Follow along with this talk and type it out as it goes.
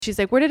She's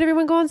like, where did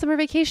everyone go on summer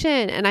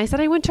vacation? And I said,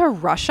 I went to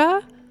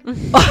Russia. Okay.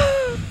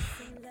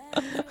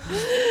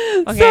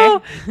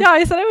 So yeah,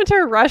 I said I went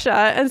to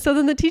Russia. And so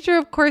then the teacher,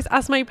 of course,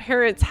 asked my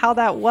parents how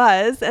that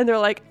was. And they're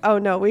like, oh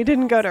no, we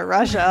didn't go to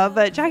Russia.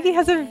 But Jackie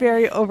has a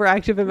very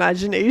overactive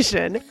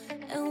imagination.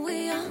 And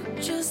we all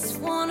just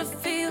wanna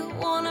feel,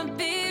 wanna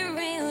be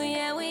real.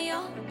 Yeah, we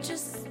all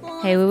just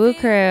wanna Hey, Woo Woo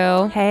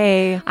Crew.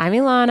 Hey, I'm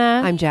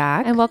Ilana. I'm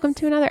Jack. And welcome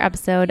to another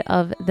episode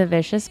of The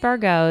Vicious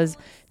Spargos.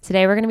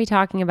 Today we're going to be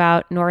talking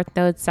about North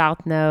Node,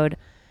 South Node.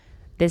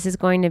 This is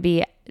going to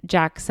be,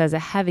 Jack says, a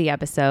heavy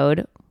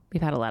episode.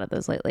 We've had a lot of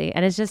those lately.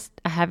 And it's just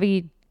a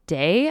heavy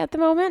day at the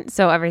moment.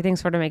 So everything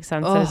sort of makes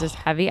sense that it's just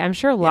heavy. I'm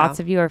sure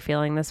lots of you are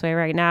feeling this way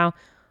right now.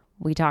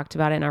 We talked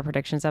about it in our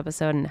predictions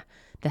episode and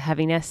the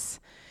heaviness.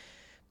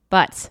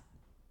 But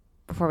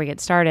before we get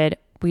started,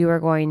 we were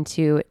going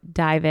to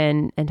dive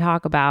in and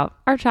talk about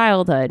our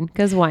childhood,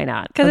 because why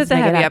not? Because Let's it's a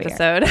make it heavy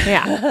happier. episode.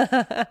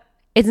 Yeah.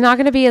 It's not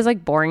going to be as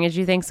boring as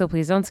you think, so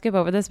please don't skip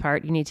over this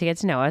part. You need to get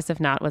to know us.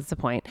 If not, what's the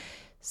point?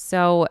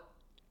 So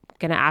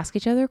going to ask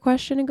each other a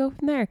question and go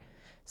from there.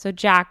 So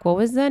Jack, what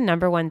was the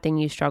number one thing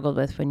you struggled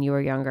with when you were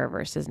younger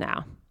versus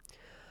now?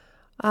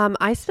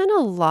 I spent a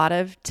lot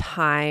of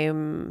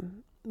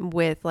time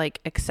with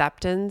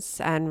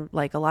acceptance and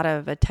a lot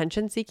of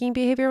attention seeking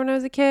behavior when I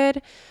was a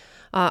kid.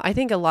 I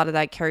think a lot of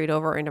that carried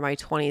over into my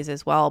 20s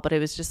as well, but it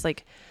was just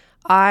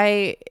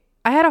I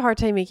had a hard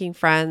time making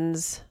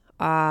friends.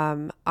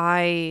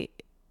 I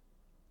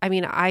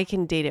mean, I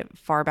can date it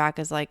far back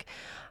as I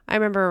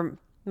remember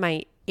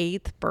my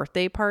 8th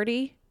birthday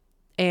party,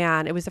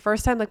 and it was the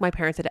first time my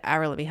parents had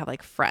ever let me have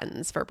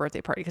friends for a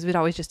birthday party, because we'd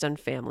always just done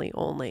family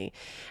only.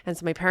 And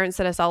so my parents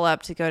set us all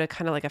up to go to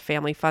kind of a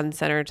family fun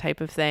center type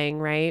of thing,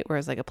 right? Where it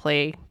was a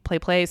play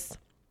place.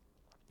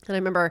 And I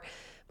remember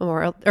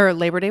Memorial or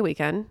Labor Day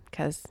weekend,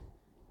 because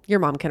your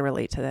mom can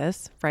relate to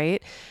this,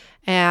 right?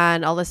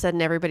 And all of a sudden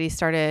everybody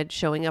started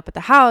showing up at the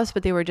house,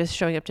 but they were just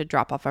showing up to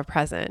drop off a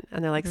present.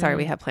 And they're like, sorry,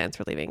 we have plans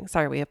for leaving.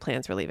 Sorry, we have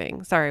plans for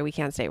leaving. Sorry, we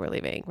can't stay, we're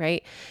leaving,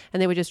 right?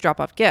 And they would just drop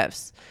off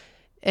gifts.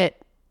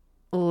 It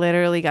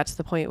literally got to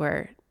the point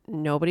where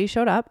nobody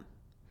showed up.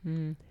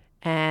 And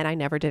I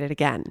never did it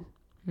again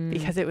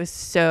because it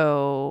was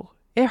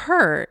it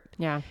hurt.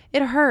 Yeah.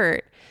 It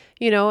hurt,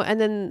 and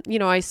then,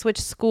 I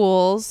switched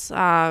schools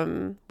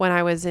when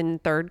I was in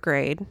 3rd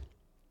grade.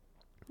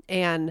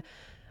 And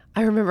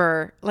I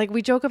remember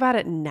we joke about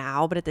it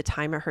now, but at the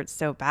time it hurt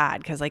so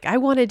bad because I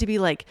wanted to be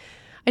I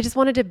just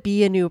wanted to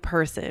be a new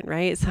person,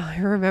 right? So I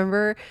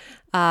remember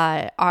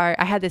I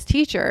had this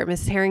teacher,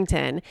 Mrs.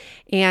 Harrington,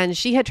 and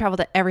she had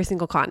traveled to every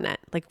single continent.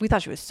 We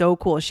thought she was so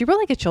cool. She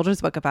wrote a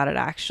children's book about it,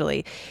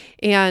 actually.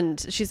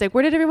 And she's like,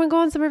 where did everyone go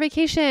on summer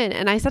vacation?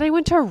 And I said, I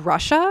went to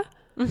Russia.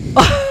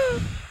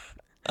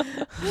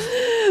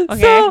 Okay.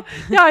 So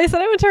yeah, I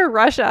said I went to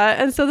Russia.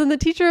 And so then the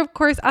teacher, of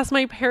course, asked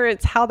my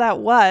parents how that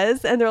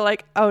was. And they're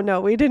like, oh no,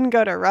 we didn't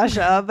go to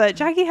Russia. But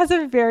Jackie has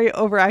a very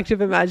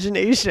overactive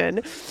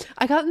imagination.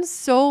 I got in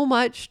so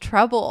much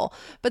trouble.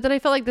 But then I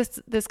felt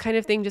this kind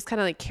of thing just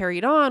kind of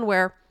carried on,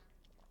 where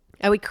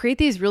I would create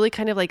these really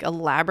kind of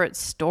elaborate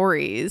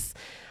stories,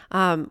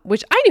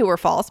 which I knew were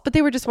false, but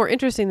they were just more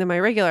interesting than my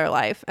regular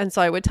life. And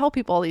so I would tell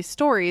people all these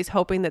stories,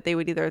 hoping that they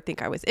would either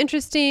think I was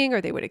interesting,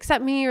 or they would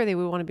accept me, or they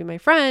would want to be my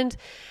friend.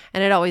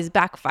 And it always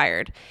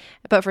backfired.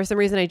 But for some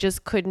reason, I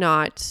just could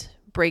not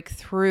break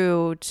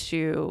through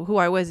to who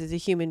I was as a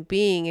human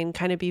being and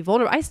kind of be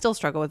vulnerable. I still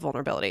struggle with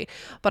vulnerability,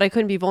 but I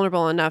couldn't be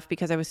vulnerable enough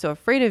because I was so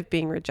afraid of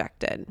being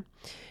rejected.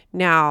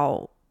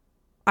 Now,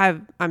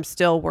 I'm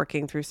still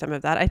working through some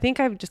of that. I think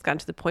I've just gotten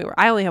to the point where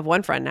I only have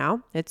one friend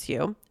now. It's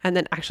you. And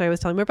then actually I was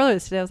telling my brother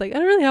this today. I was like, I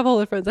don't really have all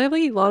the friends. I have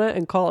Ilana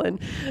and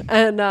Colin.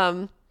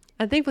 And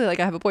thankfully I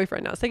have a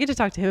boyfriend now. So I get to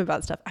talk to him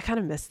about stuff. I kind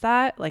of miss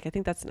that. I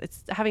think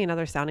it's having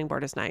another sounding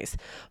board is nice.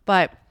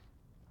 But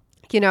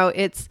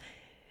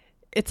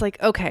it's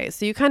okay,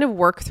 so you kind of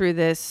work through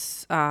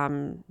this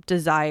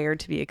desire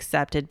to be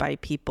accepted by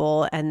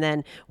people. And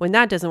then when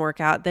that doesn't work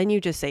out, then you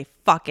just say,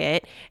 fuck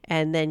it.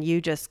 And then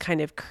you just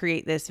kind of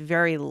create this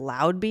very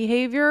loud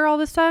behavior all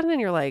of a sudden. And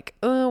you're like,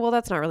 oh, well,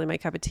 that's not really my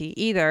cup of tea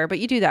either. But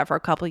you do that for a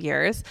couple of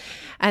years.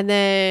 And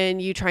then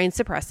you try and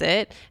suppress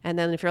it. And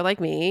then if you're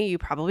like me, you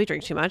probably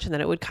drink too much. And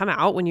then it would come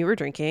out when you were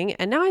drinking.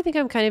 And now I think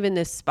I'm kind of in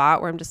this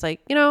spot where I'm just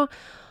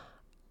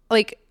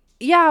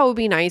yeah, it would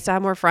be nice to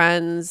have more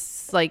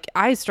friends.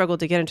 I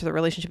struggled to get into the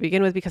relationship to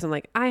begin with because I'm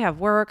I have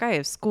work, I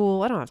have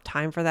school, I don't have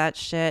time for that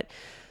shit.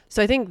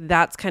 So I think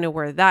that's kind of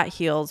where that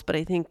heals. But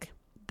I think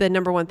the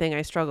number one thing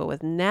I struggle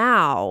with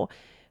now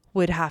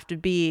would have to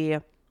be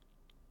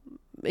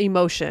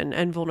emotion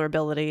and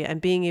vulnerability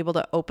and being able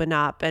to open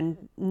up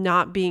and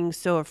not being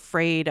so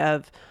afraid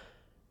of,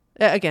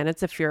 again,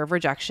 it's a fear of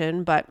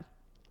rejection, but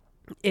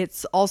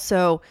it's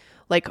also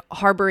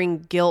harboring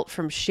guilt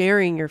from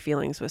sharing your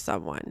feelings with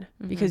someone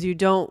because you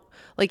don't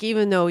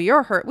even though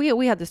you're hurt,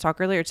 we had this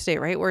talk earlier today,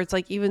 right? Where it's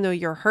even though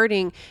you're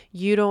hurting,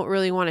 you don't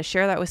really want to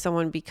share that with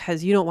someone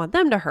because you don't want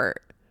them to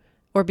hurt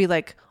or be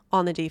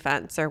on the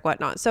defense or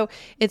whatnot. So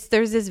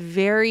there's this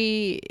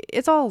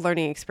it's all a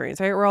learning experience,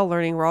 right? We're all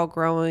learning, we're all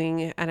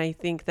growing. And I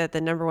think that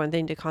the number one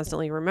thing to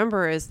constantly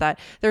remember is that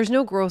there's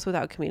no growth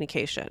without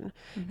communication.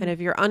 And if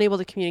you're unable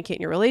to communicate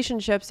in your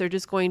relationships, they're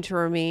just going to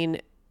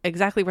remain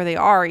exactly where they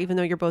are, even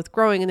though you're both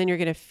growing. And then you're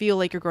going to feel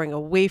like you're growing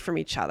away from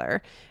each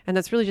other. And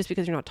that's really just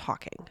because you're not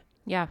talking.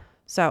 Yeah.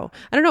 So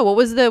I don't know. What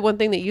was the one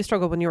thing that you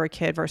struggled when you were a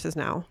kid versus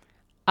now?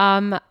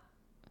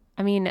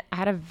 I mean, I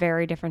had a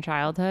very different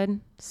childhood,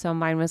 so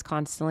mine was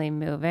constantly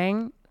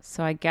moving.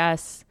 So I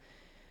guess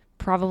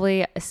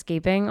probably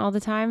escaping all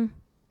the time.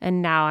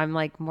 And now I'm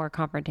like more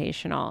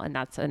confrontational, and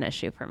that's an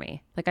issue for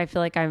me. Like I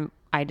feel like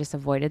I just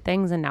avoided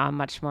things, and now I'm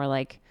much more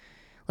like,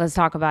 let's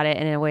talk about it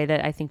in a way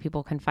that I think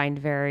people can find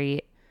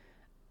very,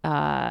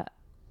 I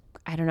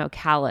don't know,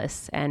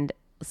 callous and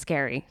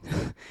scary.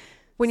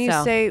 When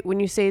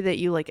you say that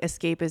you like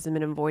escapism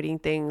and avoiding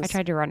things, I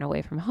tried to run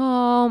away from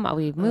home.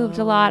 We moved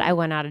a lot. I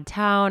went out of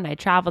town. I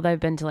traveled. I've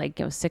been to like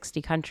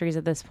 60 countries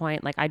at this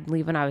point. Like I'd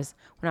leave when I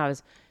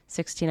was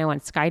 16. I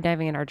went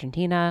skydiving in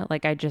Argentina.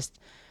 Like I just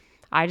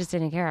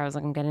didn't care. I was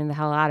like, I'm getting the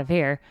hell out of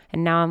here.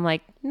 And now I'm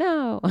like,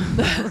 no,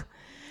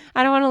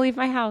 I don't want to leave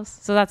my house.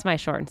 So that's my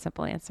short and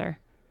simple answer.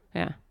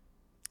 Yeah.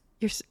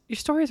 Your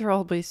stories are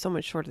always so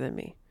much shorter than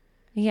me.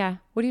 Yeah.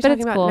 What are you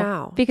talking about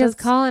now? Because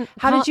Colin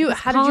did you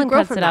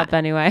grow from that? Up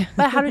anyway.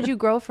 But how did you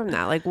grow from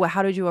that? Like,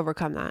 how did you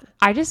overcome that?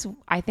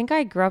 I think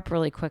I grew up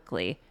really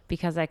quickly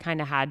because I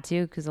kind of had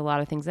to, because a lot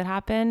of things had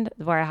happened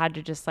where I had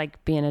to just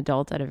like be an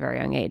adult at a very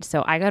young age.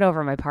 So I got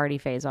over my party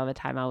phase all the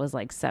time. I was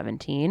like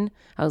 17.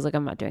 I was like,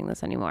 I'm not doing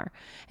this anymore.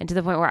 And to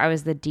the point where I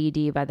was the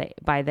DD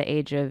by the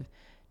age of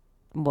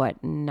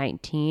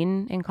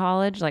 19 in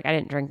college. Like I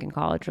didn't drink in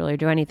college really or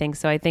do anything.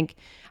 So I think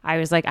I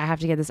was like, I have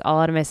to get this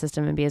all out of my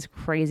system and be as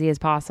crazy as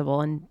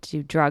possible and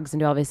do drugs and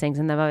do all these things.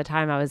 And then by the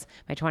time I was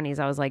my 20s,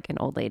 I was like an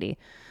old lady.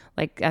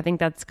 Like I think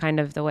that's kind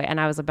of the way.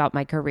 And I was about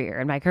my career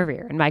and my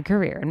career and my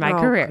career and my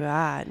career.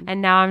 God. And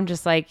now I'm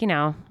just like,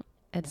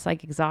 it's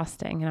like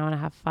exhausting and I want to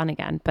have fun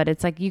again. But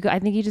it's like I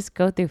think you just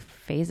go through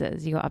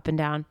phases. You go up and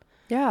down.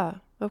 Yeah,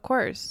 of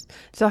course.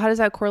 So how does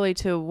that correlate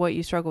to what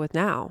you struggle with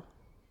now?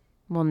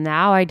 Well,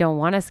 now I don't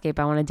want to escape.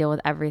 I want to deal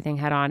with everything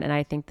head on. And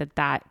I think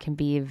that can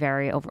be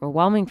very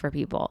overwhelming for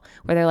people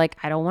where they're like,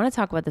 I don't want to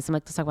talk about this. I'm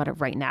like, let's talk about it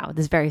right now,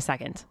 this very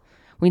second.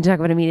 We need to talk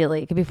about it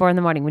immediately. It could be 4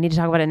 a.m. We need to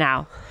talk about it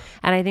now.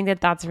 And I think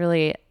that's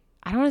really,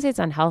 I don't want to say it's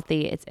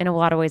unhealthy. It's in a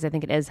lot of ways, I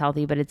think it is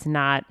healthy, but it's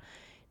not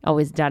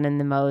always done in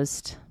the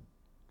most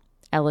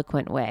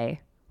eloquent way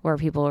where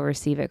people will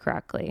receive it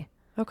correctly.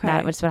 Okay.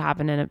 That's what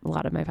happened in a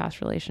lot of my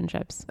past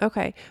relationships.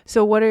 Okay.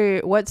 So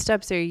what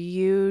steps are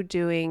you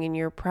doing in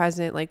your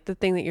present, like the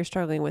thing that you're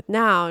struggling with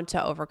now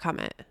to overcome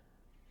it?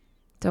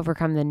 To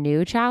overcome the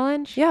new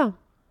challenge? Yeah.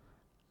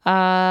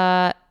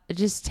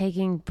 Just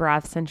taking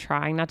breaths and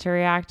trying not to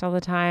react all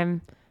the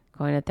time,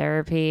 going to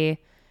therapy.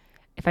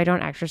 If I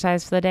don't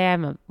exercise for the day,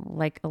 I'm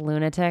like a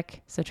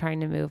lunatic. So trying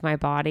to move my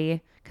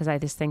body because I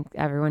just think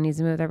everyone needs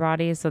to move their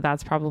bodies. So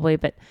that's probably,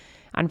 but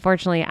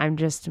unfortunately, I'm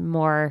just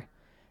more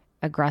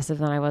aggressive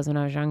than I was when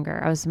I was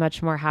younger. I was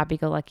much more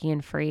happy-go-lucky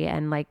and free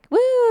and like,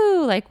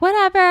 woo, like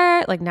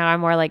whatever. Like now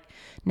I'm more like,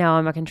 no,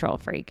 I'm a control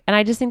freak. And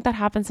I just think that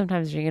happens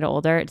sometimes as you get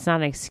older. It's not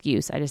an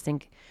excuse. I just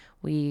think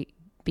we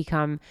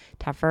become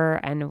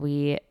tougher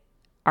and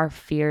our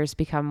fears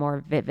become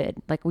more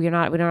vivid. Like we're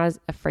not as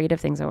afraid of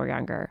things when we're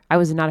younger. I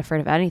was not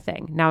afraid of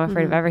anything. Now I'm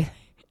afraid of everything.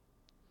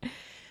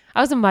 I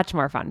was a much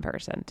more fun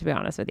person, to be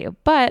honest with you,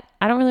 but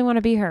I don't really want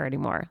to be her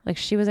anymore. Like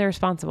she was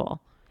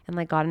irresponsible and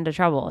like got into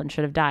trouble and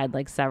should have died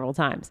like several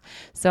times.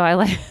 So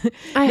I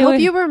hope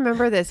you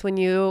remember this when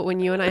you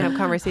and I have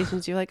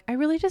conversations. You're like, I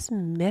really just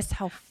miss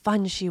how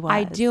fun she was.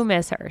 I do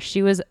miss her.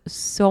 She was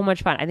so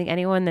much fun. I think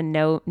anyone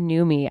that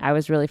knew me, I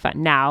was really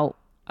fun. Now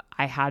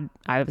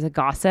I was a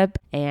gossip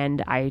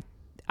and I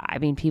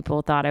mean,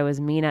 people thought I was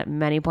mean at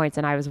many points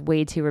and I was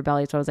way too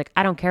rebellious. So I was like,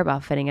 I don't care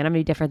about fitting in. I'm gonna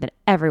be different than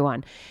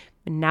everyone.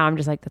 And now I'm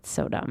just like, that's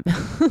so dumb.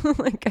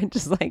 Like I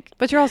just like.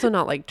 But you're also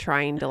not like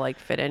trying to like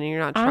fit in, and you're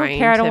not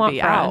trying I don't to want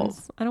be friends.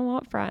 out. I don't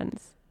want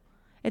friends.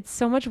 It's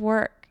so much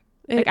work.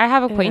 Like I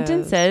have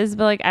acquaintances,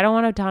 but like I don't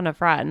want a ton of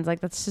friends. Like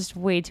that's just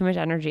way too much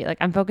energy. Like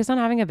I'm focused on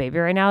having a baby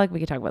right now. Like we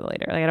could talk about it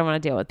later. Like I don't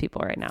want to deal with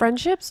people right now.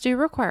 Friendships do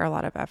require a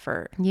lot of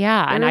effort.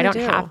 Yeah, and I don't do.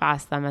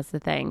 half-ass them as the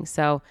thing.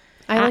 So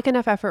I like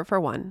enough effort for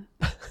one.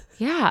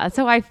 Yeah, that's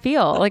how I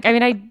feel. Like I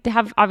mean,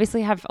 I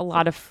obviously have a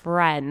lot of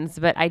friends,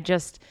 but I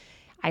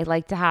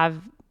like to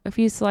have a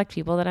few select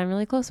people that I'm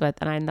really close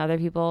with, and other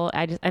people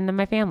and then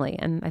my family,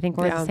 and I think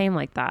we're the same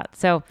like that.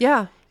 So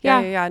yeah.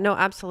 No,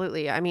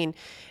 absolutely. I mean,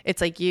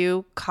 it's like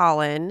you,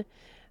 Colin,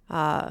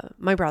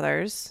 my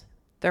brothers,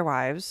 their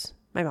wives,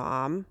 my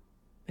mom,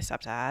 my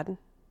stepdad,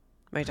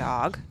 my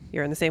dog.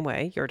 You're in the same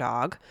way, your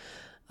dog.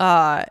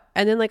 And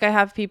then like I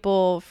have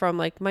people from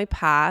like my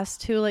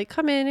past who like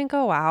come in and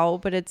go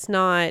out, but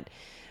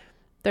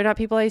they're not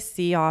people I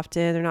see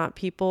often. They're not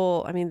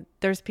people. I mean,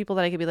 there's people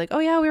that I could be like, oh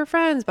yeah, we were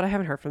friends, but I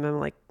haven't heard from them in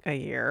like a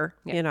year,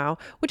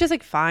 which is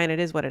like fine. It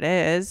is what it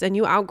is. And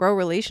you outgrow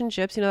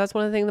relationships. That's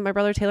one of the things that my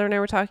brother Taylor and I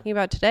were talking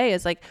about today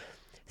is like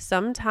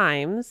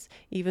sometimes,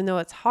 even though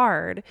it's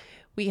hard,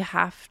 we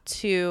have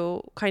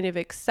to kind of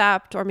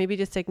accept or maybe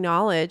just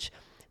acknowledge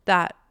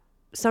that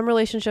some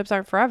relationships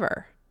aren't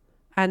forever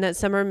and that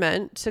some are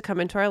meant to come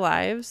into our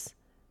lives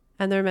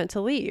and they're meant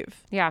to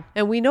leave. Yeah.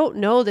 And we don't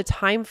know the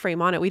time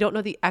frame on it. We don't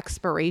know the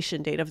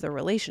expiration date of the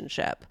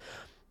relationship.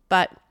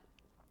 But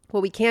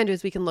what we can do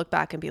is we can look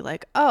back and be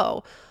like,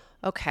 oh,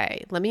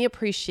 okay, let me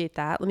appreciate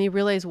that. Let me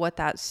realize what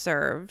that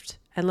served.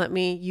 And let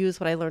me use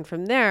what I learned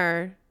from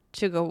there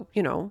to go,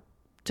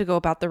 to go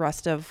about the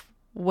rest of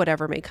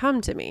whatever may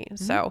come to me.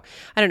 So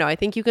I don't know. I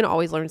think you can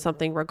always learn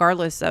something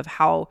regardless of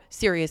how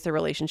serious the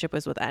relationship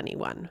is with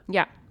anyone.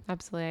 Yeah,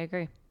 absolutely. I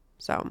agree.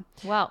 So,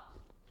 Well,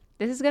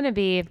 this is going to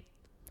be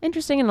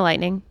interesting and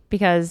enlightening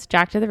because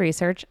Jack did the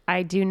research.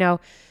 I do know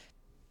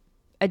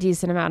a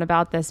decent amount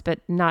about this, but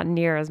not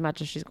near as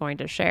much as she's going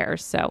to share.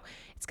 So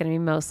it's going to be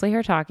mostly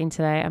her talking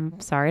today. I'm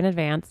sorry in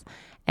advance.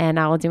 And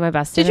I will do my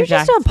best to did you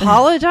interject. just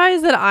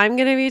apologize that I'm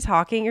going to be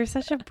talking? You're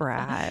such a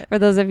brat. For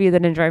those of you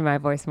that enjoy my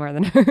voice more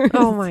than hers.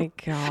 Oh my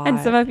God. And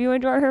some of you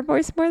enjoy her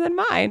voice more than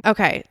mine.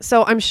 Okay.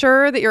 So I'm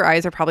sure that your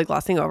eyes are probably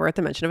glossing over at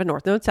the mention of a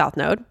North Node, South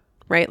Node,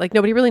 right? Like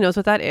nobody really knows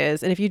what that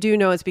is. And if you do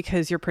know, it's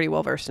because you're pretty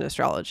well versed in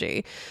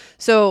astrology.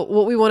 So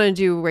what we want to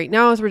do right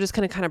now is we're just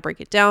going to kind of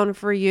break it down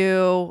for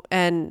you.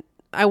 And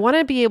I want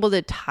to be able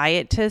to tie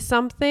it to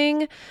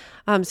something.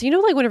 So,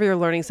 like whenever you're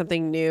learning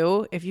something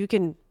new, if you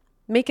can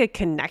make a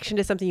connection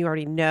to something you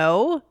already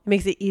know, it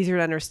makes it easier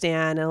to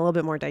understand and a little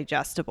bit more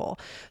digestible.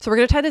 So we're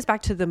going to tie this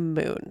back to the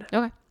moon.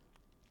 Okay.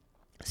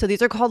 So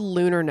these are called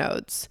lunar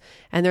nodes,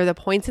 and they're the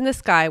points in the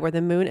sky where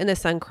the moon and the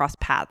sun cross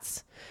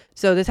paths.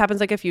 So this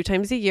happens like a few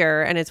times a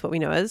year, and it's what we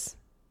know as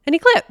an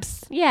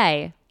eclipse.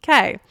 Yay.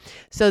 Okay.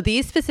 So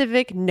these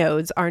specific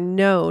nodes are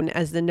known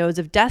as the nodes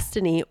of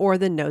destiny or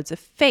the nodes of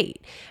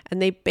fate.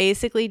 And they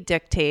basically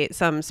dictate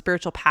some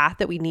spiritual path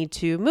that we need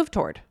to move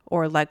toward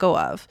or let go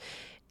of.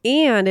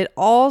 And it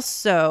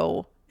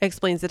also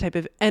explains the type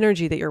of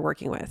energy that you're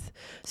working with.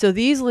 So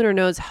these lunar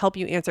nodes help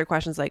you answer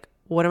questions like,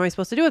 what am I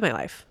supposed to do with my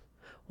life?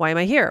 Why am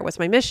I here? What's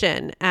my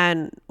mission?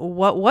 And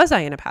what was I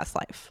in a past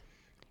life?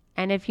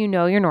 And if you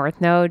know your North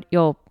Node,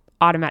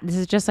 this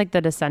is just like the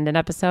Descendant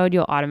episode,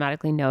 you'll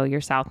automatically know your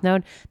South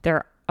Node.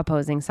 They're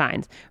opposing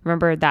signs.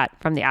 Remember that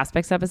from the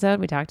aspects episode,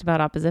 we talked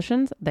about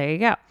oppositions. There you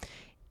go.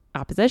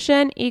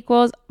 Opposition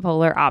equals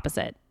polar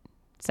opposite.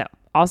 So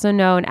also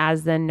known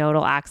as the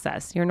nodal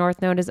axis. Your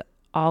North Node is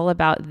all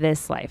about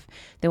this life,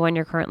 the one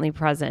you're currently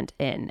present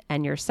in.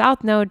 And your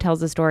South Node tells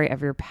the story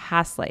of your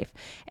past life.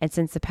 And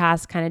since the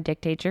past kind of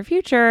dictates your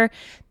future,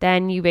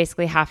 then you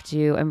basically have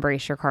to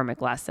embrace your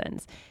karmic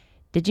lessons.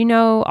 Did you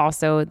know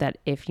also that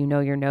if you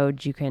know your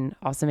nodes, you can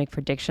also make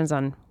predictions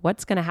on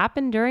what's going to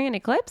happen during an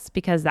eclipse?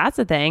 Because that's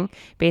a thing.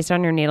 Based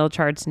on your natal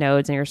chart's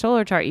nodes and your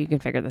solar chart, you can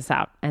figure this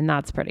out. And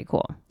that's pretty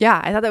cool. Yeah,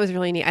 I thought that was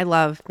really neat. I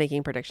love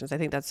making predictions. I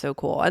think that's so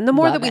cool. And the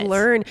more that we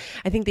learn,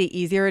 I think the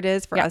easier it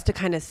is for us to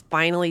kind of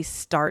finally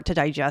start to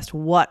digest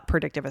what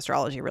predictive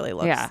astrology really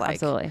looks like.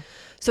 Absolutely.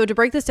 So to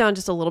break this down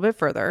just a little bit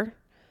further,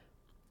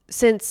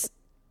 since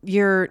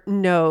your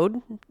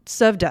node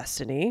of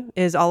destiny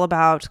is all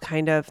about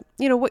kind of,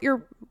 what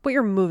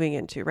you're moving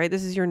into, right?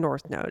 This is your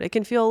North Node. It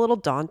can feel a little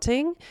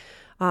daunting.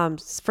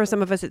 For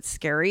some of us, it's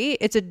scary.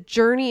 It's a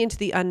journey into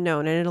the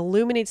unknown, and it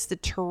illuminates the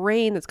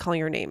terrain that's calling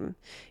your name.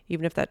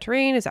 Even if that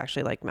terrain is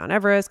actually like Mount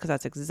Everest, because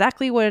that's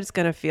exactly what it's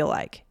going to feel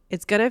like.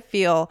 It's going to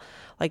feel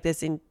like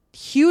this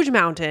huge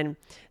mountain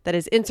that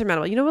is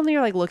insurmountable. You know, when you're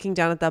like looking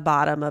down at the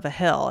bottom of a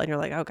hill and you're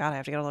like, oh God, I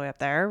have to get all the way up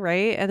there,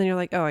 right? And then you're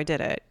like, oh, I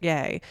did it.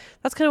 Yay.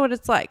 That's kind of what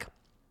it's like.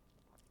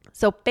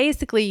 So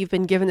basically, you've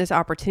been given this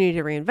opportunity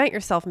to reinvent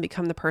yourself and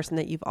become the person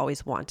that you've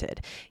always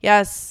wanted.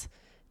 Yes,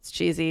 it's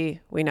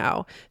cheesy, we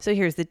know. So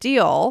here's the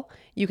deal.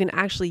 You can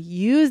actually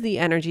use the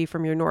energy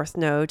from your North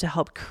Node to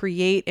help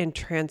create and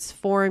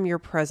transform your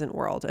present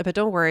world. But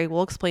don't worry,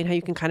 we'll explain how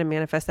you can kind of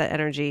manifest that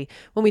energy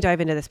when we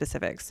dive into the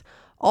specifics.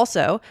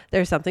 Also,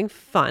 there's something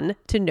fun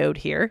to note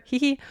here.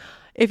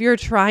 If you're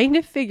trying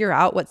to figure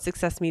out what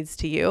success means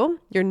to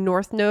you, your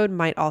North Node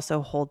might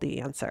also hold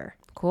the answer.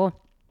 Cool.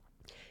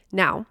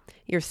 Now,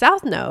 your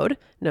South Node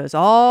knows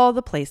all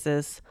the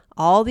places,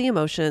 all the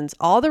emotions,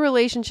 all the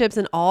relationships,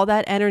 and all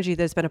that energy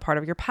that's been a part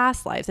of your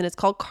past lives. And it's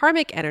called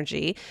karmic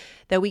energy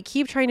that we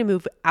keep trying to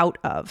move out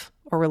of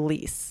or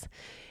release.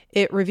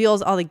 It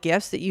reveals all the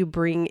gifts that you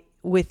bring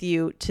with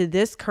you to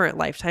this current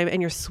lifetime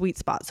and your sweet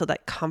spot, so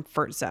that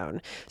comfort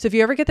zone. So if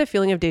you ever get the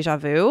feeling of deja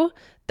vu,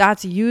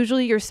 that's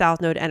usually your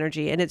South Node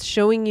energy, and it's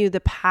showing you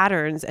the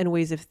patterns and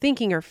ways of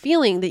thinking or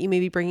feeling that you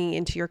may be bringing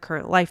into your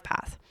current life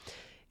path.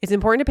 It's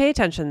important to pay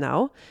attention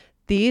though.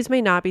 These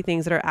may not be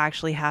things that are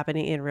actually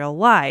happening in real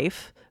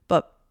life,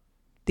 but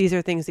these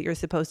are things that you're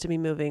supposed to be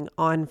moving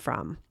on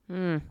from.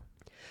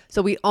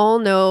 So we all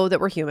know that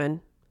we're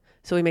human.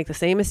 So we make the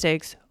same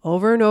mistakes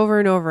over and over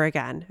and over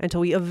again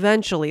until we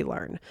eventually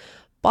learn.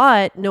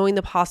 But knowing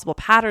the possible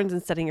patterns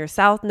and setting your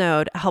South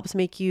Node helps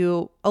make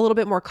you a little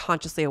bit more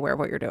consciously aware of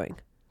what you're doing.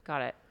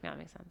 Got it. Yeah, that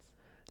makes sense.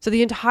 So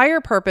the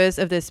entire purpose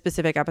of this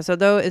specific episode,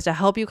 though, is to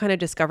help you kind of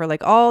discover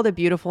like all the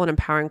beautiful and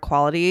empowering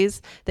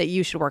qualities that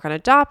you should work on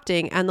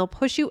adopting, and they'll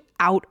push you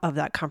out of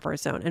that comfort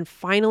zone and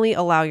finally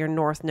allow your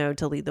North Node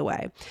to lead the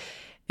way.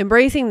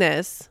 Embracing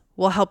this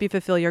will help you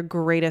fulfill your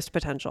greatest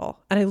potential.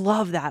 And I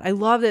love that. I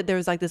love that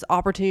there's like this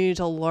opportunity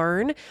to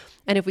learn.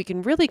 And if we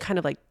can really kind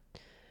of like,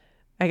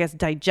 I guess,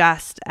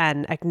 digest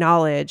and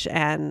acknowledge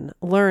and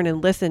learn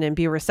and listen and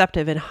be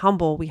receptive and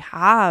humble, we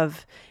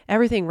have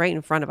everything right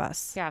in front of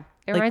us. Yeah.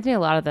 It reminds me a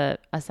lot of the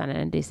ascendant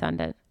and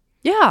descendant.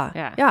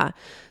 Yeah.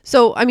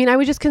 So, I mean, I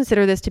would just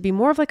consider this to be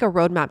more of like a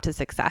roadmap to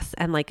success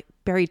and like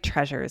buried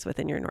treasures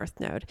within your North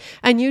Node.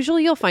 And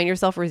usually you'll find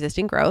yourself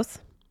resisting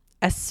growth,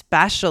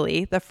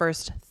 especially the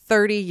first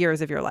 30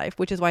 years of your life,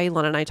 which is why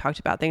Ilana and I talked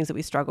about things that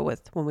we struggle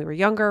with when we were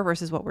younger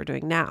versus what we're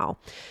doing now.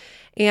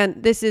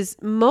 And this is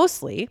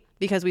mostly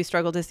because we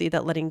struggle to see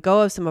that letting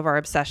go of some of our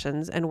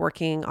obsessions and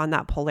working on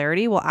that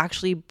polarity will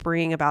actually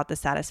bring about the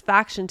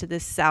satisfaction to the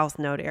South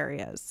Node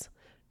areas.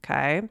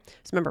 Okay.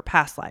 So remember,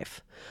 past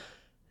life.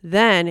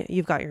 Then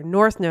you've got your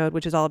North Node,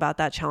 which is all about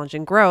that challenge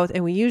and growth.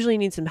 And we usually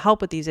need some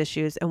help with these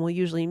issues, and we'll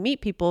usually meet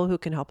people who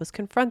can help us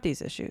confront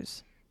these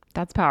issues.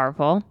 That's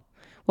powerful.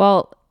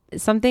 Well,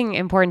 something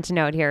important to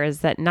note here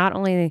is that not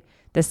only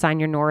the sign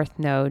your North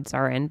Nodes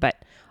are in,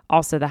 but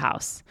also the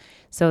house.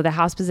 So the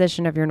house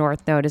position of your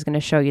North Node is going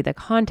to show you the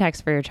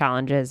context for your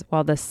challenges,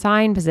 while the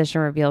sign position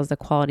reveals the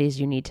qualities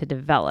you need to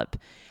develop.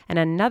 And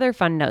another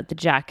fun note, the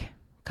Jack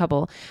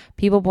couple,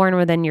 people born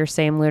within your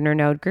same lunar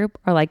node group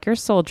are like your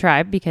soul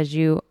tribe because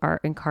you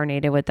are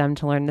incarnated with them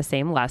to learn the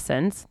same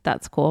lessons.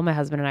 That's cool. My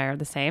husband and I are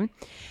the same.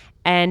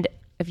 And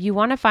if you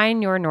want to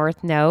find your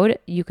North Node,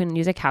 you can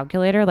use a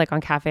calculator like on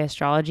Cafe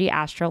Astrology.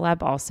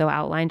 Astrolab also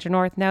outlines your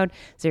North Node.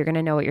 So you're going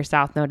to know what your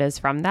South Node is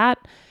from that.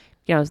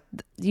 You know,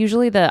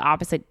 usually the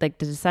opposite, like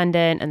the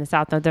descendant and the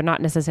South Node, they're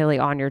not necessarily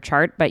on your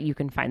chart, but you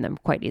can find them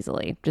quite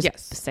easily,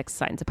 just 6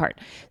 signs apart.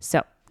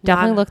 So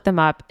definitely look them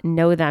up,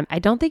 know them. I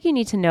don't think you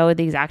need to know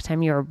the exact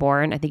time you were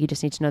born. I think you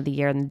just need to know the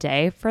year and the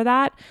day for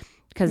that.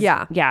 Because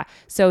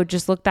so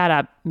just look that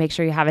up. Make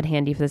sure you have it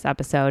handy for this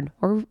episode,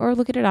 or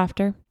look at it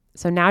after.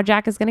 So now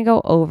Jack is going to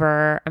go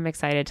over. I'm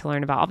excited to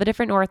learn about all the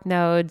different North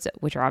Nodes,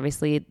 which are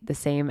obviously the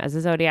same as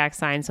the zodiac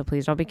sign. So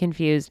please don't be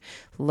confused.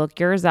 Look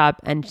yours up,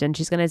 and then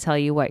she's going to tell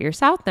you what your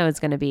South Node is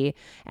going to be,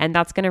 and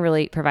that's going to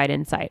really provide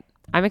insight.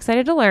 I'm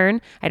excited to learn.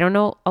 I don't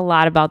know a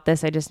lot about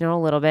this. I just know a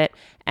little bit.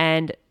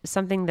 And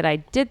something that I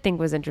did think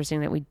was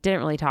interesting that we didn't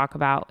really talk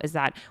about is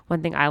that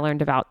one thing I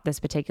learned about this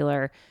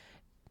particular,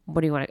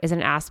 what do you want to, is it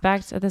an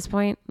aspect at this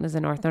point? Is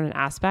the North Node an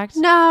aspect?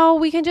 No,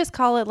 we can just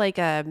call it like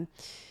a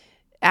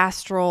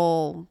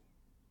astral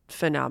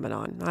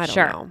phenomenon. I don't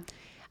know.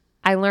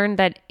 I learned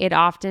that it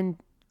often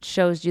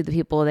shows you the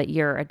people that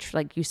you're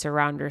like you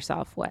surround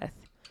yourself with.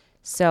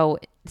 So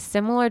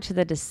similar to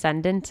the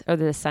descendant,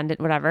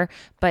 whatever,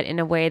 but in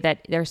a way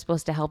that they're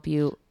supposed to help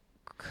you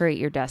create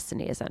your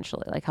destiny,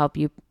 essentially, like help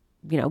you,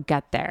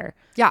 get there.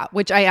 Yeah.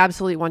 Which I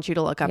absolutely want you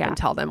to look up and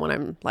tell them when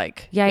I'm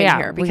like in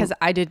here, because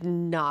I did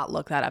not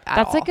look that up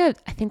at all.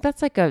 I think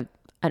that's like an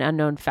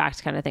unknown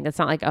fact kind of thing. It's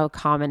not like a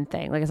common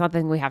thing. Like it's not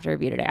something we have to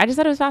review today. I just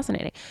thought it was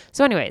fascinating.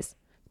 So anyways,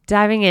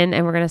 diving in,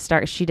 and we're going to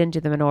start, she didn't do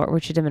them in order,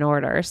 she did them in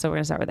order. So we're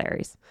going to start with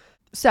Aries.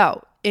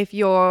 So if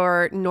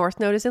your North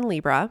Node is in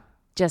Libra,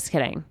 just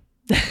kidding.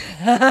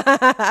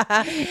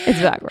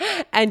 It's backward.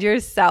 And your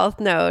South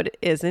Node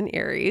is in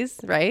Aries,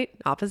 right?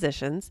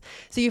 Oppositions.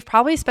 So you've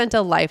probably spent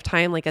a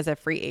lifetime like as a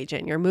free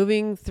agent. You're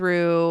moving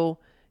through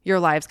your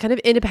lives kind of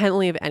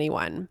independently of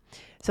anyone.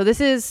 So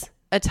this is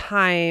a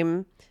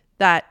time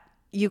that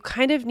you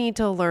kind of need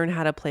to learn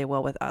how to play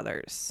well with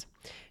others.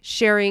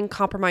 Sharing,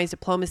 compromise,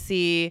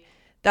 diplomacy,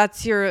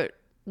 that's your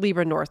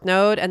Libra North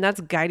Node, and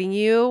that's guiding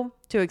you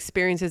to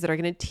experiences that are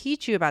going to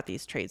teach you about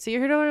these traits. So you're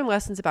here to learn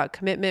lessons about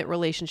commitment,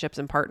 relationships,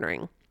 and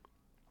partnering.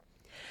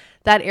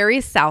 That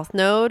Aries South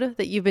Node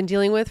that you've been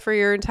dealing with for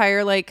your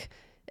entire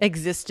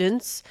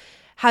existence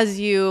has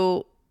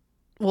you,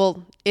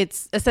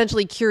 it's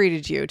essentially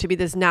curated you to be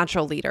this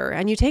natural leader,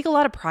 and you take a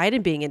lot of pride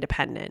in being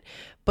independent,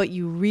 but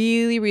you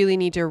really, really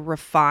need to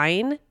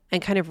refine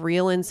and kind of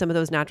reel in some of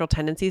those natural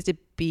tendencies to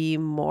be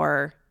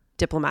more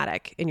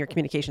diplomatic in your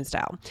communication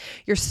style.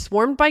 You're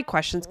swarmed by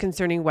questions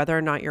concerning whether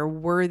or not you're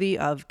worthy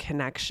of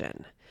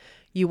connection.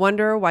 You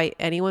wonder why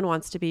anyone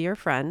wants to be your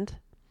friend.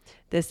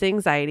 This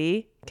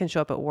anxiety can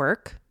show up at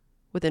work,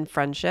 within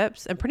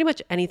friendships, and pretty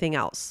much anything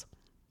else.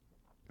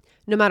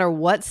 No matter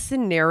what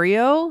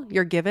scenario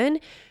you're given,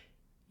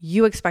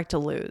 you expect to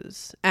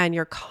lose. And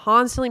you're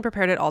constantly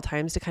prepared at all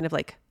times to kind of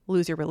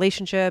lose your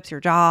relationships, your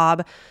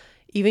job,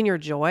 even your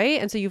joy.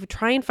 And so you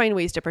try and find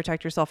ways to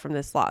protect yourself from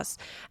this loss.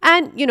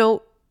 And,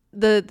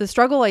 the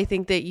struggle I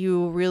think that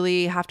you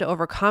really have to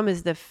overcome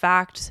is the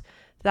fact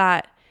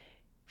that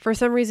for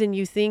some reason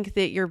you think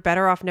that you're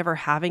better off never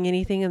having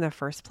anything in the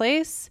first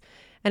place.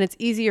 And it's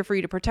easier for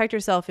you to protect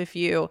yourself if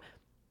you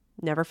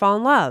never fall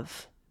in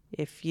love,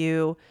 if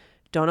you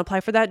don't apply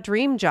for that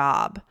dream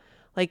job.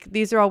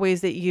 These are all ways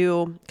that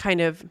you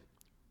kind of,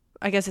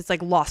 I guess it's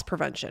like loss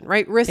prevention,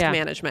 right? Risk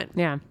management.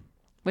 Yeah.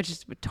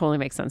 totally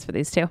makes sense for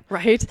these two.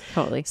 right?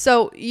 Totally.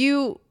 So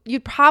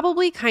you'd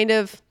probably kind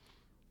of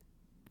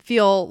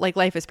feel like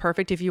life is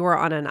perfect if you were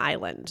on an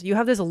island. You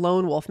have this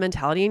lone wolf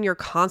mentality and you're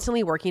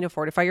constantly working to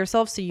fortify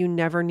yourself so you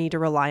never need to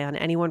rely on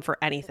anyone for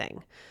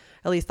anything.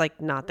 At least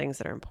like not things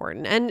that are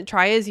important. And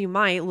try as you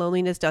might,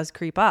 loneliness does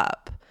creep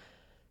up.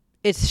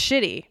 It's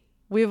shitty.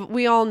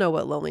 We all know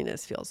what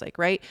loneliness feels like,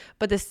 right?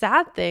 But the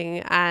sad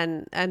thing,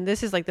 and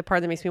this is like the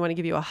part that makes me want to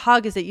give you a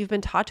hug, is that you've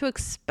been taught to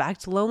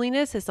expect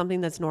loneliness as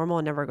something that's normal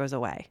and never goes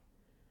away.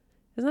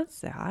 Isn't that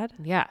sad?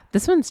 Yeah.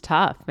 This one's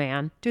tough,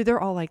 man. Dude, they're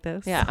all like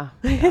this. Yeah.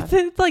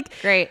 It's like,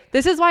 Great.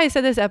 this is why I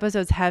said this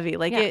episode's heavy.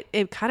 Like Yeah.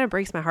 it kind of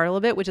breaks my heart a little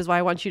bit, which is why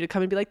I want you to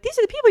come and be like, these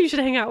are the people you should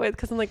hang out with.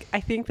 Cause I'm like,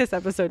 I think this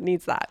episode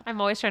needs that. I'm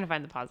always trying to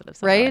find the positive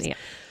side. Right? Yeah.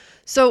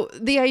 So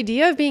the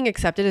idea of being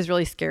accepted is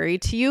really scary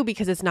to you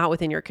because it's not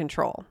within your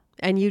control.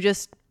 And you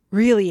just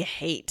really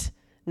hate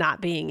not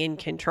being in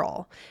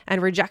control.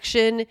 And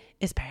rejection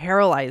is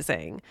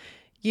paralyzing.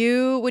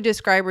 You would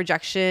describe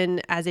rejection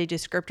as a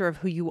descriptor of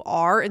who you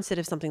are instead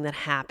of something that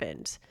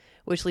happened,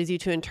 which leads you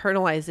to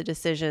internalize the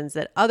decisions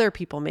that other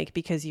people make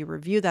because you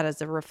review that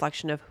as a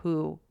reflection of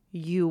who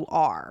you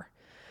are.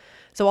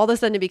 So all of a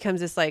sudden it becomes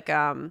this like,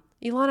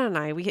 Ilana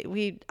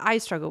and I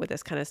struggle with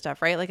this kind of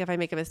stuff, right? Like if I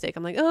make a mistake,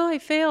 I'm like, oh, I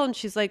failed. And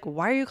she's like,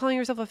 why are you calling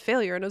yourself a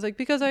failure? And I was like,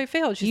 because I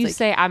failed. She's You like,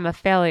 say I'm a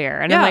failure.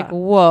 And Yeah. I'm like,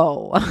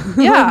 whoa.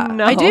 yeah,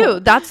 No. I do.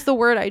 That's the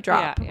word I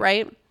drop, Yeah.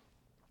 right?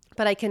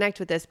 But I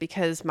connect with this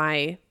because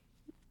my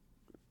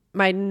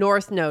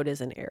north node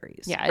is in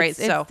Aries, Yeah. right?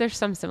 So there's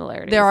some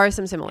similarities. there are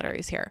some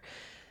similarities here.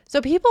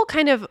 So people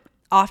kind of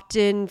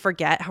often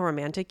forget how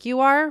romantic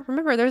you are.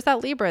 Remember, there's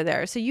that Libra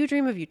there. So you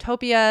dream of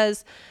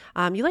utopias.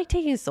 You like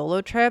taking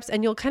solo trips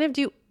and you'll kind of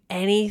do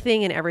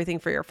anything and everything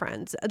for your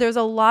friends. There's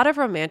a lot of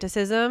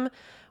romanticism,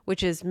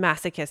 which is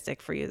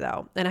masochistic for you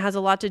though. And it has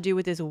a lot to do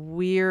with this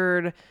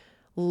weird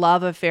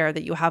love affair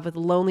that you have with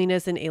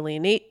loneliness and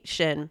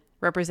alienation,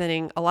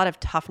 representing a lot of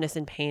toughness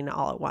and pain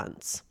all at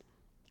once.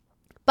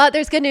 But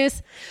there's good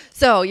news.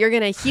 So you're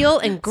going to heal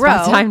and grow.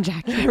 It's about time,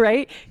 Jackie.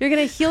 Right? You're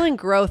going to heal and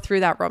grow through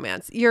that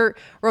romance. You're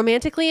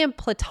romantically and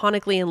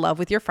platonically in love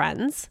with your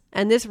friends.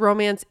 And this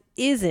romance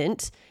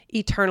isn't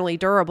eternally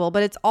durable,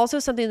 but it's also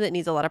something that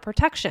needs a lot of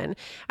protection.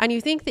 And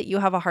you think that you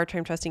have a hard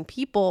time trusting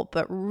people,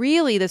 but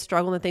really the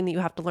struggle and the thing that you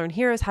have to learn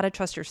here is how to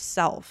trust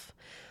yourself.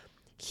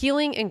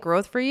 Healing and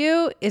growth for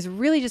you is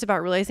really just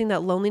about realizing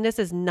that loneliness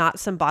is not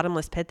some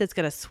bottomless pit that's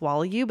going to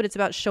swallow you, but it's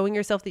about showing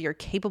yourself that you're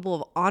capable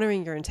of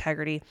honoring your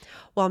integrity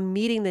while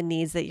meeting the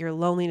needs that your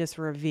loneliness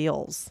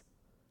reveals.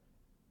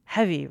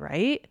 Heavy,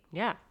 right?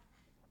 Yeah.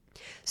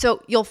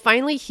 So you'll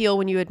finally heal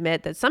when you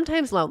admit that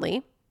sometimes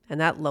lonely,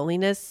 and that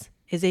loneliness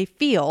is a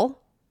feel,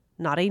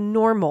 not a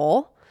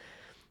normal.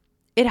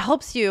 It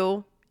helps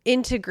you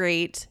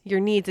integrate your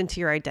needs into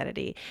your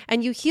identity.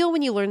 And you heal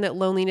when you learn that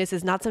loneliness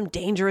is not some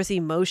dangerous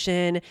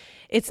emotion.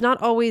 It's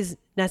not always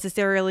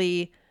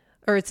necessary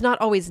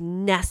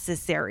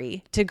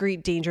to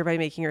greet danger by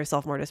making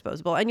yourself more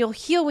disposable. And you'll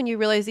heal when you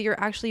realize that you're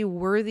actually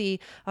worthy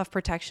of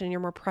protection and you're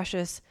more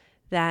precious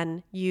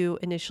than you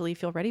initially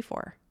feel ready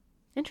for.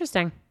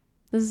 Interesting.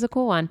 This is a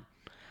cool one.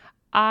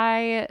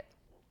 I'm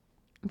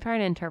trying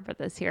to interpret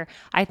this here.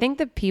 I think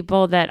the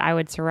people that I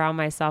would surround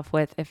myself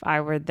with if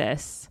I were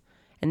this,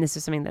 and this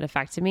is something that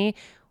affected me,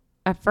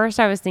 at first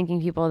I was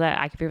thinking people that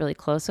I could be really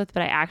close with,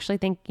 but I actually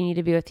think you need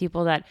to be with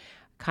people that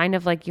kind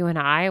of like you and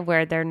I,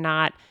 where they're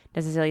not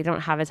necessarily,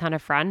 don't have a ton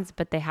of friends,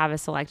 but they have a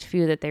select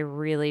few that they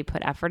really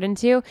put effort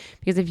into.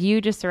 Because if you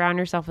just surround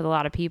yourself with a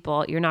lot of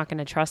people, you're not going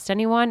to trust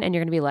anyone and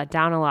you're going to be let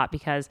down a lot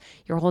because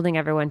you're holding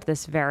everyone to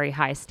this very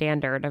high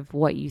standard of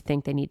what you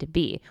think they need to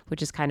be,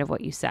 which is kind of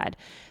what you said.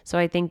 So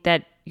I think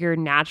that you're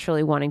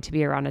naturally wanting to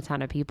be around a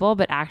ton of people,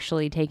 but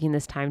actually taking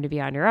this time to be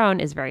on your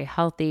own is very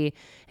healthy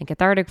and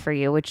cathartic for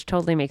you, which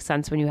totally makes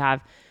sense when you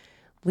have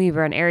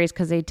Libra and Aries,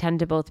 because they tend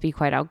to both be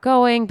quite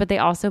outgoing, but they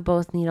also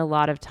both need a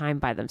lot of time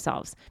by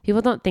themselves.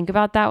 People don't think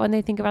about that when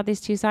they think about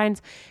these two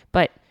signs,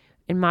 but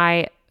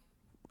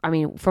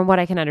from what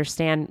I can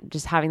understand,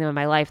 just having them in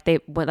my life,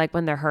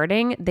 when they're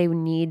hurting, they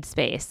need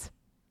space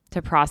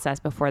to process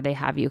before they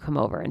have you come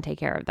over and take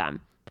care of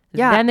them.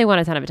 Yeah. Then they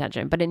want a ton of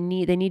attention, but they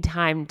need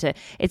time to,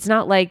 it's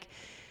not like,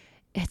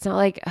 I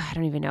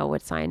don't even know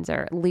what signs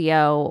are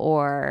Leo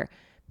or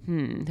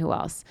who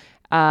else?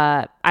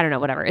 I don't know,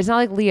 whatever. It's not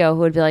like Leo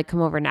who would be like,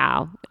 come over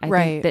now. I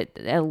Right. think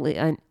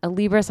that a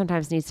Libra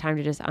sometimes needs time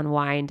to just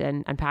unwind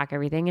and unpack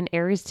everything. And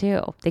Aries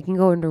too. They can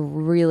go into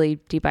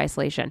really deep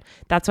isolation.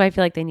 That's why I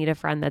feel like they need a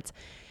friend that's,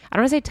 I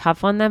don't want to say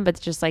tough on them,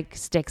 but just like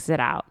sticks it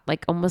out.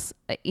 Like almost,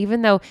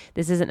 even though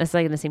this isn't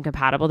necessarily going to seem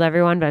compatible to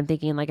everyone, but I'm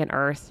thinking like an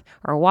earth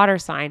or a water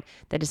sign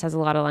that just has a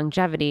lot of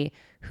longevity,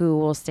 who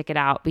will stick it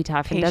out, be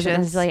tough, and doesn't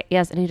necessarily,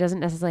 and who doesn't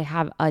necessarily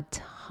have a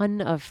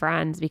ton of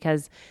friends,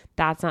 because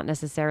that's not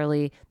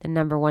necessarily the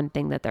number one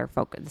thing that they're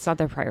focused. It's not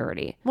their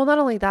priority. Well, not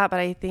only that, but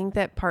I think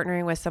that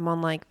partnering with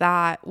someone like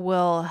that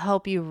will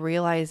help you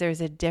realize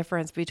there's a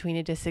difference between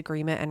a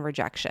disagreement and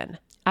rejection.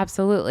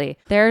 Absolutely.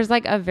 There's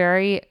like a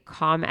very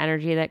calm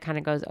energy that kind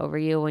of goes over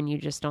you when you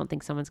just don't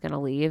think someone's going to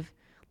leave.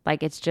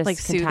 Like it's just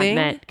Like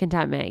contentment.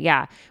 Contentment.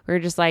 Yeah. We're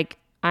just like,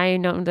 I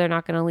know they're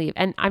not going to leave.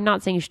 And I'm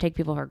not saying you should take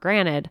people for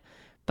granted,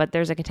 but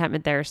there's a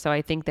contentment there. So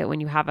I think that when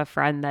you have a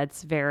friend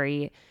that's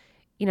very,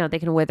 they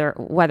can weather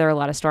a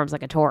lot of storms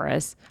like a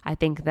Taurus, I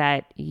think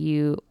that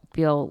you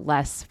feel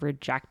less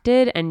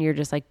rejected and you're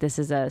just like, this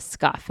is a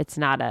scuff. It's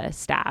not a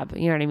stab.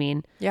 You know what I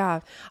mean? Yeah.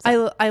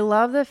 I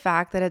love the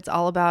fact that it's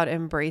all about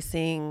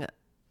embracing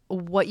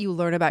what you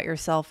learn about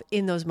yourself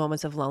in those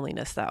moments of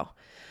loneliness though.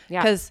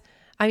 Yeah. Because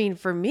I mean,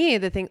 for me,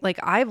 the thing, like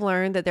I've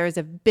learned that there is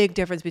a big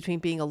difference between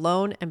being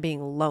alone and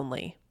being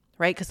lonely,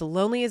 right? Because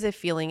lonely is a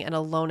feeling and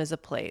alone is a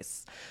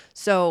place.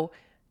 So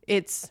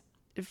it's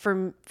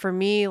for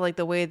me, like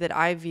the way that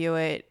I view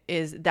it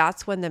is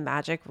that's when the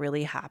magic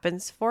really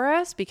happens for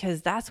us,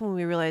 because that's when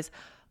we realize,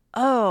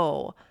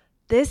 oh,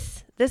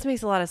 this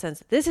makes a lot of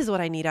sense. This is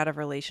what I need out of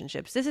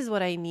relationships. This is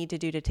what I need to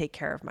do to take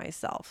care of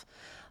myself.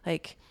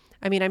 Like,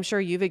 I mean, I'm sure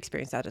you've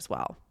experienced that as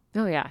well.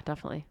 Oh yeah,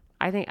 definitely.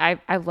 I think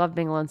I've loved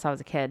being alone since I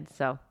was a kid.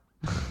 So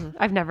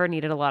I've never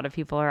needed a lot of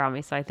people around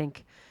me. So I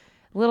think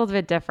a little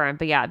bit different,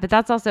 but yeah, but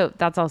that's also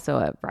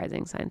a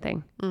rising sign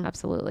thing.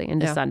 Absolutely.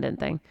 And descendant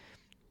thing.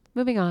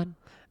 Moving on.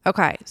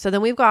 Okay. So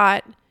then we've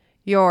got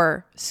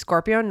your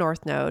Scorpio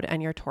North Node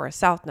and your Taurus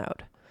South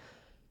Node.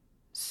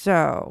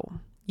 So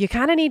you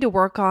kind of need to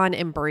work on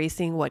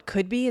embracing what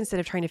could be instead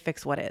of trying to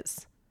fix what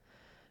is.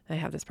 I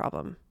have this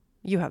problem.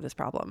 You have this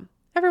problem.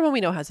 Everyone we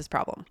know has this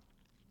problem.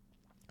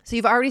 So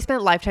you've already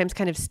spent lifetimes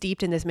kind of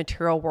steeped in this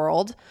material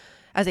world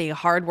as a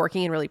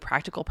hardworking and really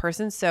practical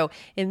person. So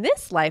in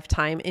this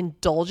lifetime,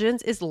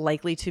 indulgence is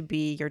likely to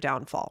be your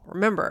downfall.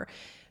 Remember,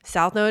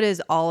 South Node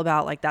is all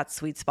about like that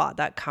sweet spot,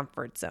 that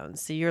comfort zone.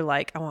 So you're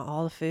like, I want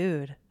all the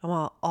food. I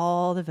want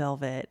all the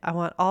velvet. I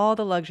want all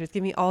the luxuries.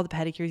 Give me all the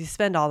pedicures. You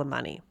spend all the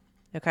money.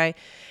 Okay.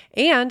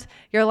 And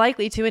you're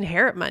likely to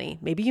inherit money.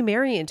 Maybe you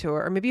marry into it,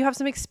 or maybe you have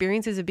some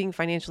experiences of being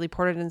financially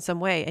supported in some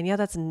way. And yeah,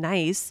 that's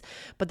nice,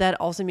 but that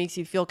also makes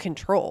you feel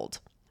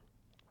controlled.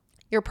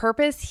 Your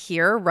purpose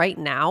here right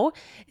now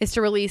is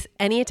to release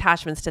any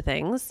attachments to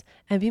things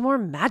and be more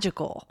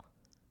magical.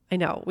 I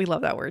know, we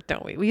love that word,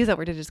 don't we? We use that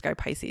word to describe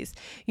Pisces.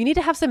 You need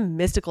to have some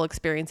mystical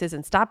experiences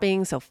and stop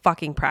being so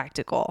fucking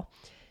practical.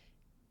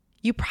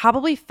 You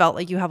probably felt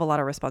like you have a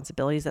lot of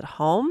responsibilities at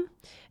home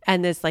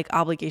and this like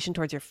obligation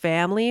towards your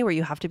family where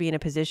you have to be in a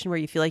position where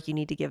you feel like you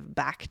need to give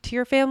back to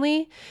your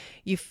family.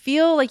 You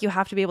feel like you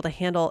have to be able to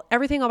handle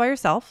everything all by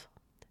yourself,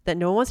 that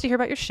no one wants to hear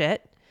about your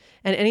shit.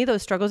 And any of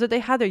those struggles that they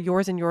had, they're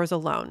yours and yours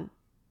alone.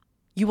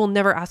 You will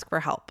never ask for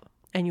help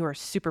and you are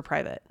super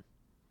private.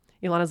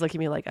 Ilana's looking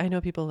at me like, I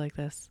know people like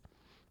this.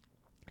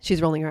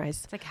 She's rolling her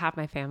eyes. It's like half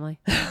my family.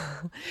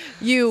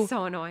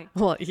 So annoying.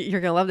 Well,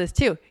 you're going to love this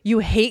too. You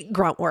hate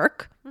grunt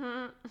work.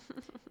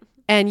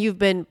 And you've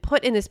been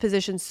put in this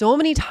position so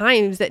many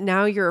times that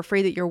now you're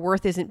afraid that your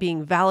worth isn't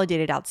being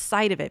validated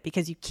outside of it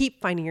because you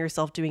keep finding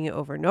yourself doing it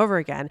over and over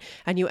again.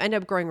 And you end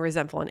up growing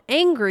resentful and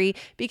angry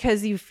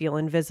because you feel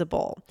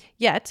invisible.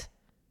 Yet,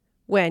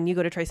 when you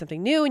go to try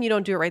something new and you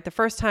don't do it right the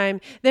first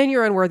time, then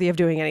you're unworthy of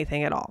doing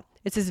anything at all.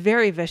 It's this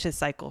very vicious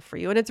cycle for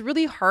you. And it's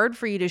really hard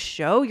for you to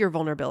show your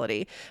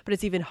vulnerability, but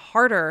it's even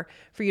harder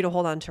for you to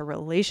hold on to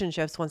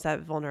relationships once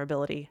that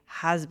vulnerability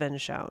has been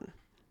shown.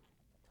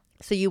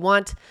 So you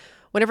want,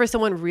 whenever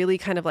someone really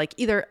kind of like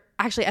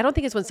actually, I don't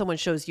think it's when someone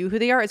shows you who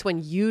they are. It's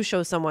when you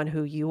show someone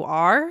who you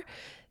are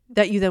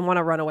that you then want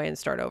to run away and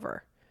start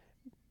over.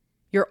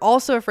 You're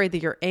also afraid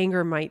that your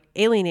anger might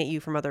alienate you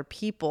from other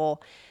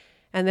people.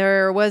 And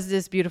there was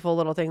this beautiful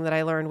little thing that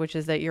I learned, which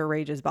is that your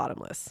rage is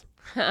bottomless.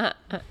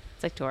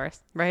 It's like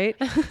Taurus. Right?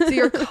 So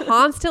you're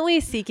constantly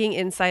seeking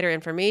insider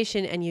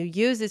information, and you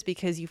use this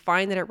because you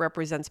find that it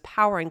represents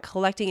power, and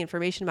collecting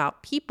information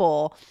about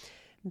people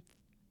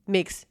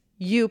makes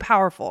you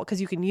powerful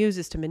because you can use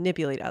this to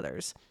manipulate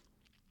others.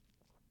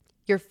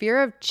 Your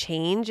fear of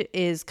change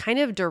is kind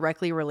of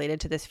directly related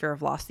to this fear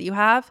of loss that you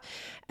have.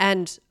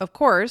 And of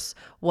course,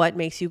 what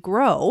makes you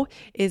grow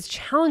is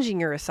challenging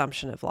your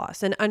assumption of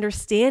loss and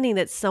understanding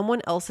that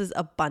someone else's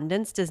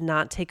abundance does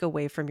not take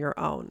away from your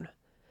own.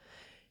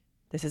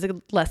 This is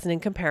a lesson in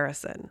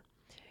comparison.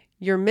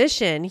 Your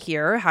mission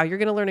here, how you're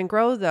going to learn and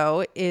grow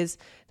though, is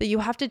that you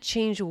have to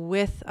change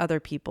with other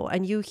people,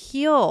 and you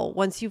heal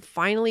once you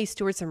finally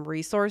steward some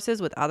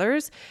resources with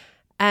others.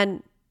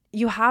 And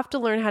you have to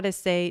learn how to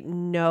say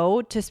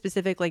no to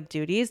specific like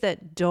duties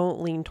that don't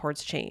lean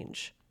towards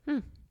change.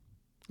 What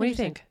do you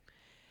think?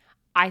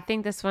 I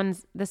think this one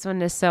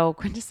is so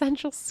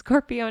quintessential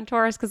Scorpio and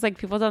Taurus, because like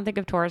people don't think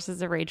of Taurus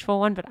as a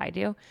rageful one, but I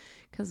do,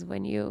 because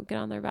when you get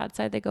on their bad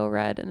side, they go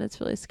red and it's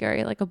really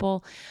scary, like a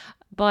bull.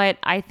 But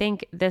I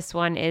think this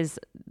one is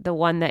the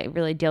one that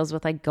really deals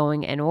with like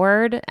going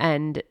inward,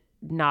 and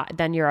not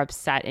then you're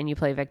upset and you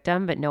play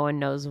victim, but no one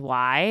knows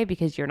why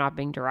because you're not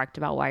being direct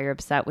about why you're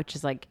upset, which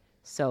is like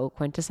so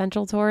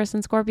quintessential Taurus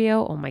and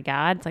Scorpio. Oh my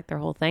God. It's like their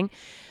whole thing.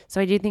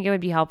 So I do think it would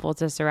be helpful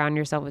to surround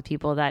yourself with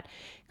people that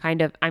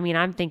kind of, I mean,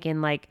 I'm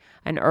thinking like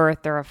an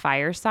earth or a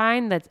fire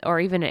sign that's, or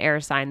even an air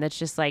sign that's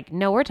just like,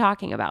 no, we're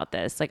talking about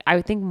this. Like I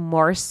would think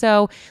more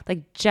so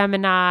like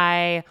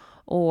Gemini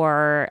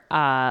or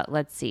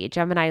let's see,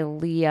 Gemini,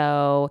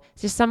 Leo,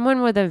 just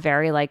someone with a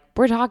very like,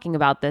 we're talking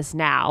about this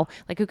now,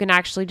 like who can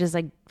actually just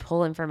like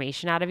pull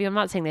information out of you. I'm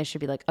not saying they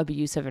should be like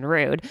abusive and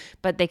rude,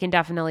 but they can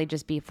definitely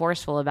just be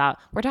forceful about,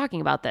 we're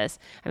talking about this.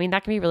 I mean,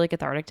 that can be really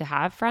cathartic to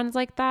have friends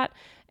like that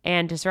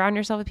and to surround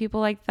yourself with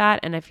people like that.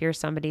 And if you're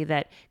somebody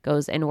that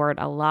goes inward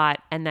a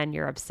lot and then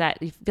you're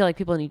upset, you feel like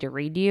people need to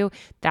read you,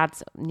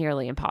 that's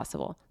nearly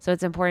impossible. So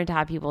it's important to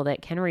have people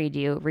that can read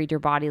you, read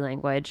your body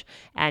language,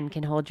 and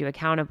can hold you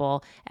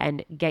accountable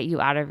and get you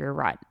out of your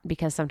rut,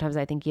 because sometimes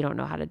I think you don't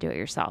know how to do it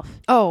yourself.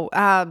 Oh,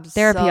 absolutely.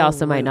 Therapy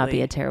also might not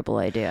be a terrible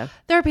idea.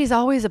 Therapy is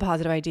always a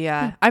positive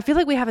idea. I feel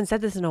like we haven't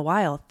said this in a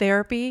while.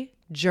 Therapy,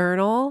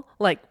 journal,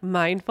 like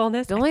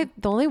mindfulness. The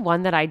only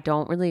one that I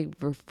don't really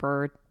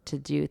refer to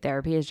do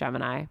therapy is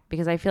Gemini,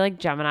 because I feel like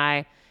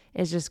Gemini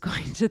is just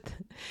going to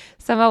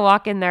somehow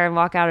walk in there and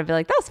walk out and be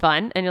like, that's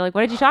fun. And you're like,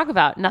 what did you talk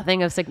about?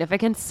 Nothing of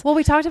significance. Well,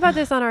 we talked about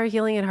this on our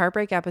Healing and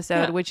Heartbreak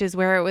episode, which is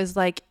where it was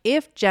like,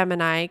 if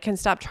Gemini can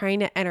stop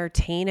trying to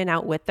entertain and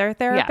outwit their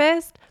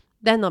therapist,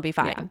 then they'll be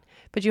fine. Yeah.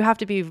 But you have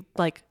to be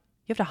like,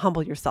 you have to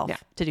humble yourself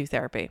to do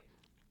therapy.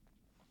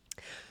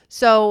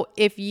 So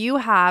if you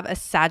have a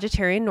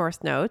Sagittarian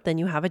North Node, then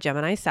you have a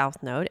Gemini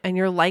South Node, and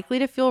you're likely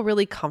to feel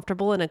really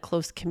comfortable in a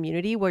close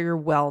community where you're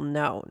well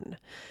known.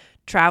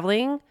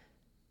 Traveling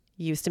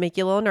used to make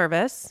you a little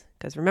nervous,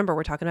 because remember,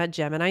 we're talking about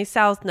Gemini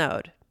South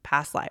Node,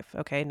 past life,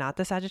 okay? Not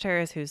the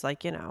Sagittarius who's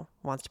like,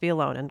 wants to be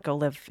alone and go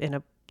live in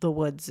the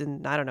woods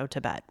in, I don't know,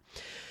 Tibet.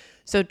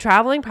 So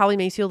traveling probably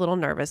makes you a little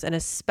nervous, and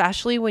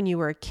especially when you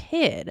were a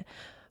kid.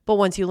 But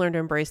once you learn to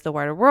embrace the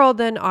wider world,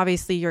 then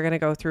obviously you're going to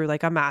go through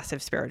like a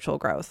massive spiritual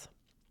growth.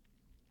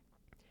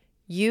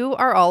 You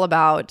are all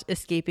about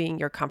escaping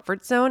your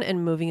comfort zone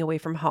and moving away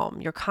from home.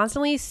 You're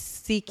constantly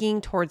seeking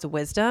towards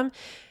wisdom,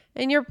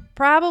 and you're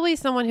probably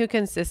someone who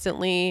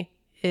consistently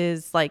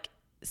is like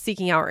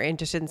seeking out or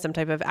interested in some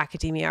type of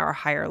academia or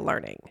higher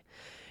learning.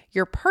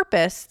 Your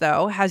purpose,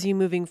 though, has you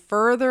moving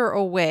further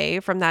away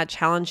from that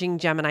challenging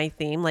Gemini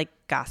theme like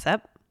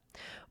gossip,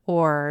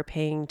 or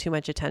paying too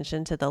much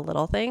attention to the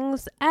little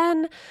things,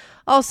 and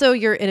also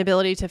your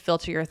inability to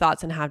filter your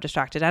thoughts and have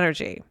distracted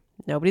energy.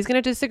 Nobody's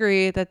going to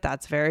disagree that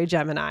that's very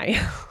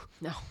Gemini.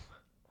 No.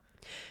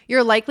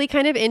 You're likely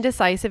kind of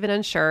indecisive and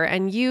unsure,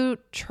 and you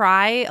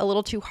try a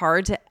little too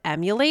hard to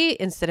emulate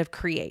instead of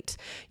create.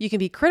 You can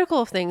be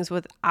critical of things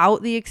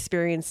without the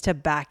experience to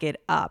back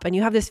it up, and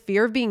you have this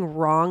fear of being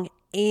wrong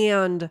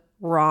and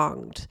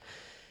wronged.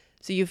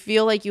 So you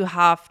feel like you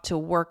have to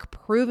work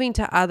proving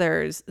to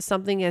others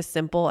something as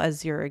simple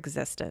as your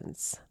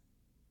existence.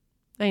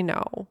 I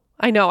know.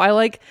 I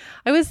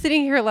was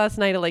sitting here last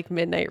night at like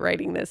midnight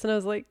writing this, and I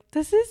was like,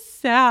 this is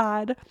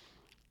sad.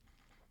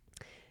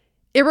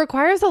 It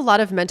requires a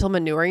lot of mental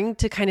maneuvering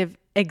to kind of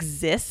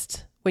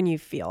exist when you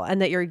feel,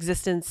 and that your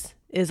existence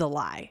is a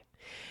lie.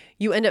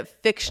 You end up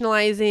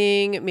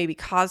fictionalizing, maybe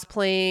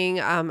cosplaying.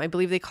 I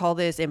believe they call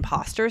this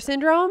imposter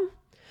syndrome.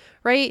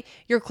 Right?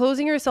 You're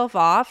closing yourself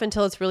off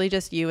until it's really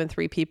just you and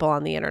 3 people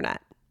on the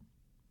internet.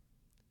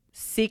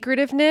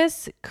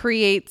 Secretiveness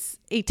creates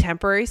a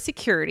temporary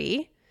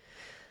security,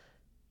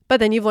 but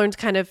then you've learned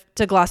kind of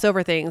to gloss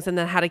over things, and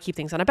then how to keep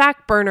things on a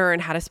back burner,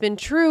 and how to spin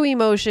true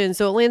emotion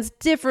so it lands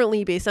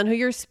differently based on who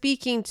you're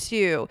speaking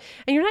to.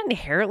 And you're not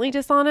inherently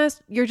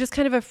dishonest. You're just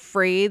kind of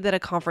afraid that a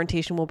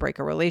confrontation will break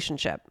a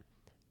relationship.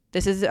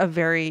 This is a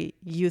very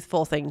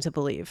youthful thing to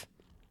believe.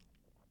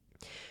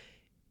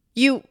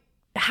 You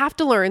have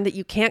to learn that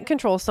you can't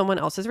control someone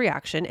else's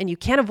reaction, and you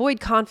can't avoid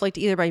conflict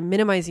either by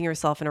minimizing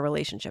yourself in a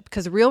relationship,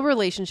 because real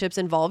relationships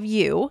involve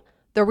you,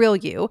 the real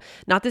you,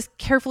 not this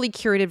carefully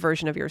curated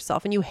version of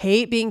yourself, and you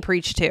hate being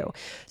preached to.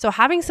 So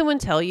having someone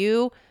tell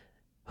you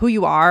who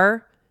you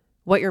are,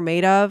 what you're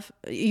made of,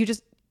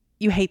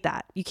 you hate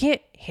that. You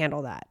can't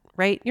handle that,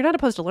 right? You're not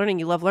opposed to learning.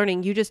 You love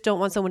learning. You just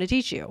don't want someone to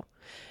teach you.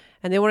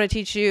 And they want to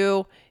teach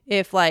you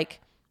if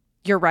like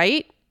you're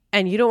right,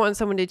 and you don't want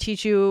someone to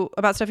teach you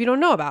about stuff you don't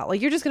know about. Like,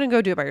 you're just going to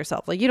go do it by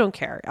yourself. Like, you don't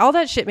care. All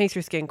that shit makes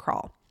your skin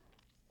crawl.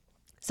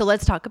 So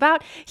let's talk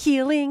about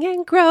healing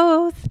and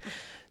growth.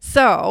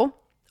 So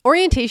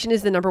orientation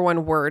is the number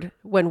one word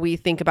when we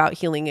think about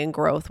healing and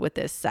growth with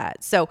this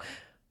set. So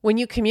when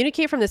you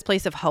communicate from this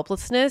place of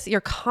helplessness, you're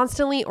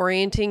constantly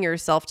orienting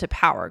yourself to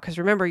power. Because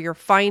remember, you're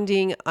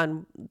finding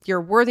your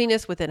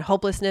worthiness within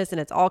hopelessness, and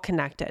it's all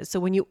connected.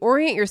 So when you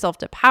orient yourself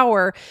to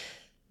power,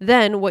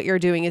 then what you're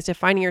doing is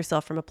defining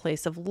yourself from a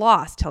place of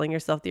loss, telling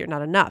yourself that you're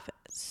not enough.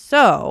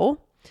 So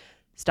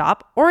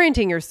stop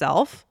orienting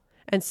yourself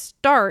and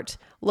start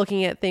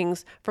looking at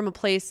things from a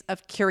place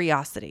of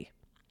curiosity.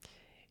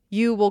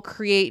 You will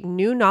create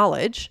new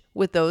knowledge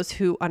with those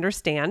who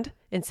understand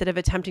instead of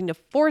attempting to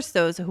force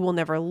those who will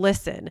never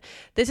listen.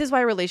 This is why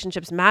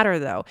relationships matter,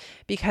 though,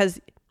 because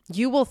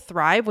you will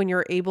thrive when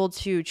you're able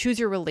to choose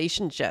your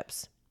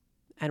relationships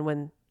and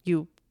when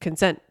you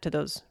consent to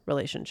those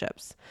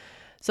relationships.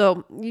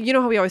 So you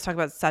know how we always talk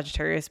about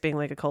Sagittarius being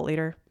like a cult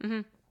leader?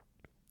 Mm-hmm.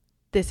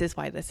 This is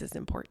why this is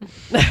important.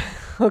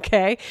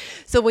 Okay.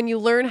 So when you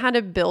learn how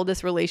to build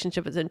this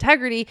relationship with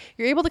integrity,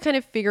 you're able to kind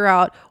of figure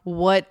out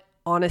what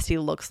honesty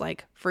looks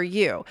like for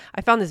you.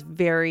 I found this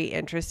very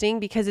interesting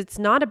because it's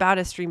not about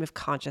a stream of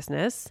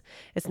consciousness.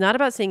 It's not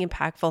about saying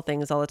impactful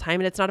things all the time.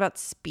 And it's not about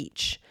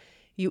speech.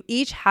 You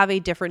each have a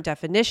different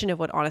definition of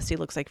what honesty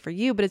looks like for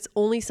you, but it's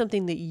only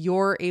something that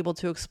you're able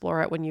to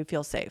explore at when you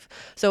feel safe.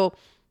 So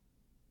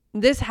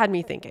this had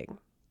me thinking,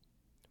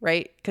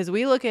 right? Because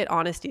we look at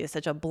honesty as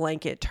such a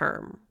blanket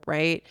term,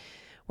 right?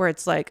 Where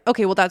it's like,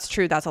 okay, well, that's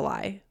true. That's a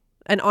lie.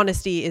 And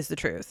honesty is the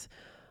truth.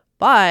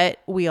 But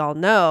we all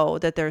know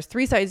that there's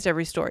 3 sides to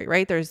every story,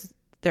 right? There's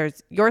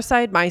your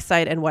side, my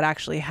side, and what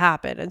actually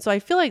happened. And so I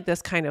feel like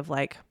this kind of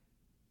like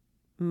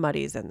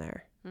muddies in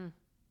there.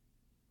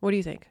 What do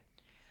you think?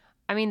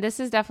 I mean, this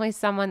is definitely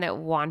someone that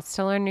wants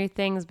to learn new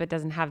things, but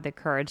doesn't have the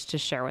courage to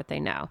share what they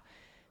know.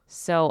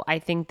 So I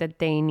think that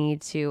they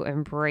need to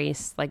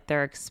embrace like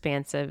their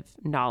expansive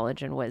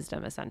knowledge and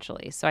wisdom,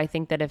 essentially. So I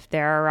think that if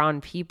they're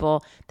around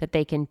people that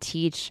they can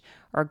teach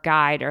or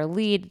guide or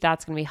lead,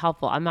 that's going to be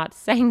helpful. I'm not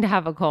saying to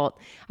have a cult.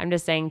 I'm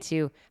just saying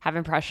to have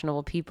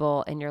impressionable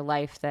people in your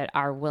life that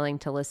are willing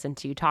to listen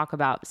to you talk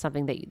about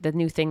something the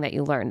new thing that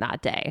you learned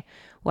that day,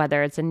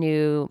 whether it's a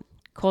new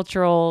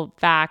cultural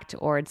fact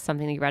or it's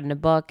something that you read in a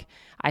book.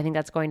 I think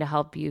that's going to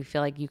help you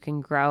feel like you can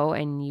grow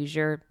and use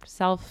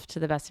yourself to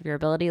the best of your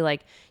ability.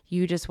 Like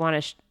you just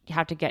want to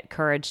have to get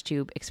courage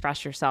to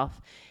express yourself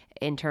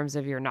in terms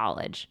of your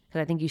knowledge,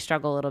 because I think you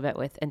struggle a little bit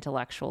with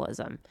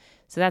intellectualism.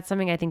 So that's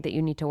something I think that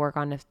you need to work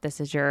on if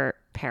this is your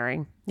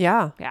pairing.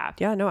 Yeah.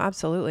 No,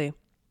 absolutely.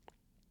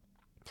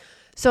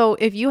 So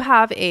if you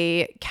have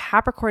a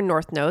Capricorn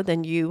North Node,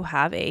 then you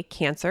have a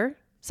Cancer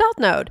South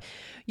Node.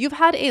 You've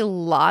had a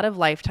lot of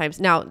lifetimes.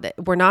 Now,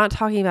 we're not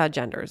talking about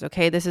genders,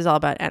 okay? This is all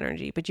about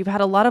energy, but you've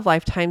had a lot of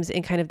lifetimes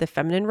in kind of the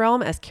feminine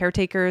realm as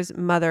caretakers,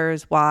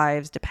 mothers,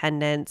 wives,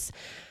 dependents.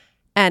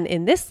 And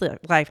in this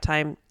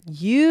lifetime,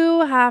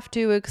 you have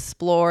to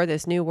explore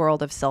this new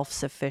world of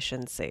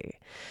self-sufficiency.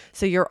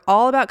 So you're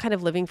all about kind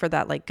of living for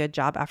that like good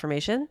job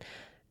affirmation.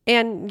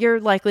 And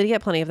you're likely to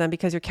get plenty of them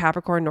because your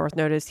Capricorn North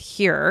Node is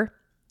here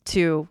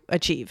to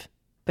achieve.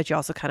 But you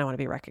also kind of want to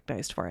be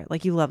recognized for it.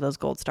 Like you love those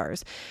gold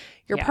stars.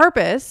 Your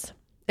purpose,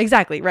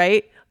 exactly,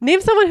 right? Name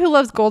someone who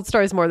loves gold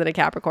stars more than a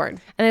Capricorn.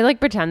 And they like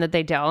pretend that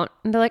they don't.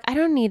 And they're like, I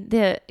don't need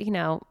the,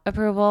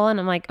 approval. And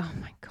I'm like, oh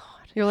my God.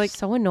 You're like,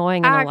 so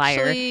annoying and a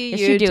liar. Yes,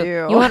 you do.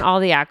 You want all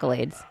the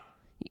accolades.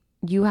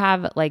 You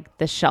have like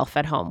the shelf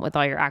at home with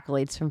all your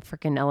accolades from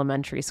freaking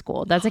elementary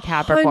school. That's a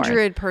Capricorn.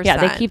 100%. Yeah,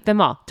 they keep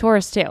them all.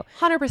 Taurus too.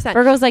 100%.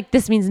 Virgo's like,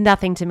 this means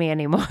nothing to me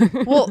anymore.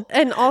 Well,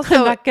 and also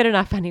I'm not good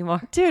enough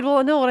anymore. Dude,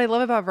 well, no, what I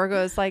love about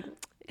Virgo is like,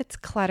 it's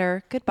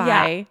clutter. Goodbye.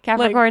 Yeah.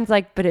 Capricorn's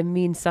like, but it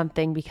means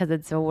something because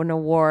it's an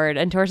award.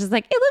 And Taurus is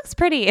like, it looks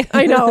pretty.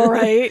 I know,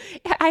 right?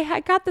 I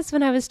got this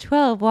when I was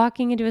 12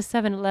 walking into a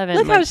 7-Eleven.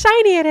 Look how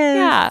shiny it is.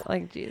 Yeah.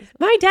 Like, geez.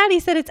 My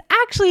daddy said it's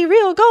actually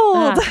real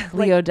gold.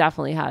 Leo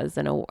definitely has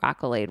an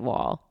accolade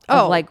wall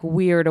of like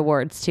weird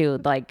awards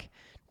too. Like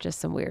just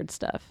some weird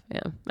stuff.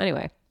 Yeah.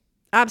 Anyway.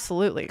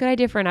 Absolutely. Good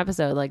idea for an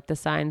episode, like the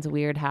signs,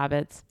 weird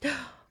habits.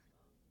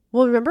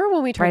 Well, remember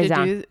when we tried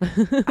to do,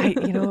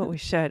 you know what, we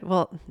should.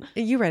 Well,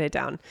 you write it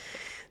down.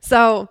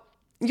 So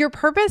your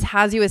purpose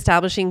has you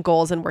establishing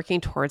goals and working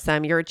towards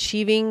them. You're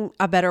achieving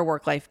a better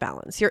work-life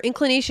balance. Your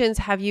inclinations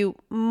have you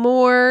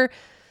more,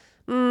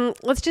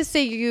 let's just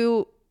say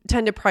you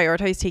tend to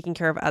prioritize taking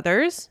care of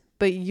others,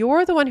 but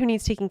you're the one who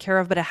needs taking care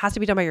of, but it has to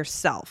be done by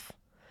yourself.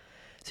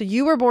 So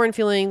you were born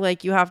feeling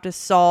like you have to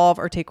solve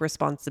or take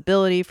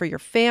responsibility for your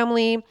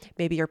family,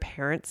 maybe your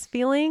parents'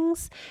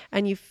 feelings,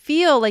 and you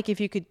feel like if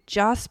you could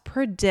just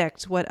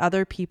predict what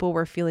other people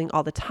were feeling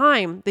all the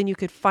time, then you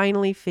could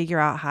finally figure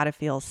out how to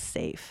feel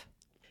safe.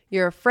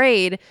 You're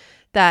afraid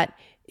that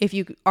if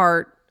you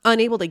are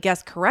unable to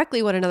guess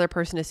correctly what another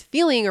person is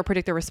feeling or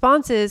predict their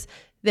responses,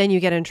 then you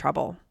get in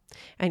trouble.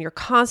 And you're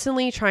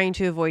constantly trying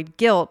to avoid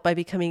guilt by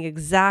becoming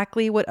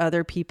exactly what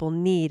other people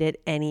need at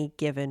any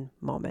given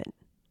moment.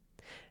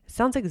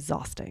 Sounds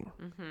exhausting.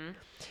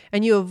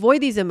 And you avoid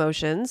these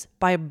emotions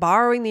by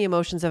borrowing the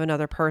emotions of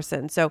another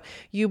person. So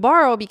you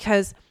borrow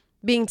because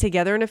being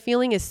together in a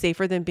feeling is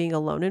safer than being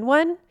alone in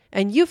one.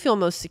 And you feel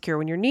most secure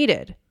when you're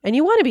needed. And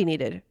you want to be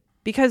needed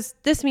because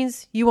this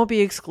means you won't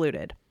be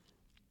excluded.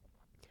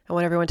 I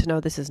want everyone to know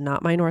this is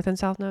not my North and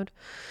South Node.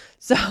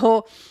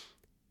 So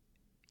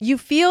you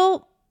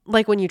feel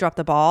like when you drop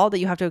the ball that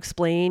you have to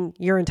explain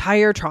your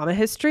entire trauma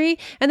history,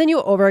 and then you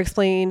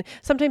over-explain,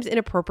 sometimes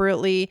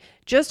inappropriately,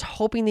 just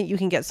hoping that you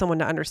can get someone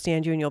to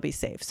understand you and you'll be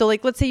safe. So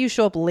like, let's say you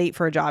show up late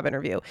for a job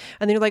interview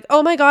and then you're like,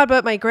 oh my God,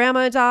 but my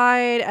grandma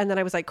died. And then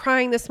I was like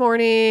crying this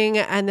morning.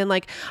 And then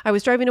like I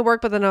was driving to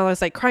work, but then I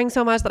was like crying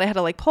so much that I had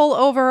to like pull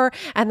over.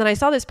 And then I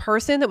saw this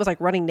person that was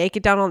like running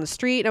naked down on the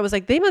street. And I was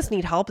like, they must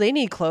need help. They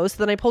need clothes. So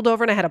then I pulled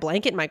over and I had a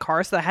blanket in my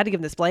car. So I had to give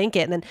them this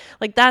blanket. And then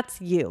like, that's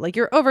you. Like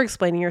you're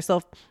over-explaining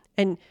yourself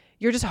and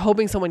you're just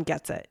hoping someone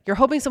gets it. You're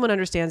hoping someone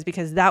understands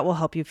because that will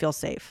help you feel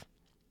safe.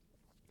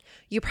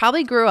 You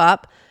probably grew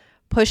up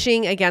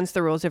pushing against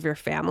the rules of your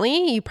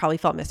family. You probably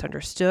felt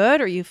misunderstood,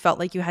 or you felt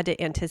like you had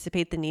to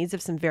anticipate the needs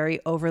of some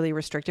very overly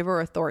restrictive or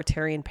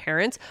authoritarian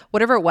parents.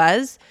 Whatever it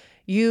was,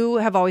 You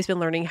have always been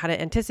learning how to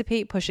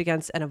anticipate, push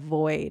against, and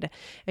avoid.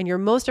 And you're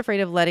most afraid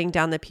of letting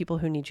down the people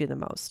who need you the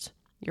most.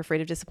 You're afraid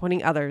of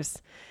disappointing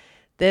others.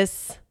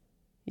 This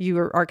you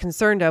are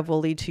concerned of will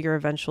lead to your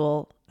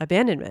eventual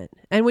abandonment.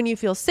 And when you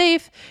feel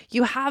safe,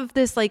 you have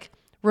this like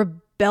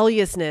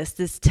rebelliousness,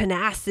 this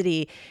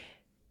tenacity.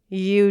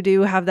 You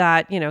do have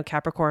that,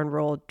 Capricorn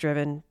rule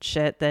driven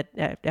shit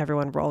that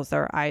everyone rolls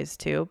their eyes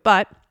to,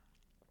 but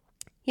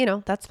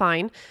that's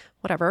fine.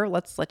 Whatever.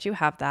 Let's let you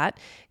have that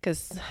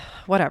because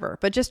whatever,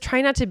 but just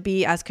try not to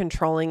be as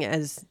controlling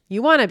as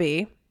you want to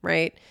be,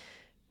 right?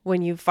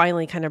 When you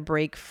finally kind of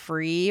break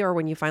free, or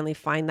when you finally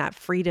find that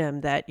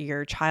freedom that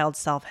your child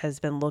self has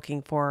been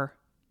looking for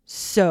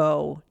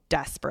so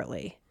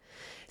desperately.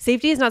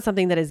 Safety is not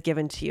something that is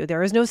given to you.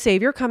 There is no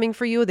savior coming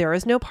for you. There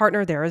is no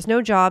partner. There is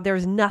no job. There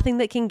is nothing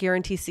that can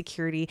guarantee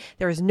security.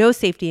 There is no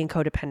safety in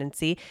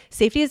codependency.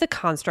 Safety is a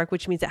construct,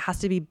 which means it has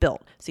to be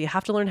built. So you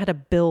have to learn how to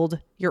build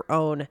your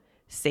own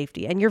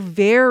safety. And you're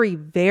very,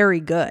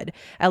 very good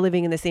at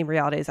living in the same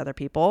reality as other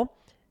people,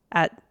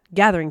 at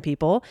gathering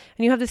people.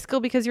 And you have this skill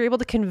because you're able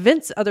to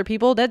convince other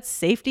people that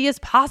safety is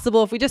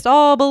possible if we just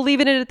all believe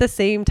in it at the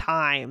same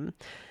time.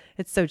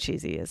 It's so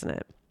cheesy, isn't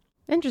it?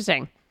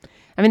 Interesting.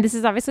 I mean, this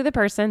is obviously the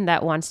person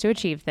that wants to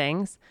achieve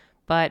things,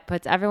 but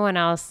puts everyone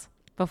else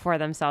before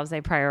themselves. They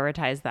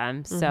prioritize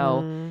them.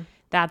 So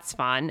that's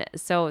fun.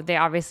 So they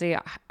obviously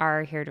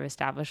are here to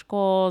establish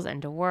goals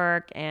and to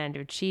work and to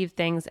achieve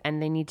things,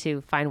 and they need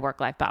to find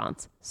work-life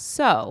balance.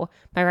 So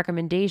my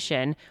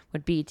recommendation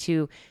would be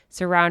to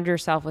surround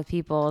yourself with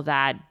people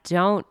that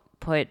don't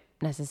put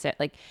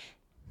necessarily,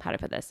 how to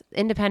put this,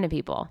 independent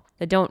people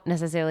that don't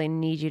necessarily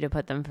need you to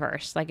put them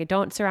first. Like,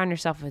 don't surround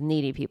yourself with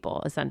needy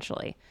people,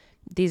 essentially.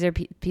 These are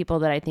people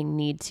that I think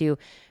need to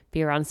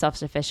be around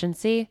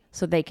self-sufficiency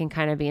so they can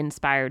kind of be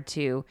inspired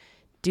to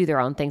do their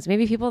own things.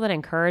 Maybe people that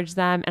encourage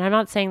them. And I'm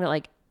not saying that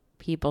like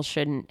people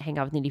shouldn't hang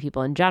out with needy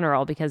people in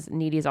general, because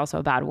needy is also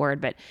a bad word,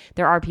 but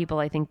there are people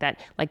I think that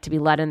like to be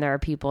led, and there are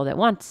people that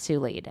want to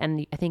lead.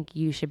 And I think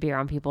you should be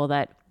around people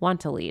that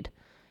want to lead.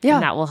 Yeah.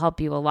 And that will help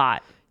you a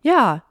lot.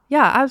 Yeah.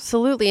 Yeah,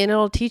 absolutely. And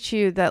it'll teach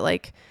you that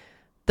like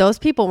those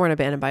people weren't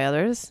abandoned by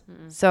others.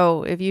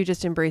 So if you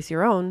just embrace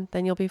your own,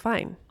 then you'll be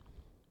fine.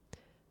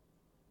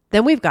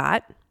 Then we've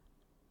got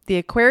the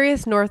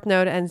Aquarius North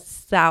Node and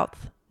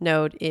South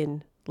Node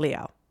in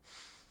Leo.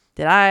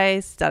 Did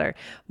I stutter?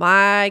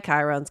 My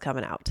Chiron's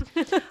coming out.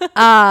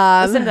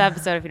 Listen to the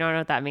episode if you don't know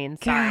what that means.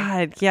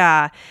 Sorry. God,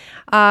 yeah.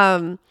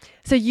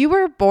 So you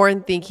were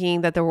born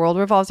thinking that the world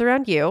revolves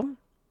around you.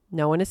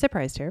 No one is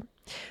surprised here.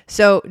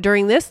 So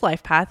during this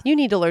life path, you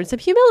need to learn some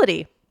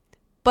humility.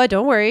 But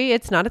don't worry,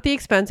 it's not at the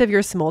expense of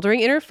your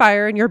smoldering inner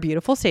fire and your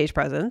beautiful stage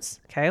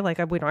presence. Okay, like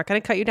we're not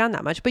going to cut you down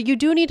that much, but you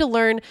do need to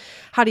learn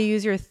how to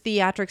use your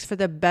theatrics for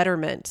the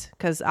betterment,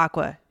 because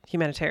aqua,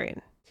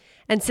 humanitarian.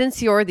 And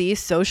since you're the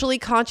socially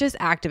conscious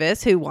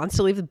activist who wants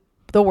to leave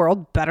the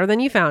world better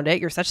than you found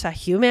it, you're such a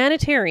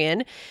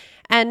humanitarian,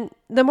 and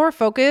the more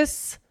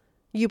focus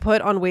you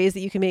put on ways that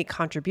you can make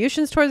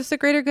contributions towards the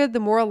greater good, the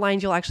more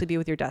aligned you'll actually be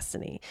with your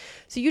destiny.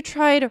 So you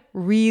tried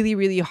really,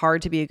 really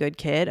hard to be a good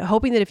kid,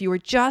 hoping that if you were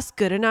just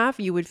good enough,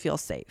 you would feel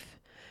safe.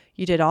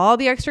 You did all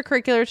the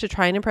extracurriculars to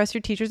try and impress your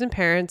teachers and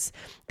parents,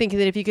 thinking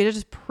that if you could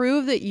just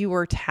prove that you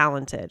were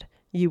talented,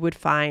 you would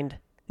find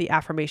the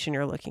affirmation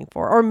you're looking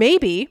for. Or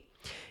maybe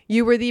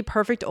you were the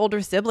perfect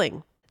older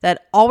sibling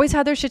that always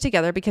had their shit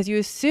together because you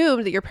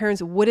assumed that your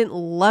parents wouldn't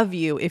love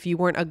you if you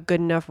weren't a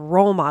good enough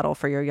role model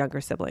for your younger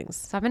siblings.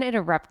 So I'm going to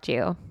interrupt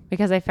you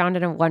because I found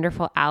it a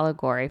wonderful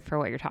allegory for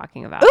what you're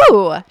talking about.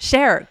 Ooh,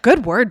 share.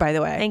 Good word, by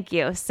the way. Thank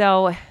you.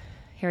 So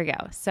here we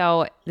go.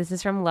 So this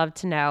is from Love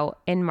to Know.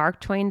 In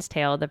Mark Twain's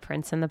tale, The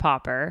Prince and the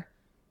Pauper,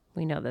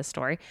 we know this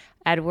story,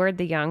 Edward,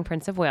 the young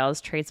Prince of Wales,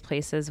 trades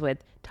places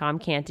with Tom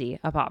Canty,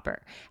 a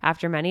pauper.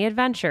 After many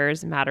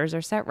adventures, matters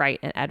are set right,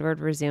 and Edward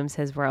resumes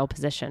his royal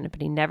position,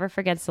 but he never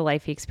forgets the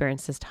life he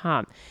experienced as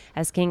Tom.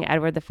 As King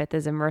Edward V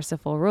is a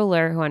merciful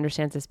ruler who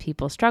understands his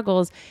people's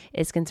struggles,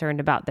 is concerned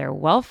about their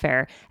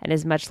welfare, and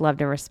is much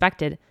loved and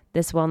respected,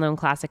 this well-known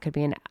classic could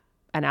be an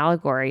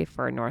allegory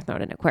for North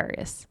Node and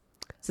Aquarius.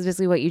 So it's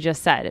basically what you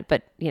just said,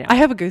 but I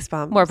have a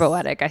goosebump. More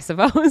poetic, I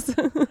suppose.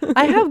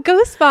 I have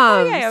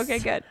goosebumps. Okay,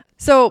 good.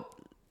 So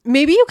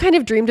maybe you kind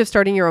of dreamed of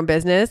starting your own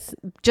business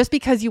just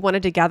because you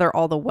wanted to gather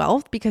all the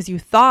wealth, because you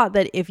thought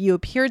that if you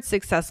appeared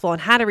successful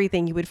and had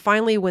everything, you would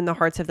finally win the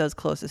hearts of those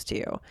closest to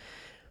you.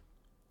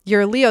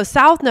 Your Leo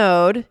South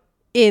Node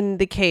is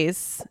the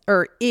case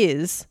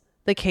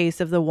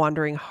of the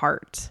wandering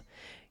heart.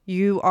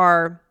 You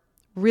are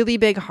really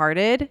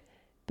big-hearted,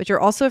 but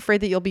you're also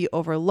afraid that you'll be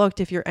overlooked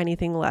if you're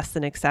anything less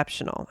than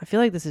exceptional. I feel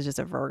like this is just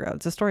a Virgo.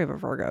 It's a story of a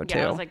Virgo, too.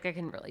 Yeah, I was like, I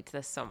can relate to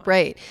this so much.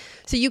 Right.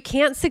 So you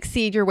can't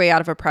succeed your way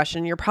out of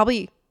oppression. You're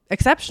probably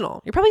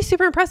exceptional. You're probably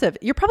super impressive.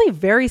 You're probably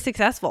very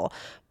successful,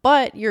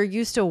 but you're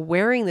used to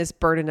wearing this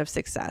burden of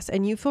success,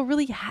 and you feel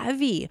really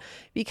heavy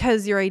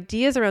because your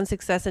ideas around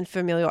success and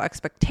familial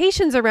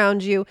expectations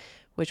around you,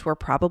 which were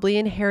probably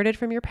inherited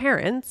from your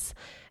parents,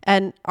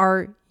 and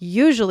are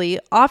usually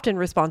often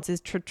responses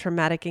to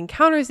traumatic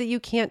encounters that you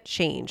can't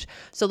change.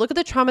 So look at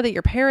the trauma that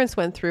your parents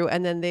went through,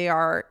 and then they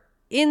are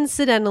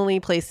incidentally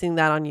placing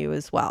that on you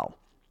as well.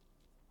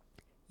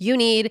 You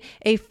need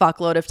a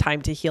fuckload of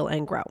time to heal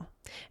and grow.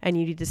 And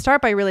you need to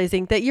start by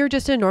realizing that you're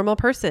just a normal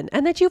person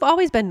and that you've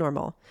always been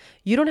normal.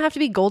 You don't have to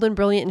be golden,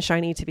 brilliant, and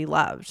shiny to be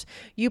loved.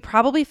 You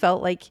probably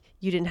felt like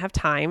you didn't have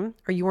time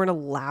or you weren't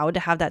allowed to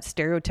have that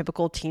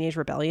stereotypical teenage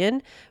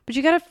rebellion, but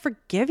you got to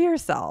forgive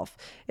yourself.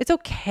 It's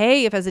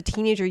okay if as a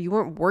teenager you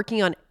weren't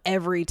working on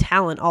every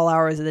talent all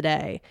hours of the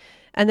day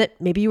and that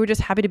maybe you were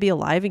just happy to be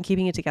alive and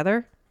keeping it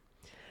together.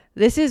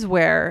 This is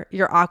where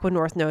your Aqua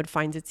North Node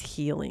finds its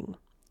healing.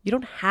 You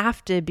don't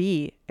have to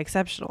be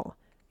exceptional.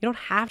 You don't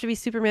have to be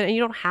Superman, and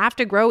you don't have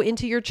to grow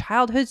into your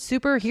childhood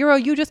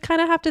superhero. You just kind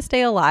of have to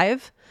stay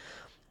alive.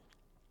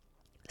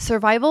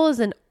 Survival is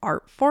an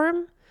art form.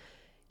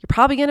 You're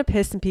probably going to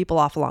piss some people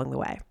off along the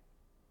way,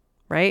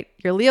 right?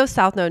 Your Leo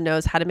South Node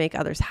knows how to make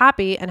others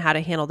happy and how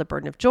to handle the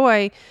burden of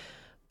joy,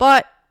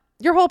 but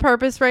your whole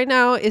purpose right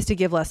now is to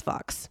give less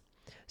fucks.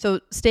 So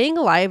staying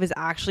alive is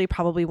actually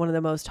probably one of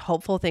the most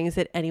hopeful things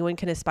that anyone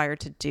can aspire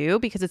to do,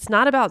 because it's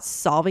not about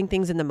solving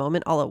things in the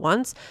moment all at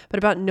once, but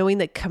about knowing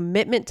that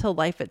commitment to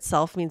life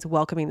itself means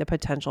welcoming the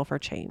potential for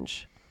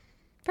change.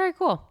 Very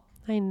cool.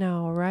 I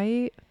know,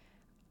 right?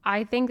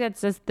 I think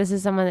this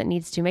is someone that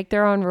needs to make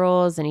their own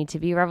rules. They need to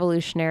be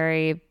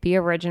revolutionary, be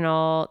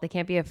original. They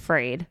can't be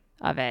afraid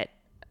of it.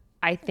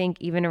 I think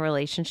even in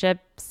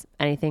relationships,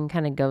 anything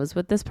kind of goes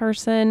with this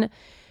person.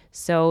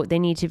 So they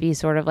need to be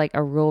sort of like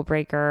a rule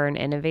breaker, an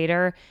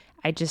innovator.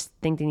 I just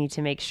think they need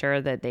to make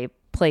sure that they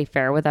play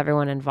fair with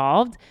everyone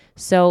involved.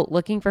 So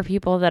looking for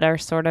people that are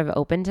sort of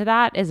open to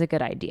that is a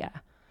good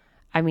idea.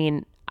 I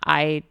mean,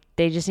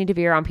 they just need to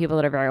be around people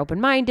that are very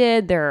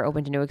open-minded. They're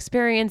open to new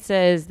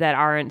experiences, that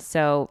aren't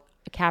so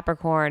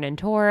Capricorn and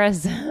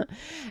Taurus.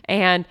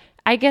 And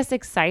I guess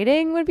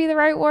exciting would be the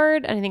right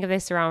word. And I think if they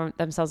surround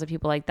themselves with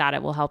people like that,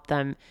 it will help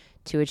them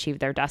to achieve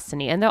their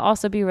destiny. And they'll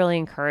also be really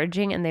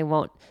encouraging, and they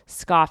won't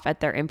scoff at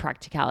their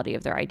impracticality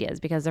of their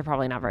ideas, because they're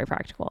probably not very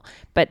practical.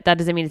 But that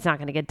doesn't mean it's not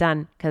going to get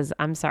done, because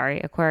I'm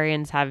sorry,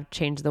 Aquarians have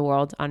changed the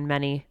world on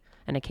many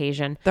an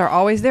occasion. They're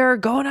always there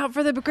going out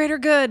for the greater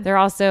good. They're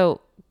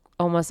also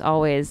almost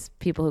always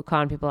people who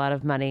con people out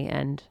of money.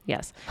 And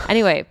yes.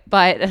 Anyway,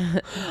 but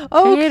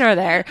okay. Or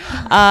there.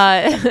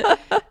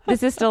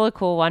 This is still a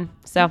cool one.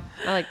 So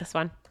I like this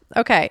one.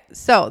 Okay,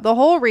 so the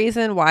whole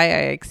reason why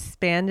I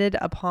expanded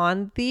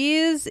upon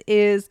these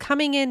is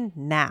coming in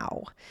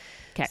now.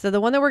 Okay. So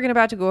the one that we're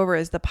about to go over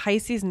is the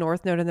Pisces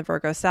North Node and the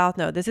Virgo South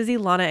Node. This is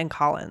Ilana and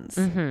Collins.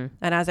 Mm-hmm.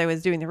 And as I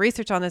was doing the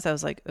research on this, I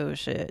was like, oh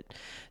shit.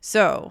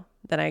 So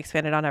then I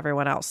expanded on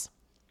everyone else.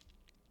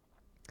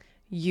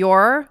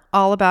 You're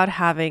all about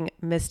having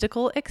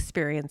mystical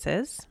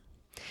experiences.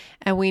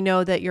 And we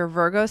know that your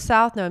Virgo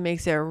South Node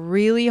makes it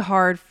really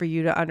hard for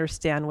you to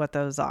understand what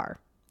those are,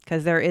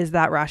 because there is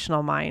that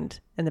rational mind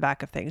in the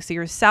back of things. So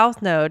your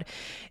South Node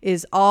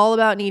is all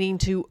about needing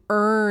to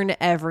earn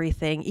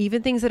everything,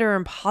 even things that are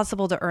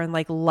impossible to earn,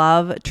 like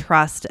love,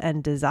 trust,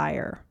 and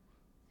desire.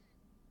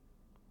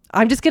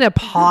 I'm just going to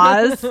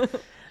pause.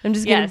 I'm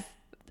just going to...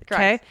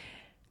 Okay.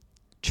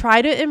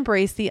 Try to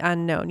embrace the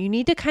unknown. You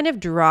need to kind of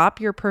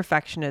drop your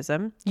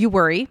perfectionism. You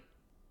worry,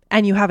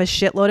 and you have a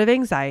shitload of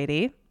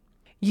anxiety.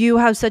 You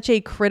have such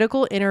a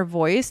critical inner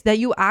voice that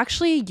you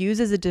actually use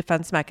as a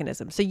defense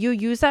mechanism. So you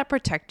use that to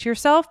protect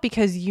yourself,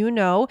 because you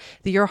know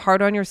that you're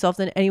harder on yourself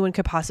than anyone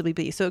could possibly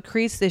be. So it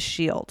creates this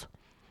shield.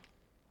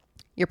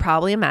 You're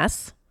probably a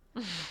mess.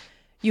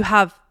 You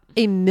have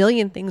a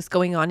million things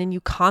going on, and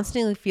you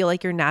constantly feel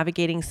like you're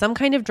navigating some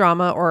kind of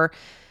drama, or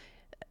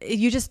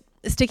you just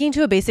sticking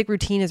to a basic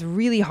routine is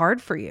really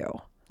hard for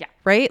you. Yeah.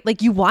 Right?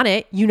 Like you want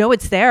it, you know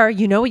it's there,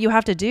 you know what you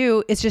have to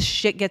do. It's just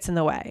shit gets in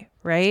the way,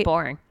 right? It's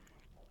boring.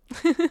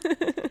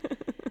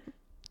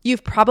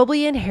 You've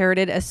probably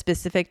inherited a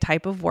specific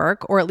type of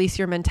work, or at least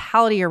your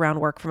mentality around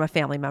work, from a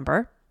family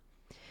member.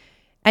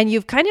 And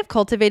you've kind of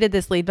cultivated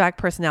this laid back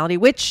personality,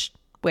 which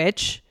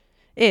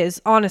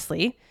is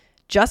honestly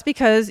just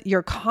because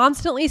you're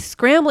constantly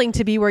scrambling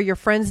to be where your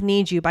friends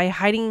need you by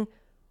hiding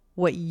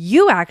what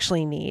you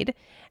actually need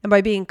and by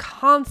being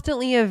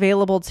constantly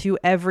available to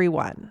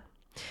everyone.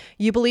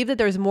 You believe that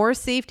there's more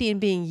safety in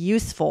being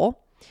useful,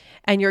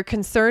 and you're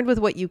concerned with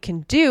what you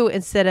can do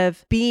instead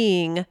of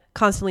being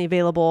constantly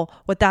available,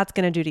 what that's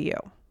going to do to you,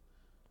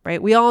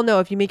 right? We all know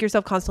if you make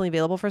yourself constantly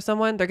available for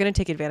someone, they're going to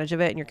take advantage of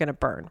it and you're going to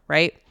burn,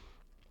 right?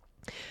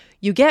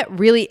 You get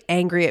really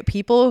angry at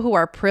people who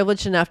are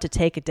privileged enough to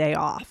take a day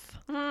off.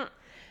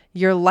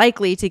 You're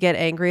likely to get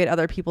angry at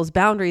other people's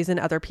boundaries and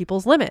other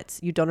people's limits.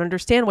 You don't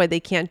understand why they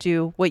can't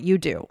do what you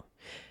do.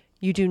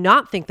 You do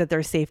not think that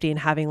there's safety in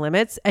having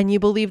limits, and you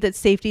believe that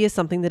safety is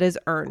something that is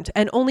earned,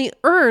 and only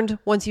earned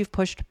once you've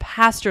pushed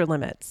past your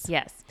limits.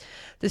 Yes.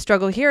 The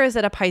struggle here is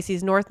that a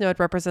Pisces North Node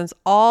represents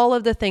all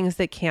of the things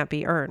that can't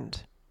be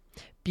earned.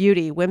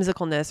 Beauty,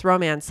 whimsicalness,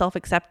 romance,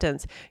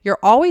 self-acceptance. You're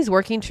always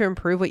working to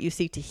improve what you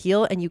seek to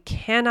heal, and you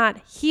cannot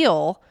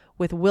heal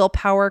with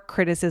willpower,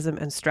 criticism,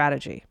 and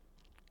strategy.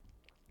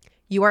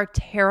 You are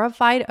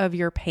terrified of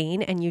your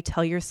pain and you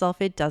tell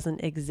yourself it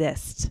doesn't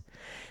exist,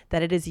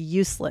 that it is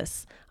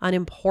useless,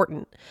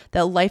 unimportant,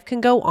 that life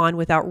can go on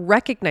without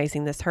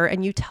recognizing this hurt,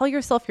 and you tell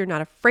yourself you're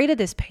not afraid of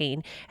this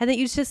pain and that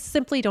you just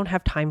simply don't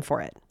have time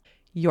for it.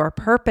 Your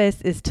purpose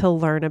is to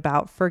learn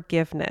about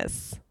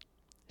forgiveness.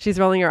 She's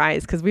rolling her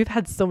eyes because we've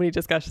had so many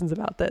discussions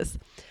about this,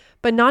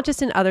 but not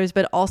just in others,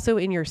 but also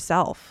in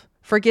yourself.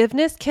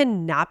 Forgiveness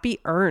cannot be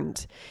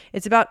earned.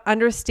 It's about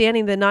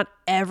understanding that not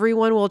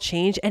everyone will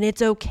change and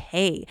it's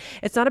okay.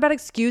 It's not about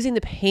excusing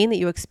the pain that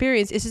you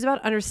experience. It's just about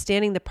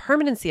understanding the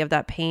permanency of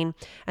that pain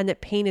and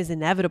that pain is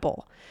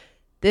inevitable.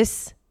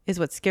 This is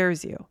what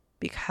scares you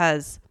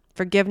because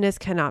forgiveness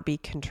cannot be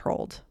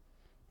controlled.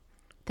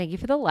 Thank you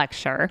for the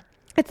lecture.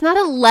 It's not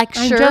a lecture.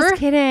 I'm just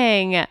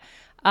kidding.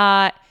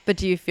 But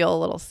do you feel a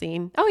little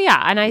seen? Oh,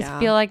 yeah. And I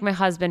feel like my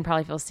husband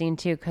probably feels seen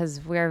too, because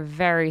we're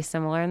very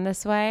similar in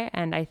this way.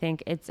 And I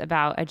think it's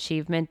about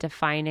achievement,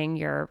 defining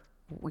your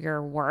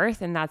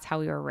worth. And that's how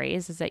we were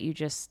raised, is that you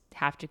just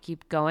have to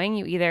keep going.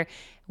 You either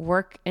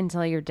work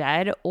until you're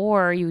dead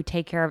or you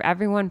take care of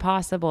everyone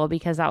possible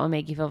because that will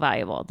make you feel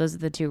valuable. Those are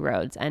the two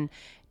roads. And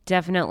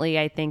definitely,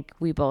 I think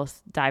we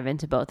both dive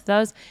into both of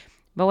those.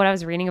 But what I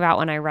was reading about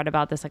when I read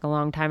about this like a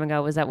long time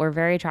ago was that we're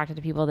very attracted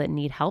to people that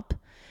need help.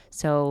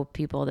 So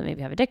people that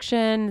maybe have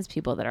addictions,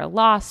 people that are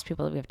lost,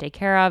 people that we have to take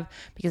care of,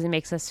 because it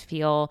makes us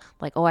feel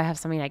like, oh, I have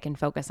something I can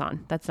focus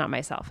on. That's not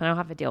myself, and I don't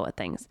have to deal with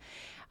things.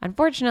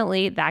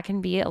 Unfortunately, that can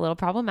be a little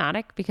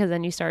problematic because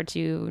then you start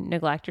to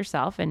neglect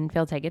yourself and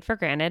feel taken for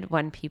granted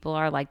when people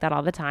are like that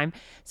all the time.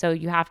 So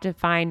you have to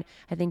find,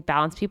 I think,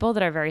 balanced people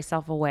that are very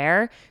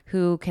self-aware,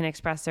 who can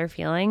express their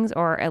feelings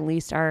or at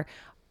least are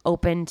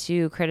open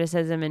to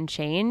criticism and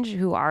change,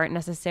 who aren't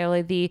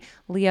necessarily the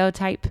Leo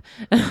type,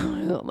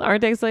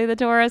 aren't necessarily the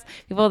Taurus.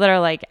 People that are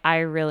like, I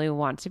really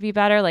want to be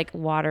better, like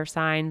water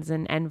signs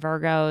and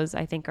Virgos,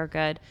 I think are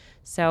good.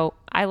 So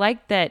I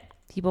like that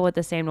people with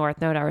the same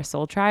North Node are a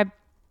soul tribe.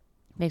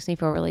 Makes me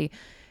feel really,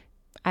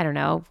 I don't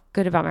know,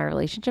 good about my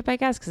relationship, I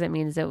guess, because it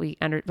means that we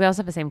also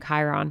have the same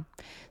Chiron.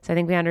 So I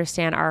think we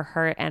understand our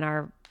hurt and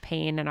our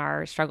pain and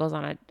our struggles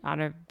on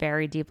a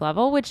very deep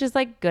level, which is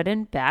like good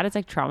and bad. It's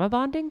like trauma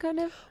bonding kind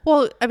of.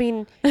 Well, I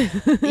mean,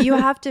 you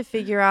have to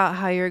figure out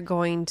how you're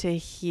going to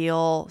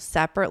heal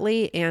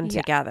separately and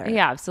together.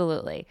 Yeah,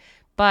 absolutely.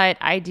 But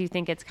I do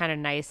think it's kind of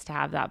nice to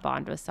have that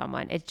bond with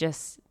someone. It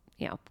just,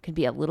 can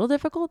be a little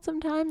difficult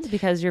sometimes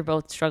because you're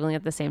both struggling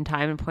at the same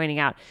time and pointing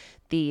out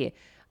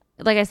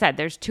like I said,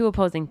 there's two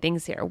opposing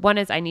things here. One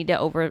is I need to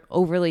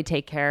overly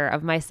take care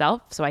of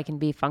myself so I can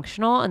be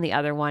functional. And the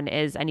other one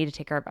is I need to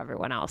take care of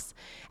everyone else.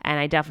 And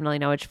I definitely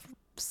know which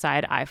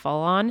side I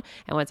fall on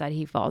and what side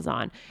he falls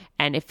on.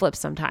 And it flips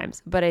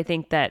sometimes. But I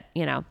think that,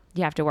 you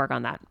have to work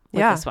on that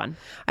with this one.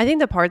 I think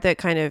the part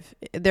that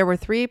there were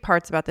three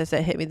parts about this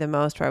that hit me the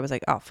most where I was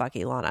like, oh, fuck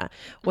Ilana,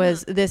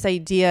 was this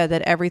idea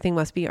that everything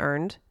must be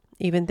earned,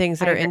 even things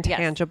that are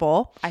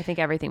intangible. Yes. I think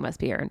everything must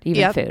be earned,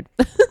 even food.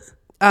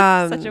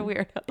 Such a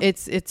weird.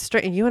 It's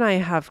straight. You and I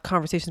have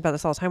conversations about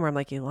this all the time where I'm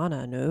like,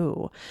 Ilana,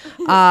 no.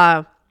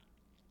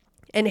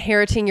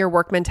 Inheriting your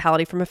work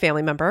mentality from a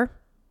family member,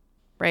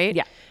 right?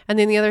 Yeah. And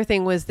then the other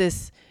thing was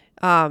this,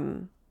 that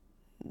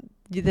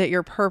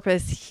your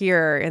purpose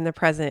here in the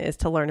present is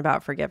to learn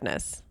about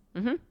forgiveness.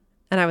 Mm-hmm.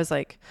 And I was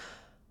like,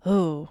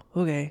 oh,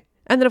 okay.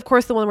 And then of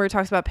course the one where it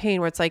talks about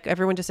pain, where it's like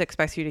everyone just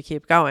expects you to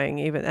keep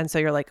going, and so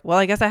you're like, well,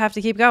 I guess I have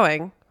to keep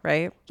going,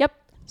 right? Yep.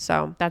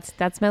 So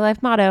that's my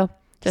life motto.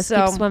 Just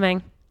keep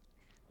swimming.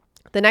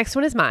 The next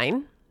one is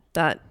mine,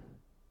 and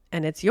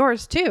it's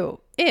yours too,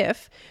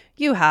 if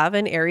you have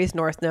an Aries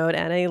North Node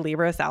and a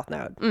Libra South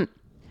Node.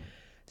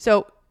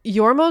 So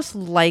you're most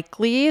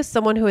likely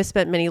someone who has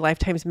spent many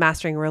lifetimes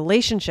mastering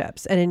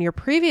relationships. And in your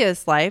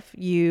previous life,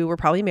 you were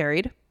probably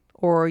married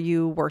or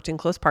you worked in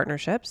close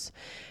partnerships.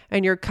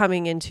 And you're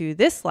coming into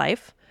this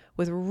life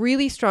with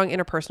really strong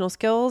interpersonal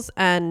skills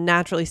and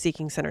naturally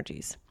seeking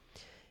synergies.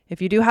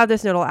 If you do have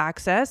this nodal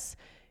access,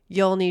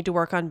 you'll need to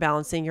work on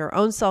balancing your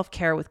own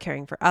self-care with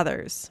caring for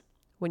others.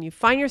 When you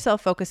find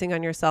yourself focusing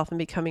on yourself and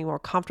becoming more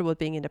comfortable with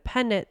being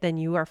independent, then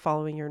you are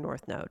following your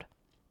North Node.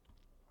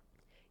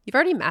 You've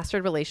already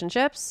mastered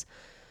relationships,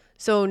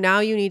 so now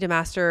you need to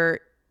master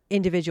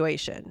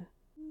individuation.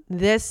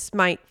 This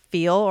might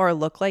feel or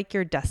look like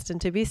you're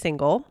destined to be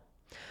single,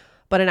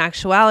 but in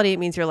actuality, it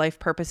means your life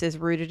purpose is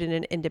rooted in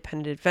an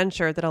independent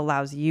adventure that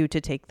allows you to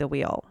take the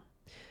wheel.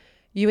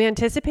 You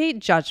anticipate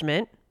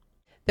judgment.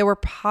 There were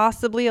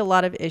possibly a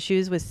lot of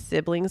issues with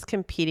siblings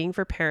competing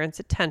for parents'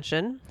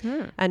 attention.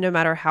 And no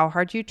matter how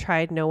hard you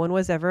tried, no one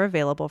was ever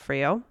available for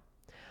you.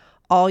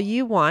 All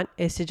you want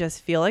is to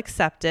just feel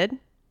accepted.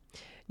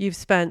 You've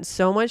spent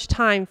so much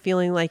time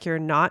feeling like you're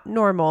not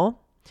normal.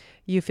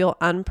 You feel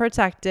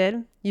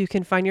unprotected. You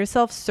can find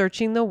yourself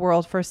searching the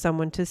world for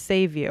someone to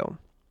save you.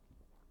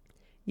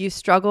 You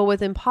struggle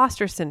with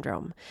imposter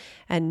syndrome,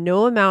 and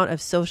no amount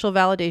of social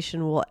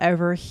validation will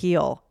ever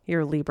heal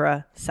your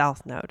Libra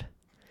South Node.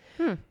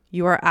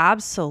 You are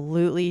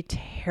absolutely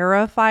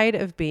terrified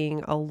of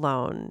being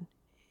alone.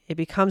 It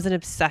becomes an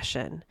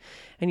obsession,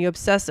 and you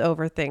obsess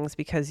over things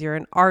because you're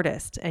an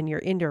artist and you're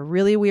into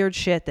really weird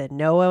shit that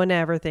no one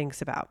ever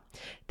thinks about.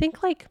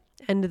 Think like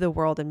end of the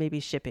world and maybe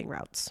shipping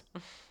routes.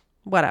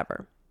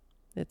 Whatever.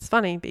 It's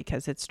funny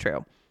because it's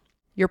true.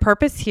 Your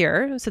purpose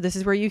here, so this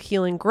is where you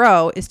heal and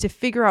grow, is to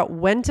figure out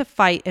when to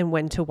fight and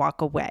when to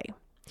walk away.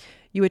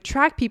 You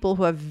attract people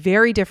who have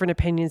very different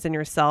opinions than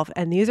yourself,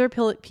 and these are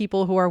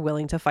people who are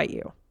willing to fight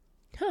you.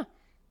 Huh.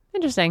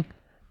 Interesting.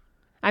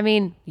 I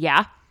mean,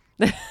 yeah.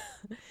 It's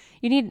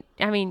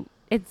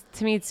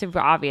to me, it's super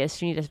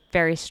obvious. You need a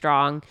very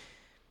strong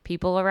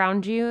people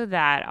around you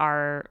that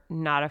are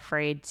not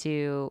afraid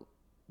to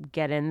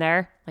get in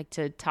there, like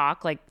to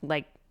talk, like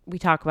we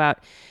talk about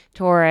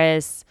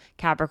Taurus,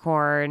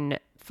 Capricorn,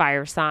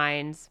 fire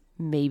signs,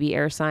 maybe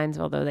air signs,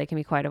 although they can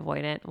be quite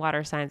avoidant.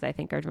 Water signs, I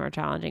think, are more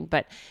challenging,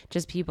 but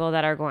just people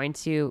that are going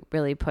to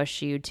really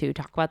push you to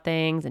talk about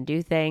things and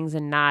do things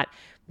and not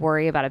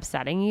worry about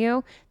upsetting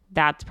you.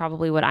 That's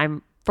probably what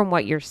from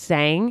what you're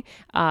saying.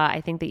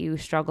 I think that you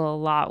struggle a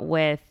lot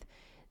with,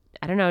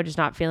 I don't know, just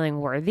not feeling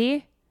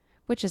worthy,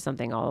 which is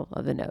something all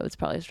of the nodes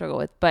probably struggle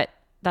with. But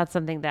that's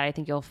something that I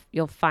think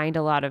you'll find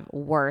a lot of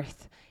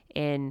worth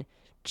in,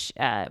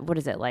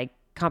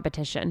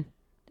 competition.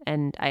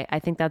 And I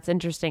think that's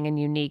interesting and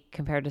unique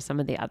compared to some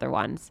of the other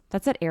ones.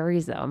 That's at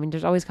Aries, though. I mean,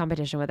 there's always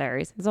competition with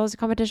Aries. There's always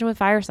competition with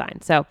fire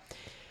signs. So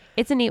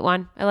it's a neat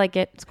one. I like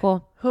it. It's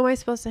cool. Who am I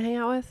supposed to hang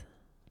out with?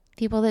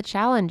 People that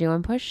challenge you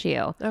and push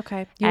you.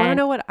 Okay. You want to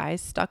know what I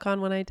stuck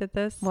on when I did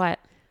this? What?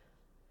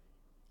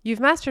 You've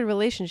mastered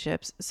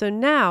relationships, so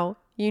now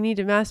you need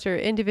to master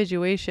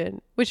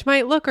individuation, which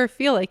might look or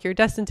feel like you're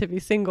destined to be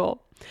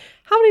single.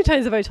 How many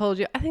times have I told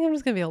you, I think I'm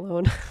just going to be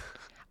alone?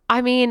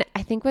 I mean,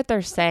 I think what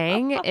they're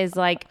saying is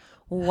like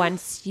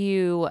once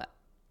you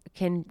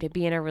can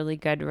be in a really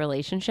good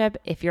relationship,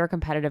 if you're a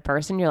competitive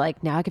person, you're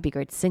like, now I could be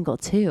great single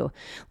too.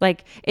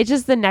 Like it's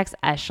just the next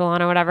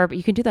echelon or whatever, but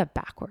you can do that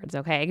backwards.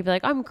 Okay. I could be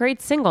like, I'm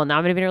great single. Now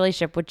I'm going to be in a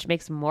relationship, which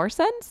makes more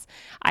sense.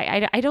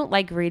 I don't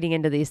like reading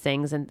into these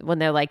things. And when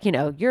they're like,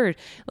 you're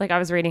like, I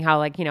was reading how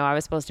like, I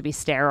was supposed to be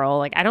sterile.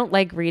 Like, I don't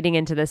like reading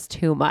into this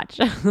too much.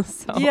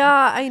 So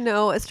yeah, I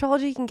know.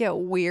 Astrology can get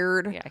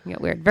weird. Yeah, it can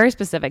get weird. Very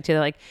specific too.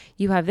 They're like,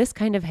 you have this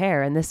kind of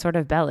hair and this sort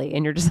of belly.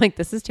 And you're just like,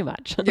 this is too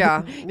much.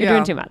 Yeah. You're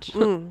doing too much.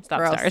 Stop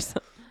gross. stars.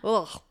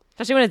 Ugh.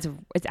 Especially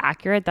when it's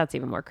accurate. That's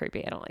even more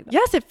creepy. I don't like that.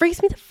 Yes, it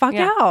freaks me the fuck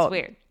out. It's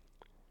weird.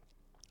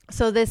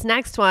 So this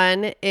next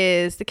one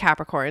is the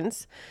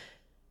Capricorns.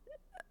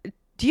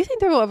 Do you think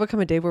there will ever come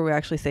a day where we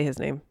actually say his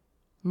name?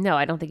 No,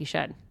 I don't think you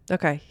should.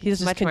 Okay. He's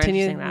just much more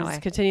interesting that way.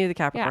 continue the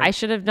Capricorn. Yeah, I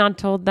should have not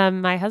told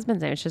them my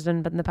husband's name. It should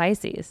have been the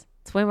Pisces.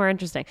 It's way more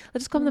interesting.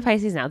 Let's just call them the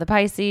Pisces now. The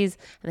Pisces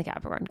and the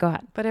Capricorn. Go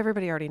ahead. But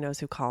everybody already knows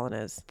who Colin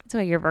is. So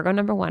you're Virgo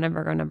number 1 and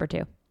Virgo number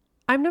 2.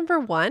 I'm number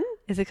 1?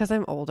 Is it because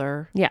I'm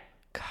older? Yeah.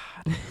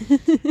 God.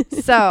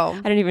 So.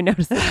 I didn't even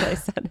notice that I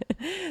said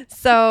it.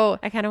 So.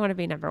 I kind of want to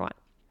be number 1.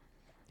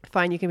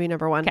 Fine, you can be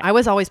number 1. Okay. I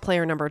was always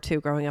player number 2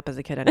 growing up as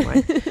a kid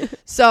anyway.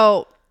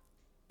 So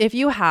if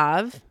you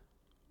have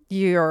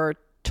your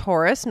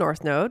Taurus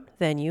North Node,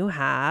 then you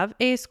have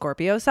a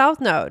Scorpio South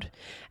Node.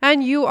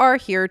 And you are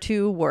here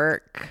to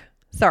work.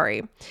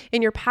 Sorry.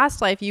 In your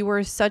past life, you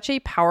were such a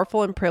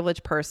powerful and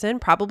privileged person,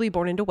 probably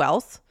born into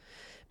wealth.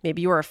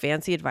 Maybe you were a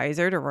fancy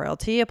advisor to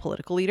royalty, a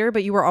political leader,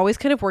 but you were always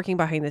kind of working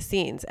behind the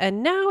scenes.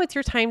 And now it's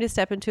your time to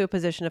step into a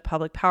position of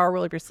public power,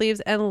 roll up your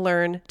sleeves, and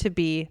learn to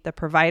be the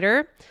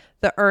provider,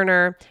 the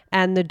earner,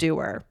 and the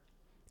doer.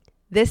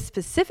 This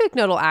specific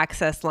nodal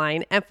access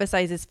line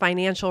emphasizes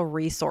financial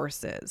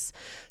resources.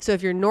 So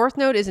if your North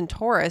Node is in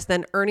Taurus,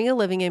 then earning a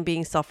living and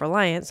being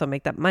self-reliant, so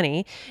make that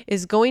money,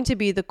 is going to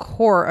be the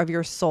core of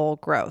your soul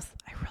growth.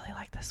 I really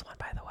like this one,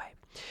 by the way.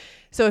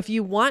 So if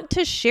you want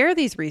to share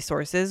these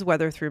resources,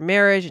 whether through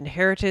marriage,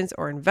 inheritance,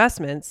 or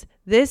investments,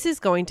 this is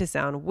going to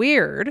sound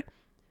weird,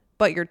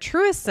 but your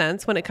truest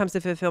sense when it comes to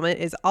fulfillment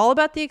is all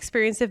about the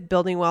experience of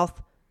building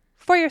wealth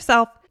for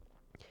yourself.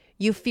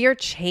 You fear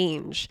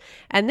change,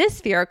 and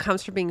this fear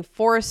comes from being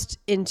forced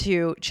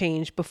into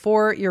change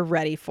before you're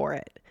ready for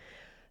it.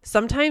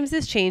 Sometimes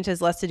this change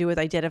has less to do with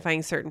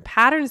identifying certain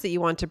patterns that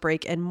you want to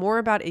break and more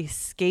about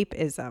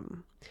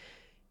escapism.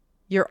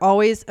 You're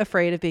always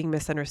afraid of being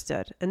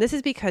misunderstood. And this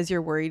is because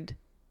you're worried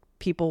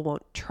people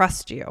won't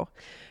trust you.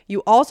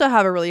 You also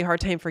have a really hard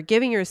time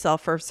forgiving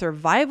yourself for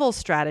survival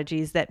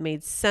strategies that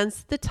made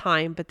sense at the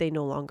time, but they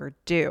no longer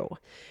do.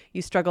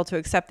 You struggle to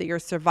accept that your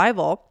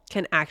survival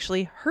can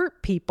actually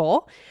hurt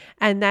people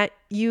and that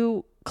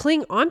you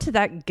cling onto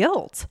that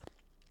guilt.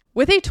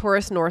 With a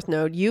Taurus North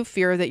Node, you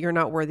fear that you're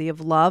not worthy of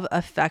love,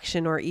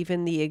 affection, or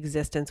even the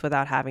existence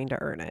without having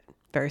to earn it.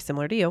 Very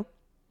similar to you.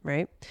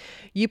 Right?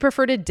 You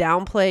prefer to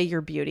downplay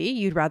your beauty.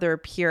 You'd rather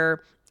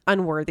appear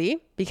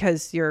unworthy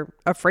because you're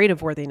afraid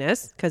of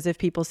worthiness. Because if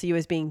people see you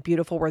as being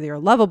beautiful, worthy, or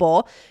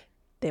lovable,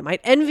 they might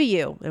envy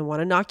you and want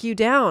to knock you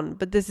down.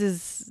 But this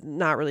is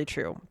not really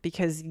true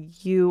because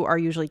you are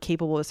usually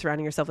capable of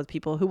surrounding yourself with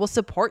people who will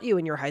support you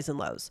in your highs and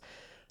lows.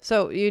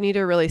 So you need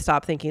to really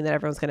stop thinking that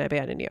everyone's going to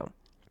abandon you.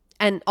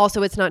 And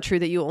also, it's not true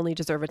that you only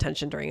deserve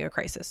attention during a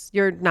crisis.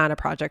 You're not a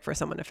project for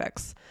someone to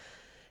fix.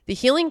 The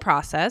healing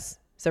process,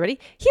 so ready?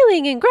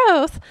 Healing and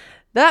growth,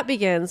 that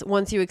begins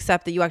once you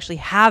accept that you actually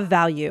have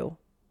value,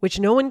 which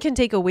no one can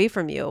take away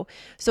from you.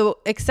 So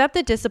accept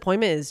that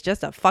disappointment is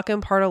just a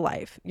fucking part of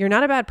life. You're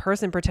not a bad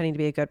person pretending to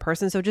be a good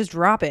person, so just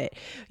drop it.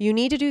 You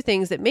need to do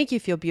things that make you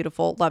feel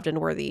beautiful, loved, and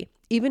worthy,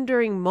 even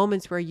during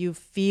moments where you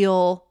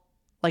feel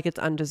like it's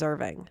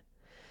undeserving.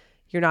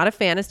 You're not a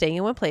fan of staying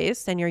in one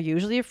place, and you're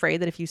usually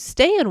afraid that if you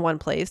stay in one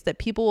place, that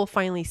people will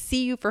finally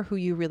see you for who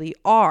you really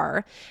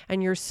are.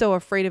 And you're so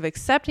afraid of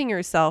accepting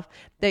yourself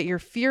that your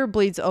fear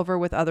bleeds over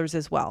with others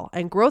as well.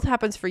 And growth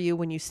happens for you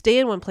when you stay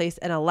in one place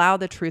and allow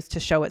the truth to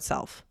show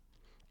itself.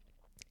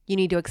 You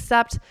need to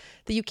accept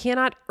that you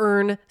cannot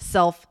earn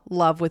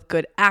self-love with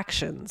good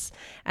actions,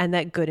 and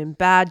that good and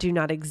bad do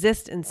not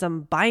exist in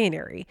some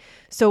binary.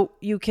 So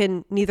you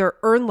can neither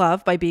earn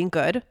love by being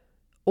good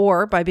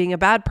or by being a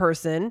bad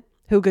person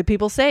who good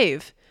people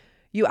save.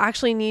 You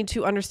actually need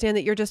to understand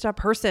that you're just a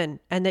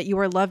person and that you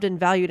are loved and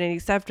valued and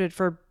accepted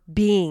for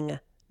being,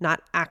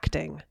 not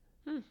acting.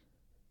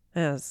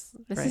 Yes,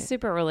 This right. is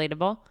super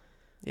relatable.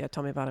 Yeah,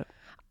 tell me about it.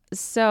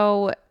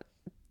 So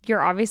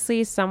you're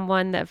obviously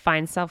someone that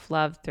finds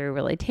self-love through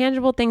really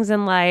tangible things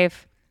in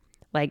life.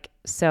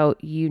 So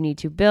you need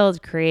to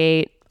build,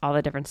 create, all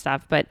the different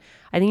stuff. But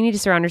I think you need to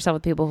surround yourself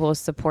with people who will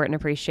support and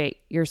appreciate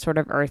your sort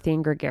of earthy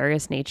and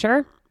gregarious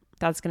nature.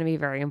 That's going to be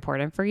very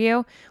important for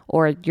you,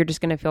 or you're just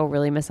going to feel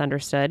really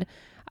misunderstood.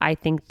 I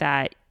think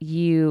that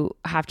you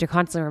have to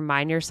constantly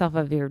remind yourself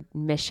of your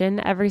mission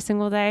every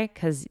single day,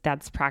 because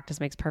that's practice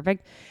makes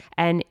perfect.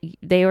 And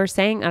they were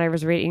saying, and I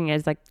was reading,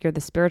 is like you're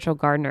the spiritual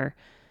gardener,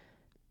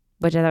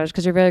 which I thought was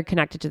because you're very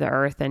connected to the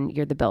earth and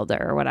you're the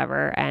builder or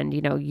whatever. And,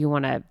 you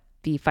want to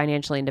be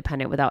financially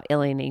independent without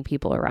alienating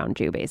people around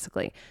you,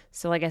 basically.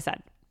 So like I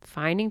said,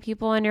 finding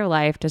people in your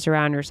life to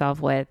surround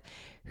yourself with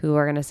who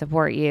are going to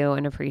support you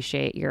and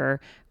appreciate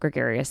your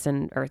gregarious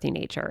and earthy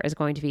nature is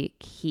going to be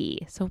key.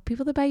 So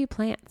people that buy you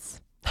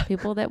plants,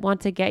 people that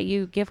want to get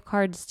you gift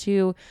cards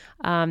to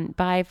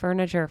buy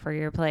furniture for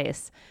your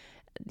place.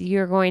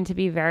 You're going to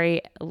be you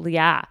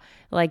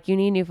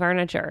need new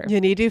furniture.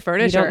 You need new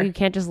furniture. You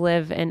can't just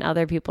live in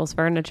other people's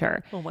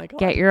furniture. Oh my God.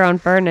 Get your own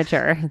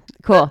furniture.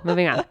 Cool.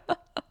 Moving on.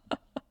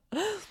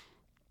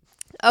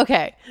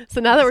 Okay. So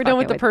now that we're done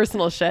with the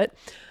personal shit.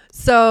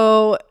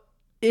 So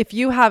if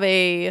you have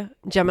a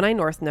Gemini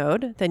North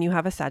node, then you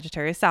have a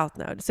Sagittarius South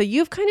node. So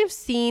you've kind of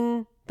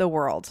seen the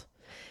world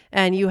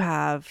and you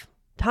have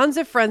tons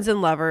of friends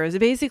and lovers.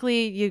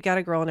 Basically, you got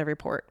a girl in every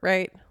port,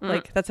 right?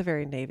 Like that's a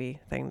very Navy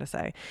thing to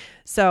say.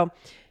 So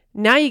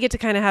now you get to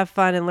kind of have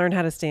fun and learn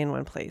how to stay in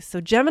one place. So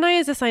Gemini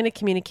is a sign of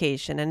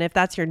communication. And if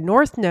that's your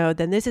North node,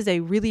 then this is a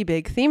really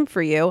big theme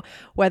for you,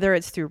 whether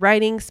it's through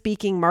writing,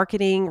 speaking,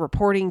 marketing,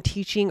 reporting,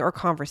 teaching, or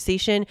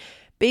conversation.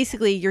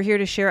 Basically, you're here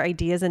to share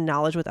ideas and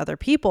knowledge with other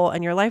people,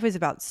 and your life is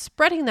about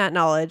spreading that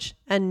knowledge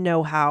and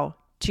know-how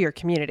to your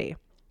community.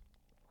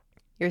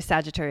 Your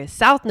Sagittarius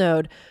South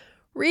node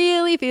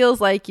really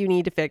feels like you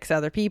need to fix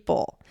other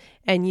people,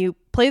 and you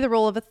play the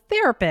role of a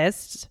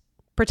therapist,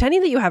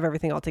 pretending that you have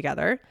everything all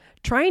together,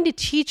 trying to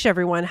teach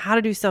everyone how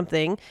to do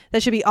something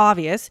that should be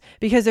obvious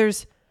because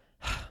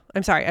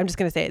I'm sorry, I'm just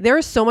going to say it. There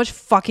is so much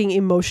fucking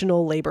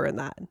emotional labor in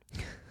that.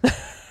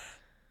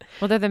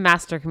 Well, they're the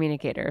master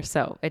communicator,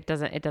 so it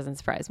doesn't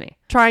surprise me.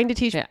 Trying to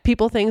teach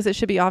people things that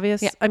should be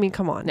obvious. Yeah. I mean,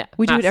 come on. Yeah.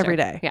 We do it every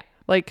day.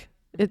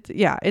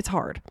 Yeah. It's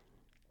hard.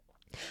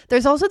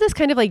 There's also this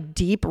kind of like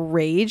deep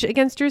rage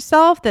against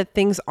yourself that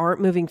things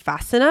aren't moving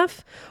fast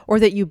enough, or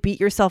that you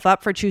beat yourself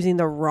up for choosing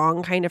the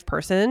wrong kind of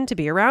person to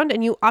be around.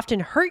 And you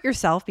often hurt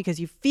yourself because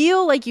you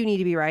feel like you need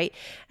to be right.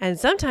 And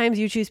sometimes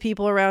you choose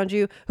people around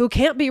you who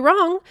can't be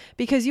wrong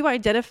because you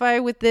identify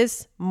with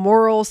this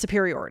moral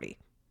superiority.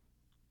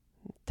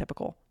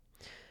 Typical.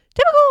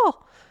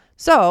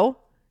 So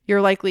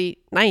you're likely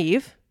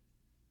naive.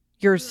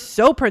 You're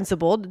so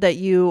principled that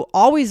you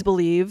always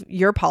believe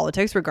your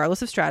politics,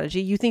 regardless of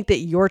strategy. You think that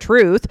your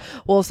truth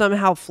will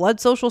somehow flood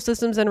social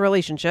systems and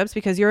relationships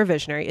because you're a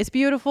visionary. It's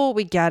beautiful.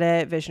 We get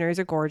it. Visionaries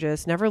are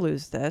gorgeous. Never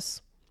lose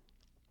this.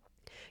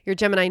 Your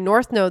Gemini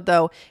North node,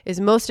 though, is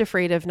most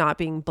afraid of not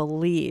being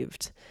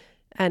believed.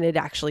 And it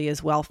actually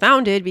is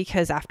well-founded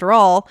because, after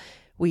all,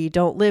 we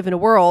don't live in a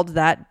world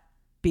that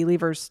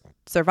believers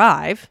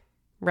survive.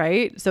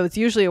 Right? So it's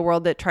usually a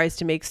world that tries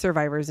to make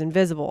survivors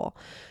invisible.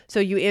 So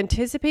you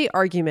anticipate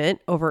argument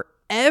over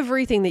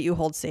everything that you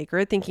hold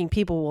sacred, thinking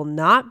people will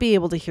not be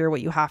able to hear what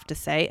you have to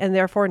say and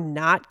therefore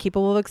not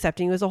capable of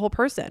accepting you as a whole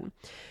person.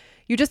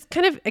 You just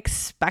kind of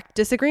expect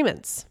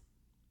disagreements.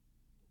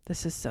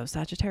 This is so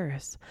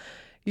Sagittarius.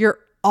 You're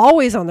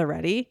always on the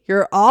ready.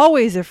 You're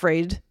always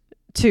afraid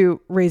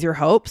to raise your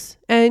hopes,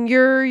 and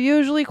you're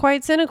usually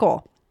quite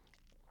cynical.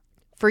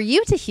 For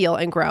you to heal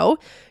and grow,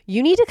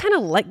 you need to kind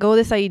of let go of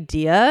this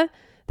idea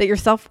that your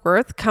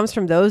self-worth comes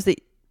from those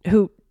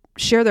who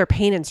share their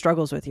pain and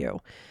struggles with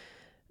you.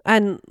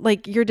 And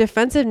like your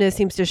defensiveness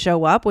seems to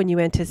show up when you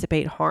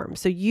anticipate harm.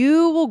 So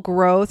you will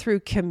grow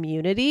through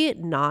community,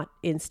 not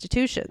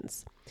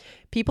institutions.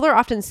 People are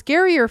often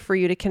scarier for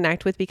you to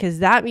connect with because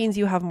that means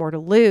you have more to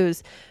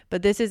lose,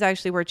 but this is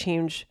actually where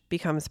change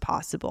becomes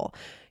possible.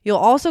 You'll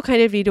also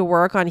kind of need to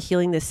work on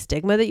healing the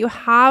stigma that you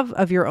have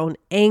of your own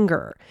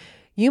anger.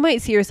 You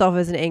might see yourself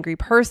as an angry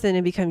person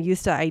and become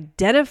used to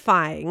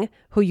identifying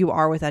who you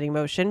are with that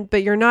emotion,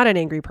 but you're not an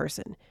angry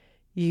person.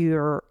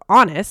 You're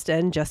honest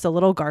and just a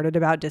little guarded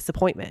about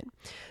disappointment.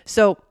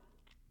 So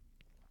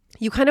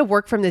you kind of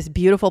work from this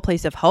beautiful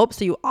place of hope.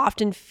 So you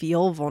often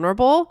feel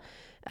vulnerable,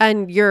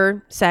 and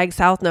your Sag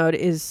South node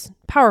is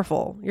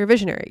powerful. You're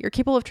visionary. You're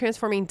capable of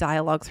transforming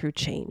dialogue through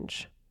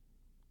change.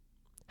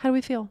 How do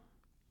we feel?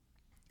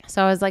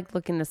 So I was like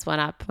looking this one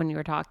up when you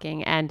were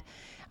talking, and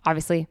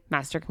obviously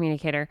master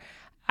communicator.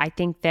 I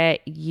think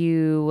that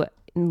you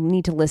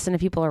need to listen to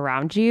people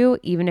around you,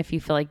 even if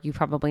you feel like you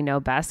probably know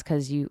best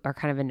because you are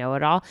kind of a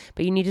know-it-all,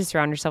 but you need to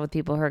surround yourself with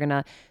people who are going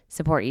to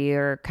support you,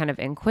 or kind of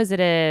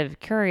inquisitive,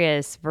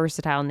 curious,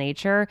 versatile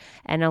nature,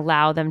 and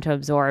allow them to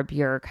absorb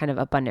your kind of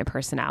abundant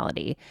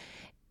personality,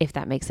 if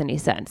that makes any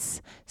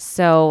sense.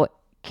 So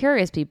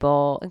curious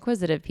people,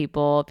 inquisitive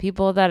people,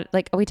 people that,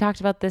 like we talked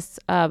about this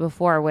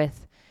before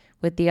with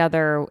the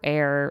other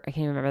air, I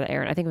can't even remember the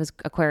air, I think it was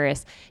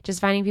Aquarius,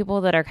 just finding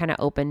people that are kind of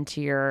open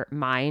to your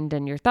mind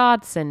and your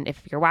thoughts, and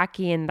if you're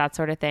wacky and that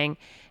sort of thing.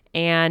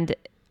 And,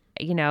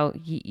 you know,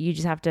 you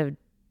just have to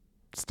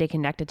stay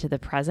connected to the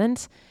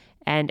present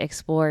and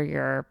explore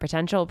your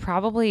potential,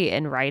 probably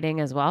in writing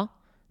as well.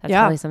 That's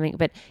probably something,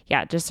 but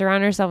yeah, just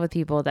surround yourself with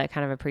people that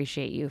kind of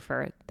appreciate you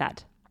for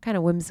that kind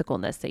of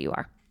whimsicalness that you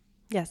are.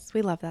 Yes,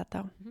 we love that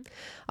though.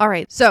 All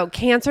right. So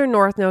Cancer,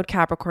 North Node,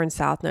 Capricorn,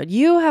 South Node.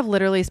 You have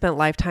literally spent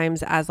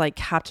lifetimes as like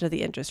captain of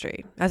the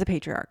industry, as a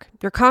patriarch.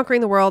 You're conquering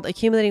the world,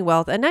 accumulating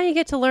wealth, and now you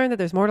get to learn that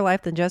there's more to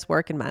life than just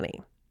work and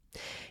money.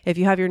 If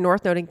you have your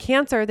North Node in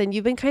Cancer, then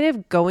you've been kind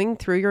of going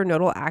through your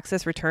nodal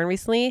axis return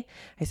recently.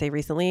 I say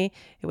recently,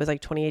 it was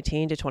like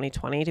 2018 to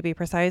 2020 to be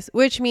precise,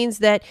 which means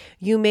that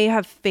you may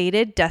have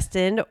fated,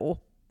 destined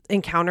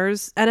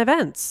encounters and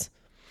events.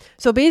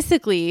 So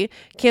basically,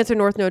 Cancer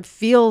North Node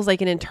feels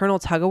like an internal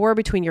tug of war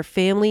between your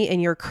family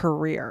and your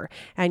career.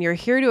 And you're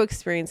here to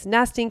experience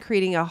nesting,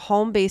 creating a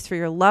home base for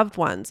your loved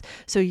ones.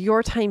 So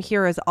your time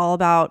here is all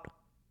about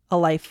a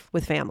life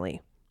with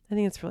family. I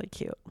think it's really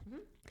cute.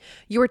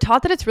 You were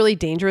taught that it's really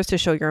dangerous to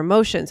show your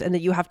emotions and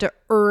that you have to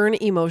earn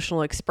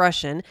emotional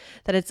expression,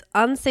 that it's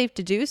unsafe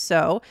to do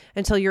so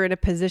until you're in a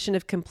position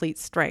of complete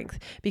strength,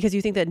 because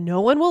you think that no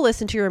one will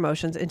listen to your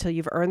emotions until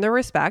you've earned their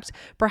respect.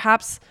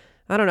 Perhaps,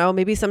 I don't know,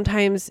 maybe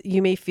sometimes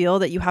you may feel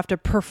that you have to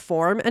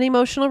perform an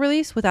emotional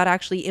release without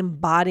actually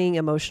embodying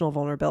emotional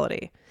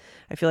vulnerability.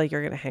 I feel like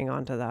you're going to hang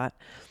on to that.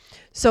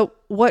 So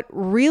what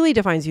really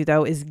defines you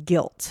though is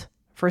guilt.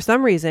 For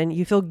some reason,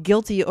 you feel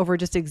guilty over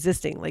just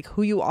existing, like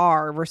who you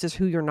are versus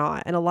who you're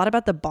not. And a lot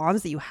about the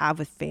bonds that you have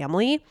with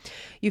family,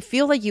 you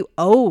feel like you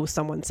owe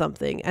someone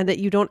something and that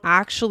you don't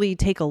actually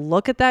take a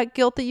look at that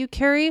guilt that you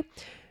carry.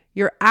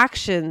 Your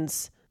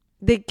actions,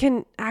 they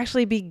can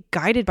actually be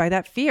guided by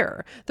that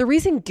fear. The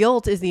reason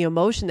guilt is the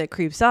emotion that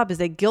creeps up is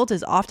that guilt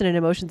is often an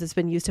emotion that's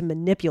been used to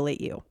manipulate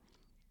you.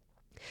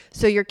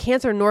 So your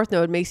Cancer North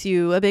Node makes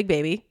you a big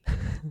baby.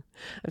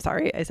 I'm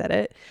sorry, I said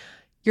it.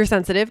 You're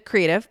sensitive,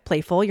 creative,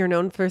 playful. You're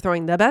known for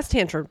throwing the best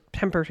temper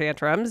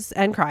tantrums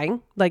and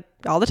crying like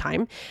all the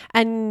time.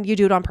 And you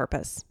do it on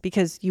purpose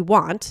because you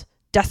want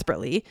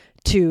desperately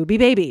to be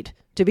babied,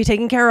 to be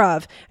taken care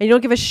of. And you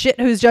don't give a shit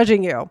who's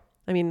judging you.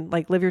 I mean,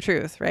 like, live your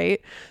truth, right?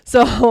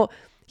 So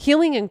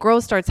healing and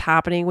growth starts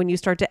happening when you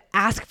start to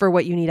ask for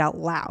what you need out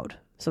loud.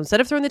 So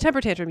instead of throwing the temper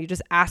tantrum, you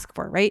just ask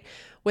for it, right?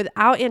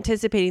 Without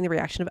anticipating the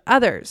reaction of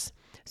others.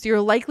 So you're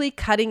likely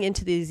cutting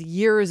into these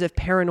years of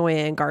paranoia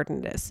and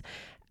guardedness.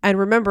 And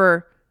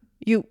remember,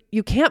 you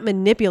can't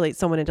manipulate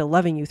someone into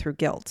loving you through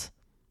guilt.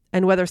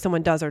 And whether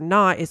someone does or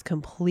not is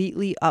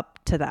completely up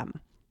to them.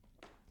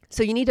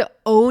 So you need to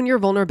own your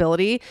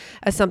vulnerability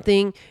as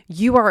something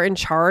you are in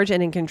charge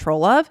and in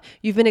control of.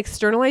 You've been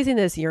externalizing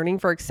this yearning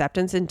for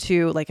acceptance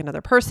into like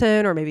another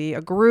person or maybe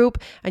a group,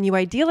 and you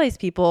idealize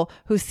people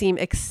who seem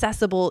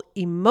accessible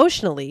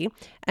emotionally,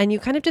 and you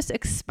kind of just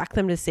expect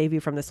them to save you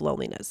from this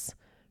loneliness,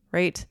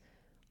 right?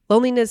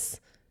 Loneliness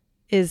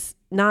is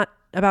not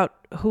about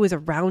who is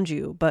around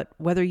you, but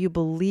whether you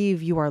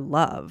believe you are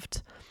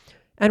loved.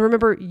 And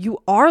remember, you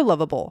are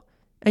lovable,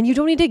 and you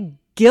don't need to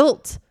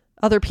guilt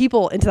other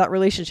people into that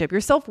relationship.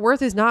 Your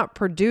self-worth is not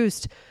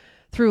produced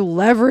through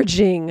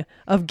leveraging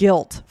of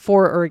guilt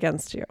for or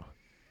against you.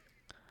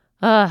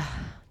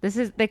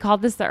 They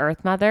called this the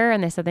Earth Mother,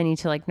 and they said they need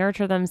to like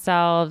nurture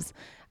themselves.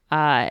 They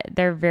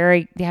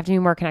have to be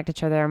more connected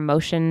to their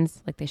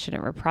emotions. Like they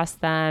shouldn't repress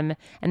them,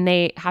 and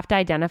they have to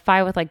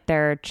identify with like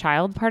their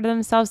child part of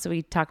themselves. So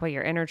we talk about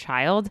your inner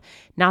child,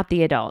 not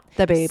the adult,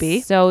 the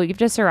baby. So you have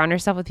to surround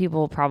yourself with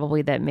people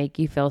probably that make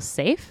you feel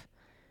safe,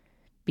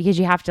 because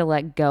you have to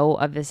let go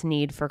of this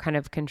need for kind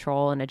of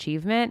control and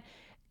achievement.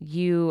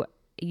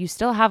 you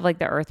still have like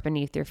the earth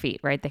beneath your feet,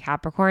 right? The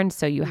Capricorn.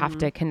 So you have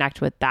to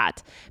connect with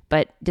that.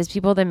 But just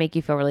people that make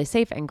you feel really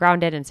safe and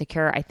grounded and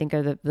secure, I think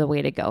are the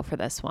way to go for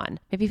this one.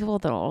 Maybe people a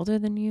little older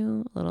than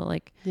you, a little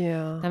like,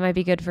 that might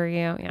be good for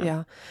you.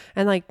 Yeah.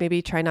 And like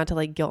maybe try not to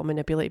like guilt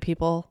manipulate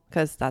people,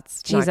 because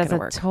that's Jeez, not that's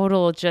gonna a work.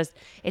 total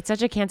it's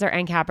such a Cancer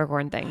and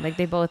Capricorn thing. Like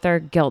they both are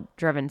guilt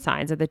driven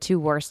signs. They're the two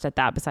worst at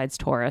that besides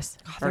Taurus.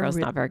 Virgo's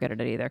not very good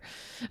at it either.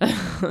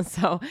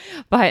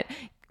 But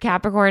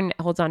Capricorn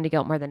holds on to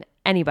guilt more than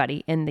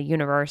anybody in the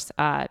universe,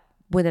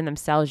 within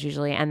themselves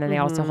usually. And then they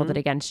also hold it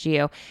against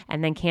you.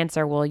 And then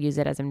Cancer will use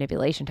it as a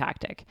manipulation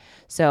tactic.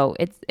 So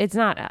it's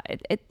not,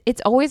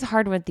 it's always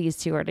hard when these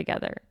two are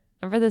together.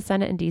 Remember the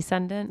Ascendant and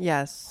Descendant?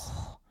 Yes.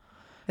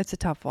 It's a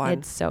tough one.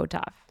 It's so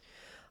tough.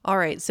 All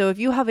right. So if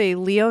you have a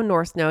Leo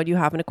North node, you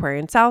have an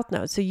Aquarian South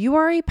node. So you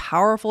are a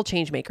powerful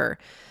change maker.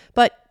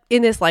 But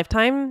in this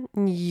lifetime,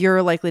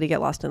 you're likely to get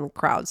lost in the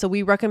crowd. So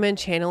we recommend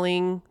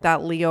channeling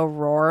that Leo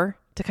roar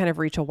to kind of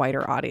reach a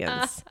wider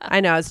audience. I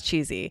know it's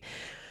cheesy.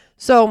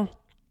 So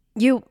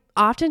you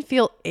often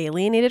feel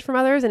alienated from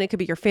others, and it could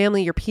be your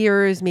family, your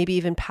peers, maybe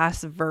even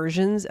past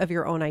versions of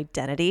your own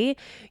identity.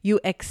 You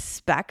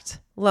expect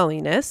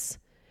loneliness,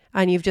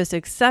 and you've just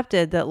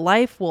accepted that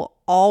life will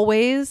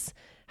always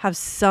have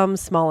some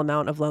small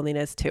amount of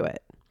loneliness to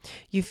it.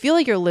 You feel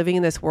like you're living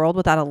in this world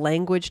without a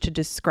language to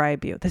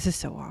describe you. This is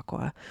so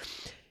aqua.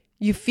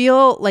 You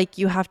feel like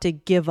you have to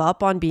give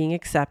up on being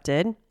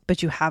accepted,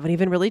 but you haven't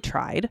even really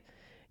tried.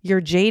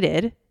 You're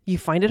jaded. You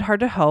find it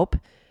hard to hope.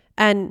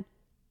 And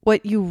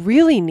what you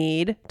really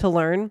need to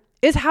learn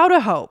is how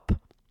to hope.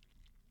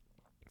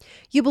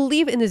 You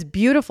believe in this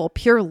beautiful,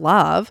 pure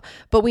love,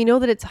 but we know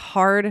that it's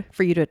hard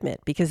for you to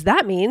admit, because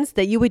that means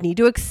that you would need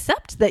to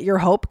accept that your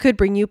hope could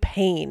bring you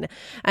pain,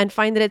 and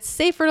find that it's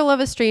safer to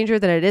love a stranger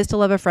than it is to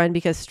love a friend,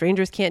 because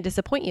strangers can't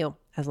disappoint you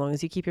as long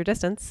as you keep your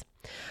distance.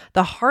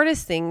 The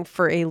hardest thing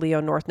for a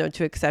Leo North node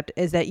to accept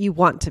is that you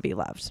want to be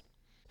loved,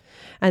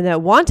 and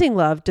that wanting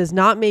love does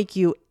not make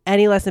you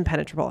any less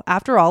impenetrable.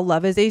 After all,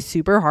 love is a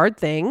super hard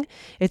thing.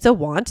 It's a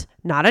want,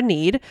 not a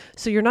need.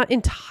 So you're not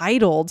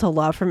entitled to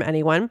love from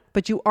anyone,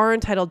 but you are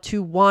entitled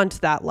to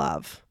want that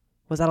love.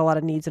 Was that a lot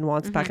of needs and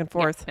wants back and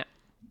forth? Yeah.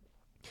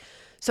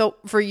 So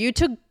for you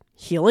to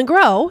heal and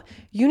grow,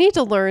 you need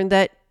to learn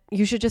that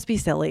you should just be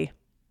silly.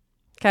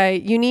 Okay.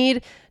 You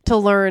need to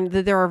learn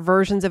that there are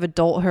versions of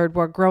adulthood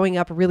where growing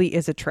up really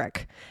is a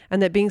trick, and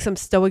that being some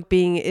stoic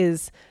being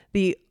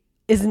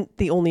isn't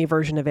the only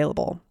version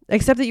available,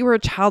 except that you were a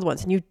child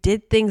once and you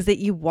did things that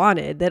you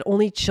wanted that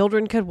only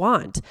children could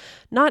want.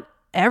 Not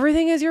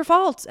everything is your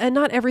fault, and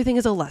not everything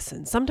is a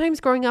lesson.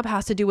 Sometimes growing up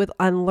has to do with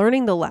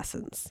unlearning the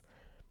lessons.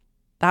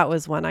 That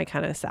was when I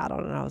kind of sat on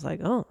it and I was like,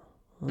 oh,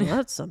 well,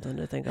 that's something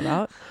to think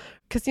about.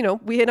 Because, you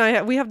know, we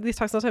have these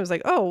talks sometimes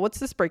like, oh, what's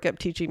this breakup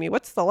teaching me?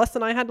 What's the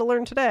lesson I had to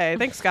learn today?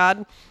 Thanks,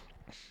 God.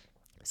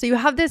 So you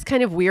have this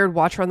kind of weird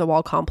watcher on the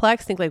wall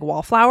complex, think like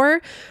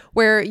Wallflower,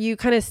 where you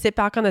kind of sit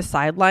back on the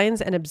sidelines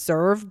and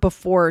observe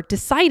before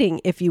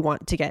deciding if you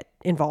want to get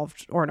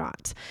involved or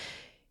not.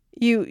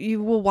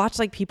 You will watch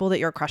like people that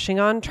you're crushing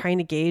on, trying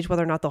to gauge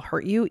whether or not they'll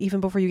hurt you even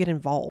before you get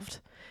involved.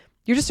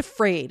 You're just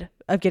afraid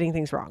of getting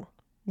things wrong.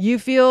 You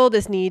feel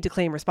this need to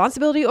claim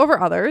responsibility over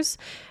others.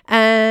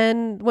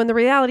 And when the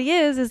reality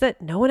is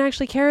that no one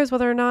actually cares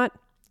whether or not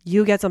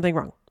you get something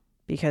wrong,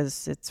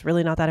 because it's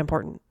really not that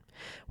important.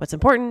 What's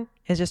important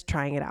is just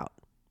trying it out.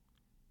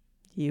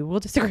 You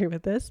will disagree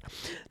with this.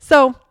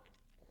 So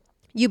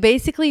you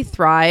basically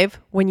thrive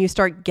when you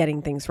start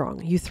getting things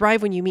wrong. You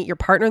thrive when you meet your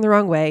partner in the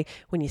wrong way,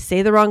 when you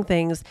say the wrong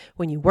things,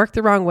 when you work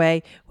the wrong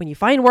way, when you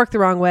find work the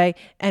wrong way,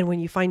 and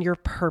when you find your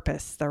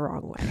purpose the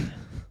wrong way.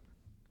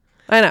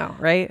 I know,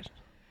 right?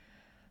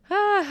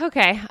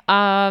 Okay.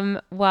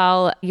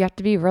 Well, you have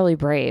to be really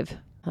brave.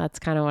 That's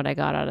kind of what I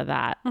got out of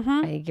that.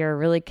 Like, you're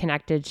really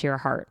connected to your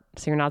heart.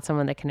 So you're not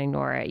someone that can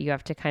ignore it. You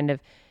have to kind of,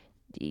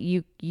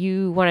 you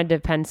want to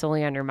depend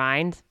solely on your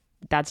mind.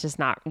 That's just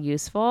not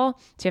useful.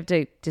 So you have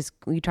to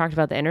you talked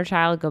about the inner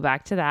child, go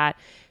back to that,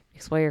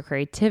 explore your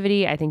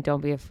creativity. I think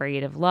don't be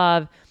afraid of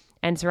love,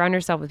 and surround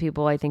yourself with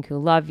people, I think, who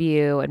love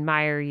you,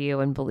 admire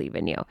you, and believe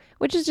in you,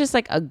 which is just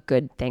like a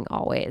good thing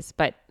always.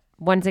 But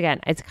once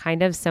again, it's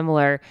kind of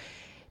similar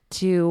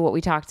to what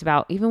we talked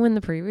about even when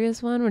the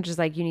previous one, which is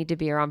like you need to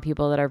be around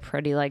people that are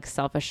pretty like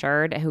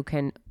self-assured, who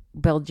can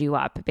build you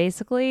up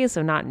basically.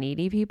 So not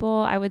needy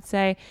people, I would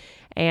say.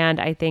 And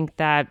I think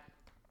that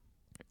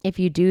if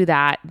you do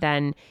that,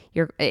 then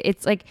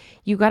it's like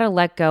you got to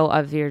let go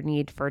of your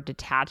need for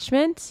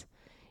detachment.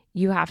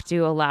 You have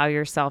to allow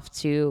yourself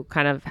to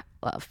kind of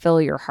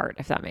fill your heart,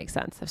 if that makes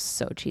sense. That's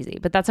so cheesy,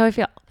 but that's how I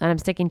feel, and I'm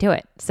sticking to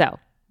it. So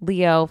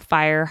Leo,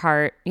 fire,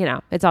 heart,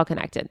 it's all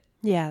connected.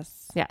 Yes.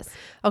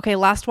 Okay,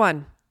 last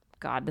one.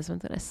 God, this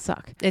one's going to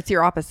suck. It's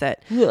your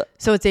opposite. Ugh.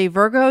 So it's a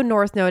Virgo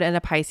North node and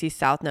a Pisces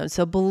South node.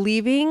 So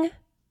believing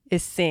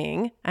is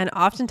seeing, and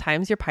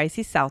oftentimes your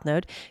Pisces South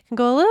node can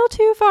go a little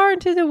too far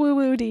into the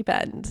woo-woo deep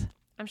end.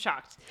 I'm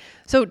shocked.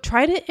 So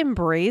try to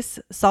embrace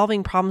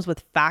solving problems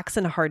with facts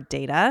and hard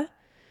data.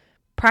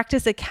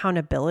 Practice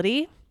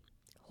accountability,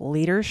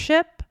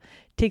 leadership,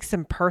 take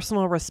some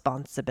personal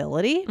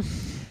responsibility.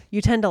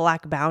 You tend to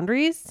lack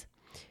boundaries.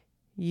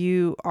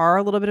 You are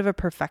a little bit of a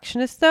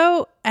perfectionist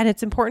though, and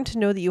it's important to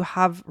know that you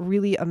have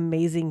really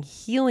amazing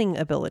healing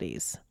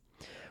abilities.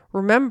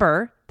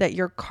 Remember that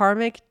your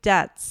karmic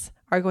debts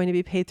are going to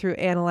be paid through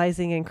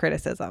analyzing and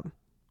criticism.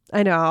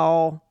 I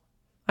know.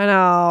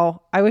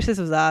 I wish this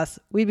was us.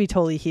 We'd be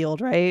totally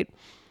healed, right?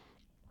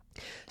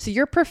 So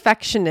your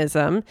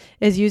perfectionism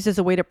is used as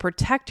a way to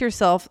protect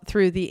yourself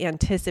through the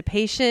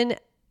anticipation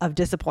of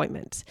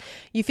disappointment.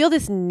 You feel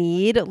this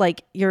need,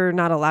 like you're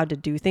not allowed to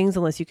do things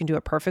unless you can do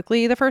it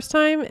perfectly the first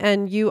time.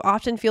 And you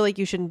often feel like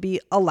you shouldn't be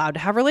allowed to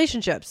have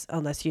relationships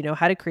unless you know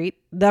how to create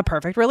the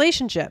perfect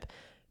relationship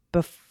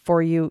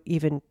before you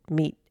even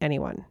meet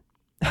anyone.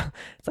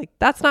 It's like,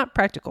 that's not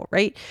practical,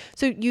 right?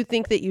 So you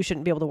think that you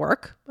shouldn't be able to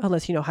work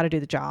unless you know how to do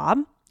the job.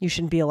 You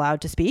shouldn't be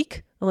allowed to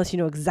speak unless you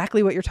know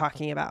exactly what you're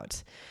talking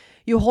about.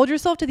 You hold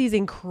yourself to these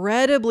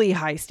incredibly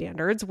high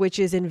standards, which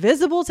is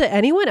invisible to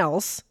anyone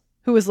else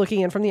who is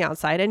looking in from the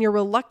outside, and you're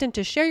reluctant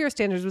to share your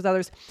standards with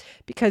others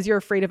because you're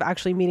afraid of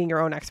actually meeting your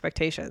own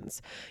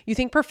expectations. You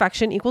think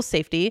perfection equals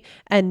safety,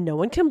 and no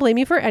one can blame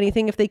you for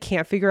anything if they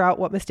can't figure out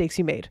what mistakes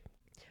you made.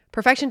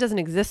 Perfection doesn't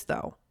exist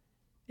though.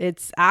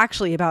 It's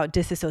actually about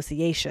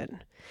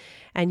disassociation.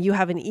 And you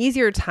have an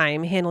easier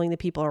time handling the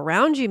people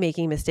around you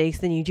making mistakes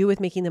than you do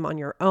with making them on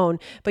your own.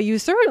 But you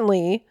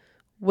certainly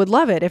would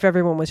love it if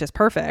everyone was just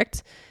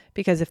perfect,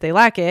 because if they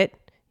lack it,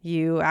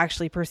 you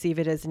actually perceive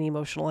it as an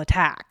emotional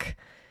attack.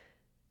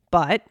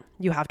 But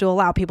you have to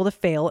allow people to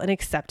fail and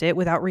accept it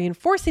without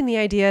reinforcing the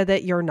idea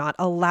that you're not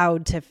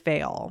allowed to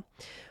fail.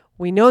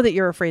 We know that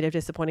you're afraid of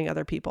disappointing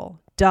other people.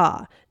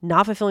 Duh.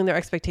 Not fulfilling their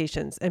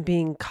expectations and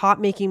being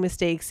caught making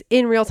mistakes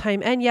in real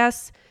time. And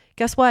yes,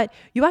 guess what?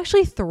 You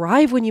actually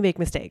thrive when you make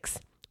mistakes.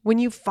 When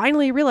you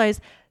finally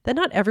realize that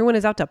not everyone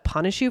is out to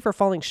punish you for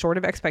falling short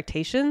of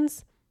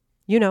expectations.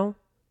 You know,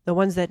 the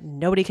ones that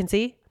nobody can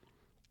see.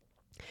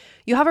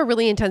 You have a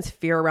really intense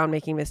fear around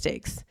making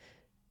mistakes,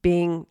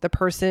 being the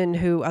person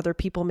who other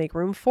people make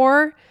room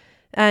for,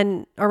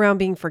 and around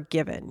being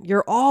forgiven.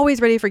 You're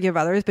always ready to forgive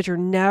others, but you're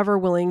never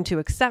willing to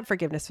accept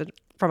forgiveness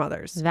from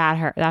others. That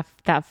hurt.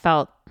 That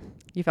felt.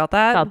 You felt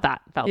that?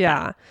 Felt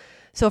yeah. that.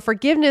 So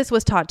forgiveness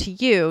was taught to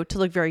you to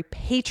look very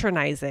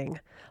patronizing,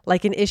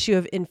 like an issue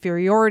of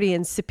inferiority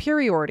and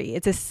superiority.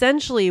 It's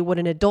essentially what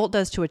an adult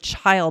does to a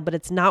child, but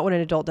it's not what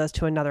an adult does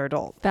to another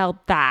adult.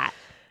 Felt that.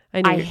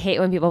 I hate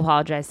when people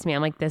apologize to me.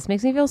 I'm like, this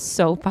makes me feel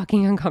so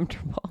fucking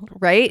uncomfortable.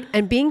 Right?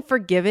 And being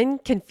forgiven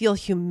can feel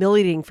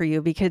humiliating for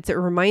you because it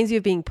reminds you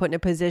of being put in a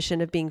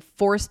position of being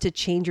forced to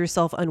change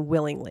yourself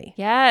unwillingly.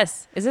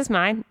 Yes. Is this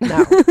mine?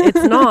 No,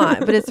 it's not,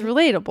 but it's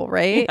relatable,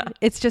 right? Yeah.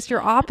 It's just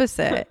your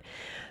opposite.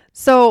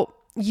 So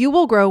you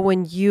will grow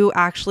when you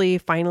actually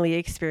finally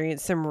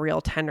experience some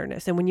real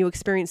tenderness and when you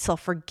experience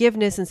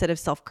self-forgiveness instead of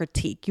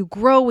self-critique. You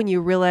grow when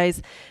you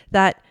realize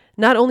that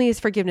not only is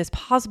forgiveness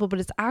possible, but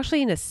it's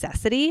actually a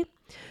necessity.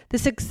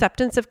 This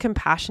acceptance of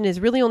compassion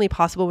is really only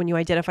possible when you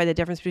identify the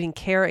difference between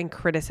care and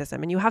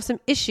criticism. And you have some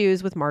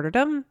issues with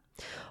martyrdom,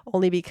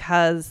 only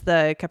because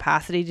the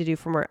capacity to do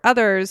for more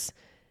others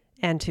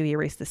and to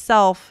erase the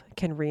self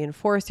can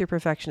reinforce your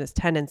perfectionist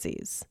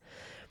tendencies.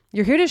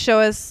 You're here to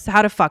show us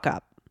how to fuck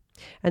up,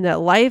 and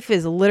that life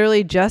is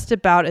literally just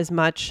about as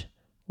much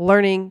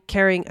learning,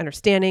 caring,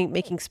 understanding,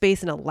 making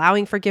space and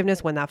allowing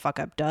forgiveness when that fuck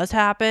up does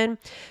happen.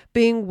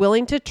 Being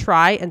willing to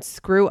try and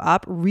screw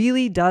up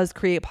really does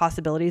create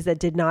possibilities that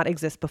did not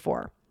exist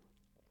before.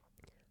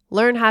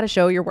 Learn how to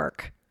show your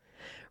work.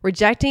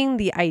 Rejecting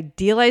the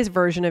idealized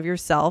version of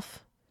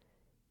yourself.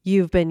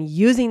 You've been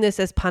using this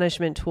as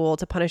punishment tool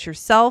to punish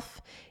yourself,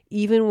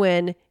 even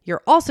when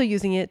you're also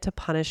using it to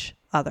punish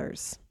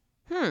others.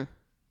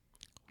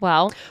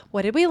 Well,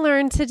 what did we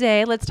learn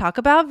today? Let's talk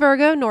about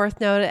Virgo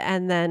North Node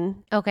and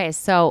then... Okay,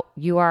 so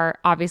you are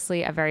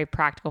obviously a very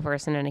practical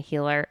person and a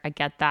healer. I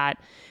get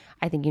that.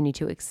 I think you need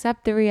to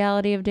accept the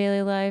reality of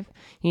daily life.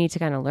 You need to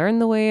kind of learn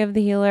the way of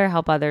the healer,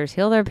 help others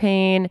heal their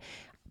pain,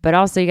 but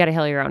also you got to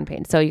heal your own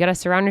pain. So you got to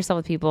surround yourself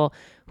with people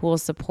who will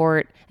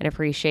support and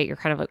appreciate your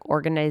kind of like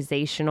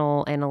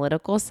organizational,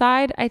 analytical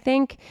side, I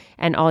think,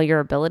 and all your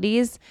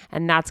abilities.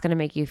 And that's going to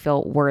make you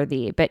feel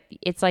worthy. But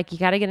it's like you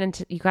got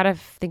to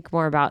think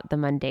more about the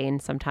mundane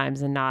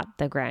sometimes and not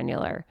the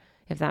granular,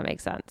 if that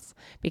makes sense.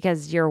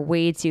 Because you're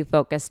way too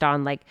focused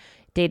on like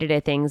day-to-day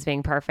things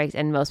being perfect,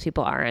 and most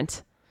people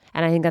aren't.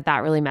 And I think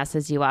that really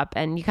messes you up.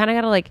 And you kind of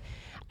got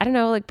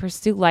to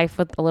pursue life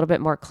with a little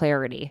bit more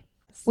clarity,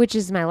 which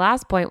is my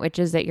last point, which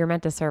is that you're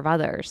meant to serve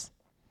others.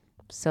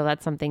 So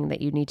that's something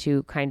that you need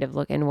to kind of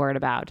look inward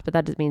about. But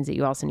that just means that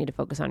you also need to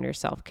focus on your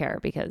self-care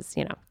because,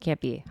 you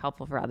can't be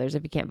helpful for others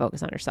if you can't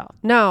focus on yourself.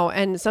 No.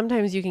 And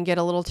sometimes you can get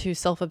a little too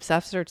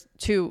self-obsessed or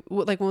too,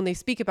 like when they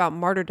speak about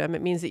martyrdom,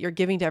 it means that you're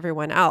giving to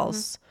everyone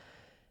else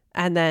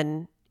and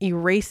then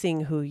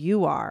erasing who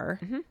you are.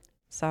 Mm-hmm.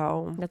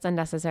 So that's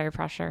unnecessary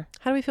pressure.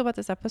 How do we feel about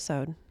this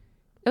episode?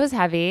 It was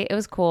heavy. It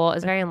was cool. It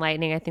was very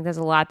enlightening. I think there's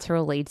a lot to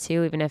relate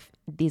to, even if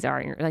these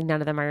are like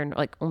none of them are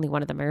like only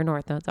one of them are your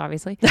North Nodes,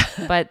 obviously.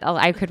 But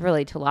I could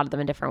relate to a lot of them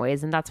in different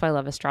ways. And that's why I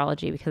love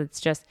astrology, because it's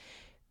just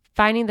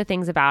finding the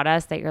things about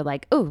us that you're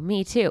like, oh,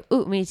 me too.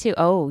 Oh, me too.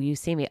 Oh, you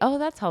see me. Oh,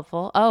 that's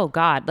helpful. Oh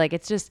God. Like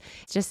it's just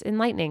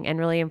enlightening and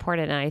really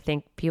important. And I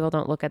think people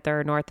don't look at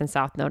their North and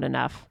South Node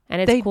enough.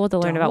 And it's cool to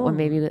learn about what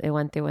maybe they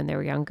went through when they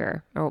were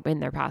younger or in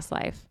their past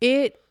life.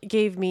 It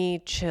gave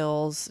me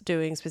chills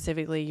doing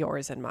specifically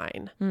yours and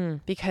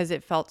mine because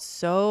it felt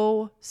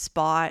so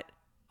spot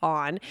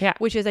on,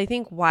 which is I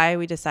think why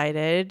we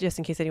decided, just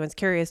in case anyone's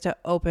curious, to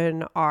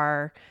open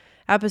our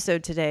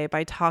episode today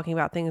by talking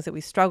about things that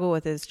we struggle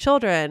with as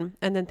children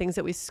and then things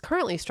that we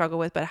currently struggle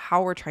with, but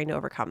how we're trying to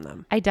overcome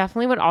them. I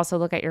definitely would also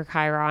look at your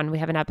Chiron. We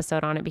have an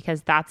episode on it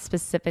because that's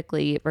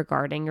specifically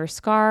regarding your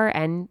scar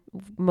and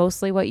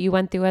mostly what you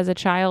went through as a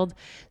child.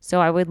 So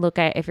I would look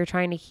at, if you're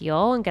trying to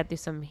heal and get through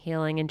some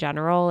healing in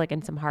general, like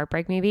in some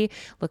heartbreak, maybe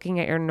looking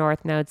at your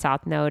North Node,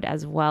 South Node,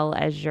 as well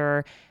as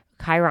your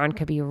Chiron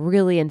could be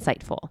really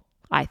insightful,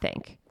 I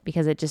think,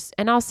 because it just,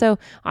 and also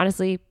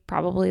honestly,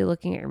 probably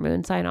looking at your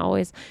moon sign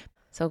always.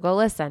 So go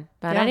listen.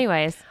 But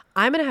anyways,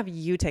 I'm going to have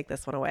you take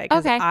this one away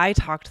because I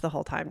talked the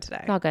whole time today.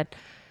 It's all good.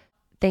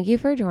 Thank you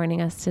for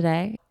joining us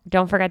today.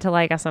 Don't forget to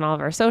like us on all of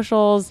our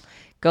socials.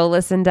 Go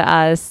listen to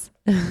us.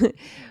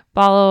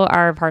 Follow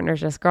our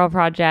Partners Just Girl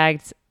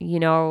project. You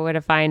know where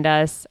to find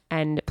us.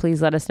 And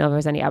please let us know if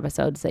there's any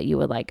episodes that you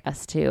would like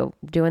us to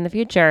do in the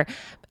future.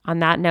 On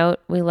that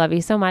note, we love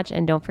you so much.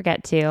 And don't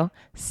forget to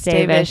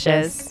stay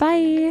vicious.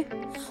 Bye.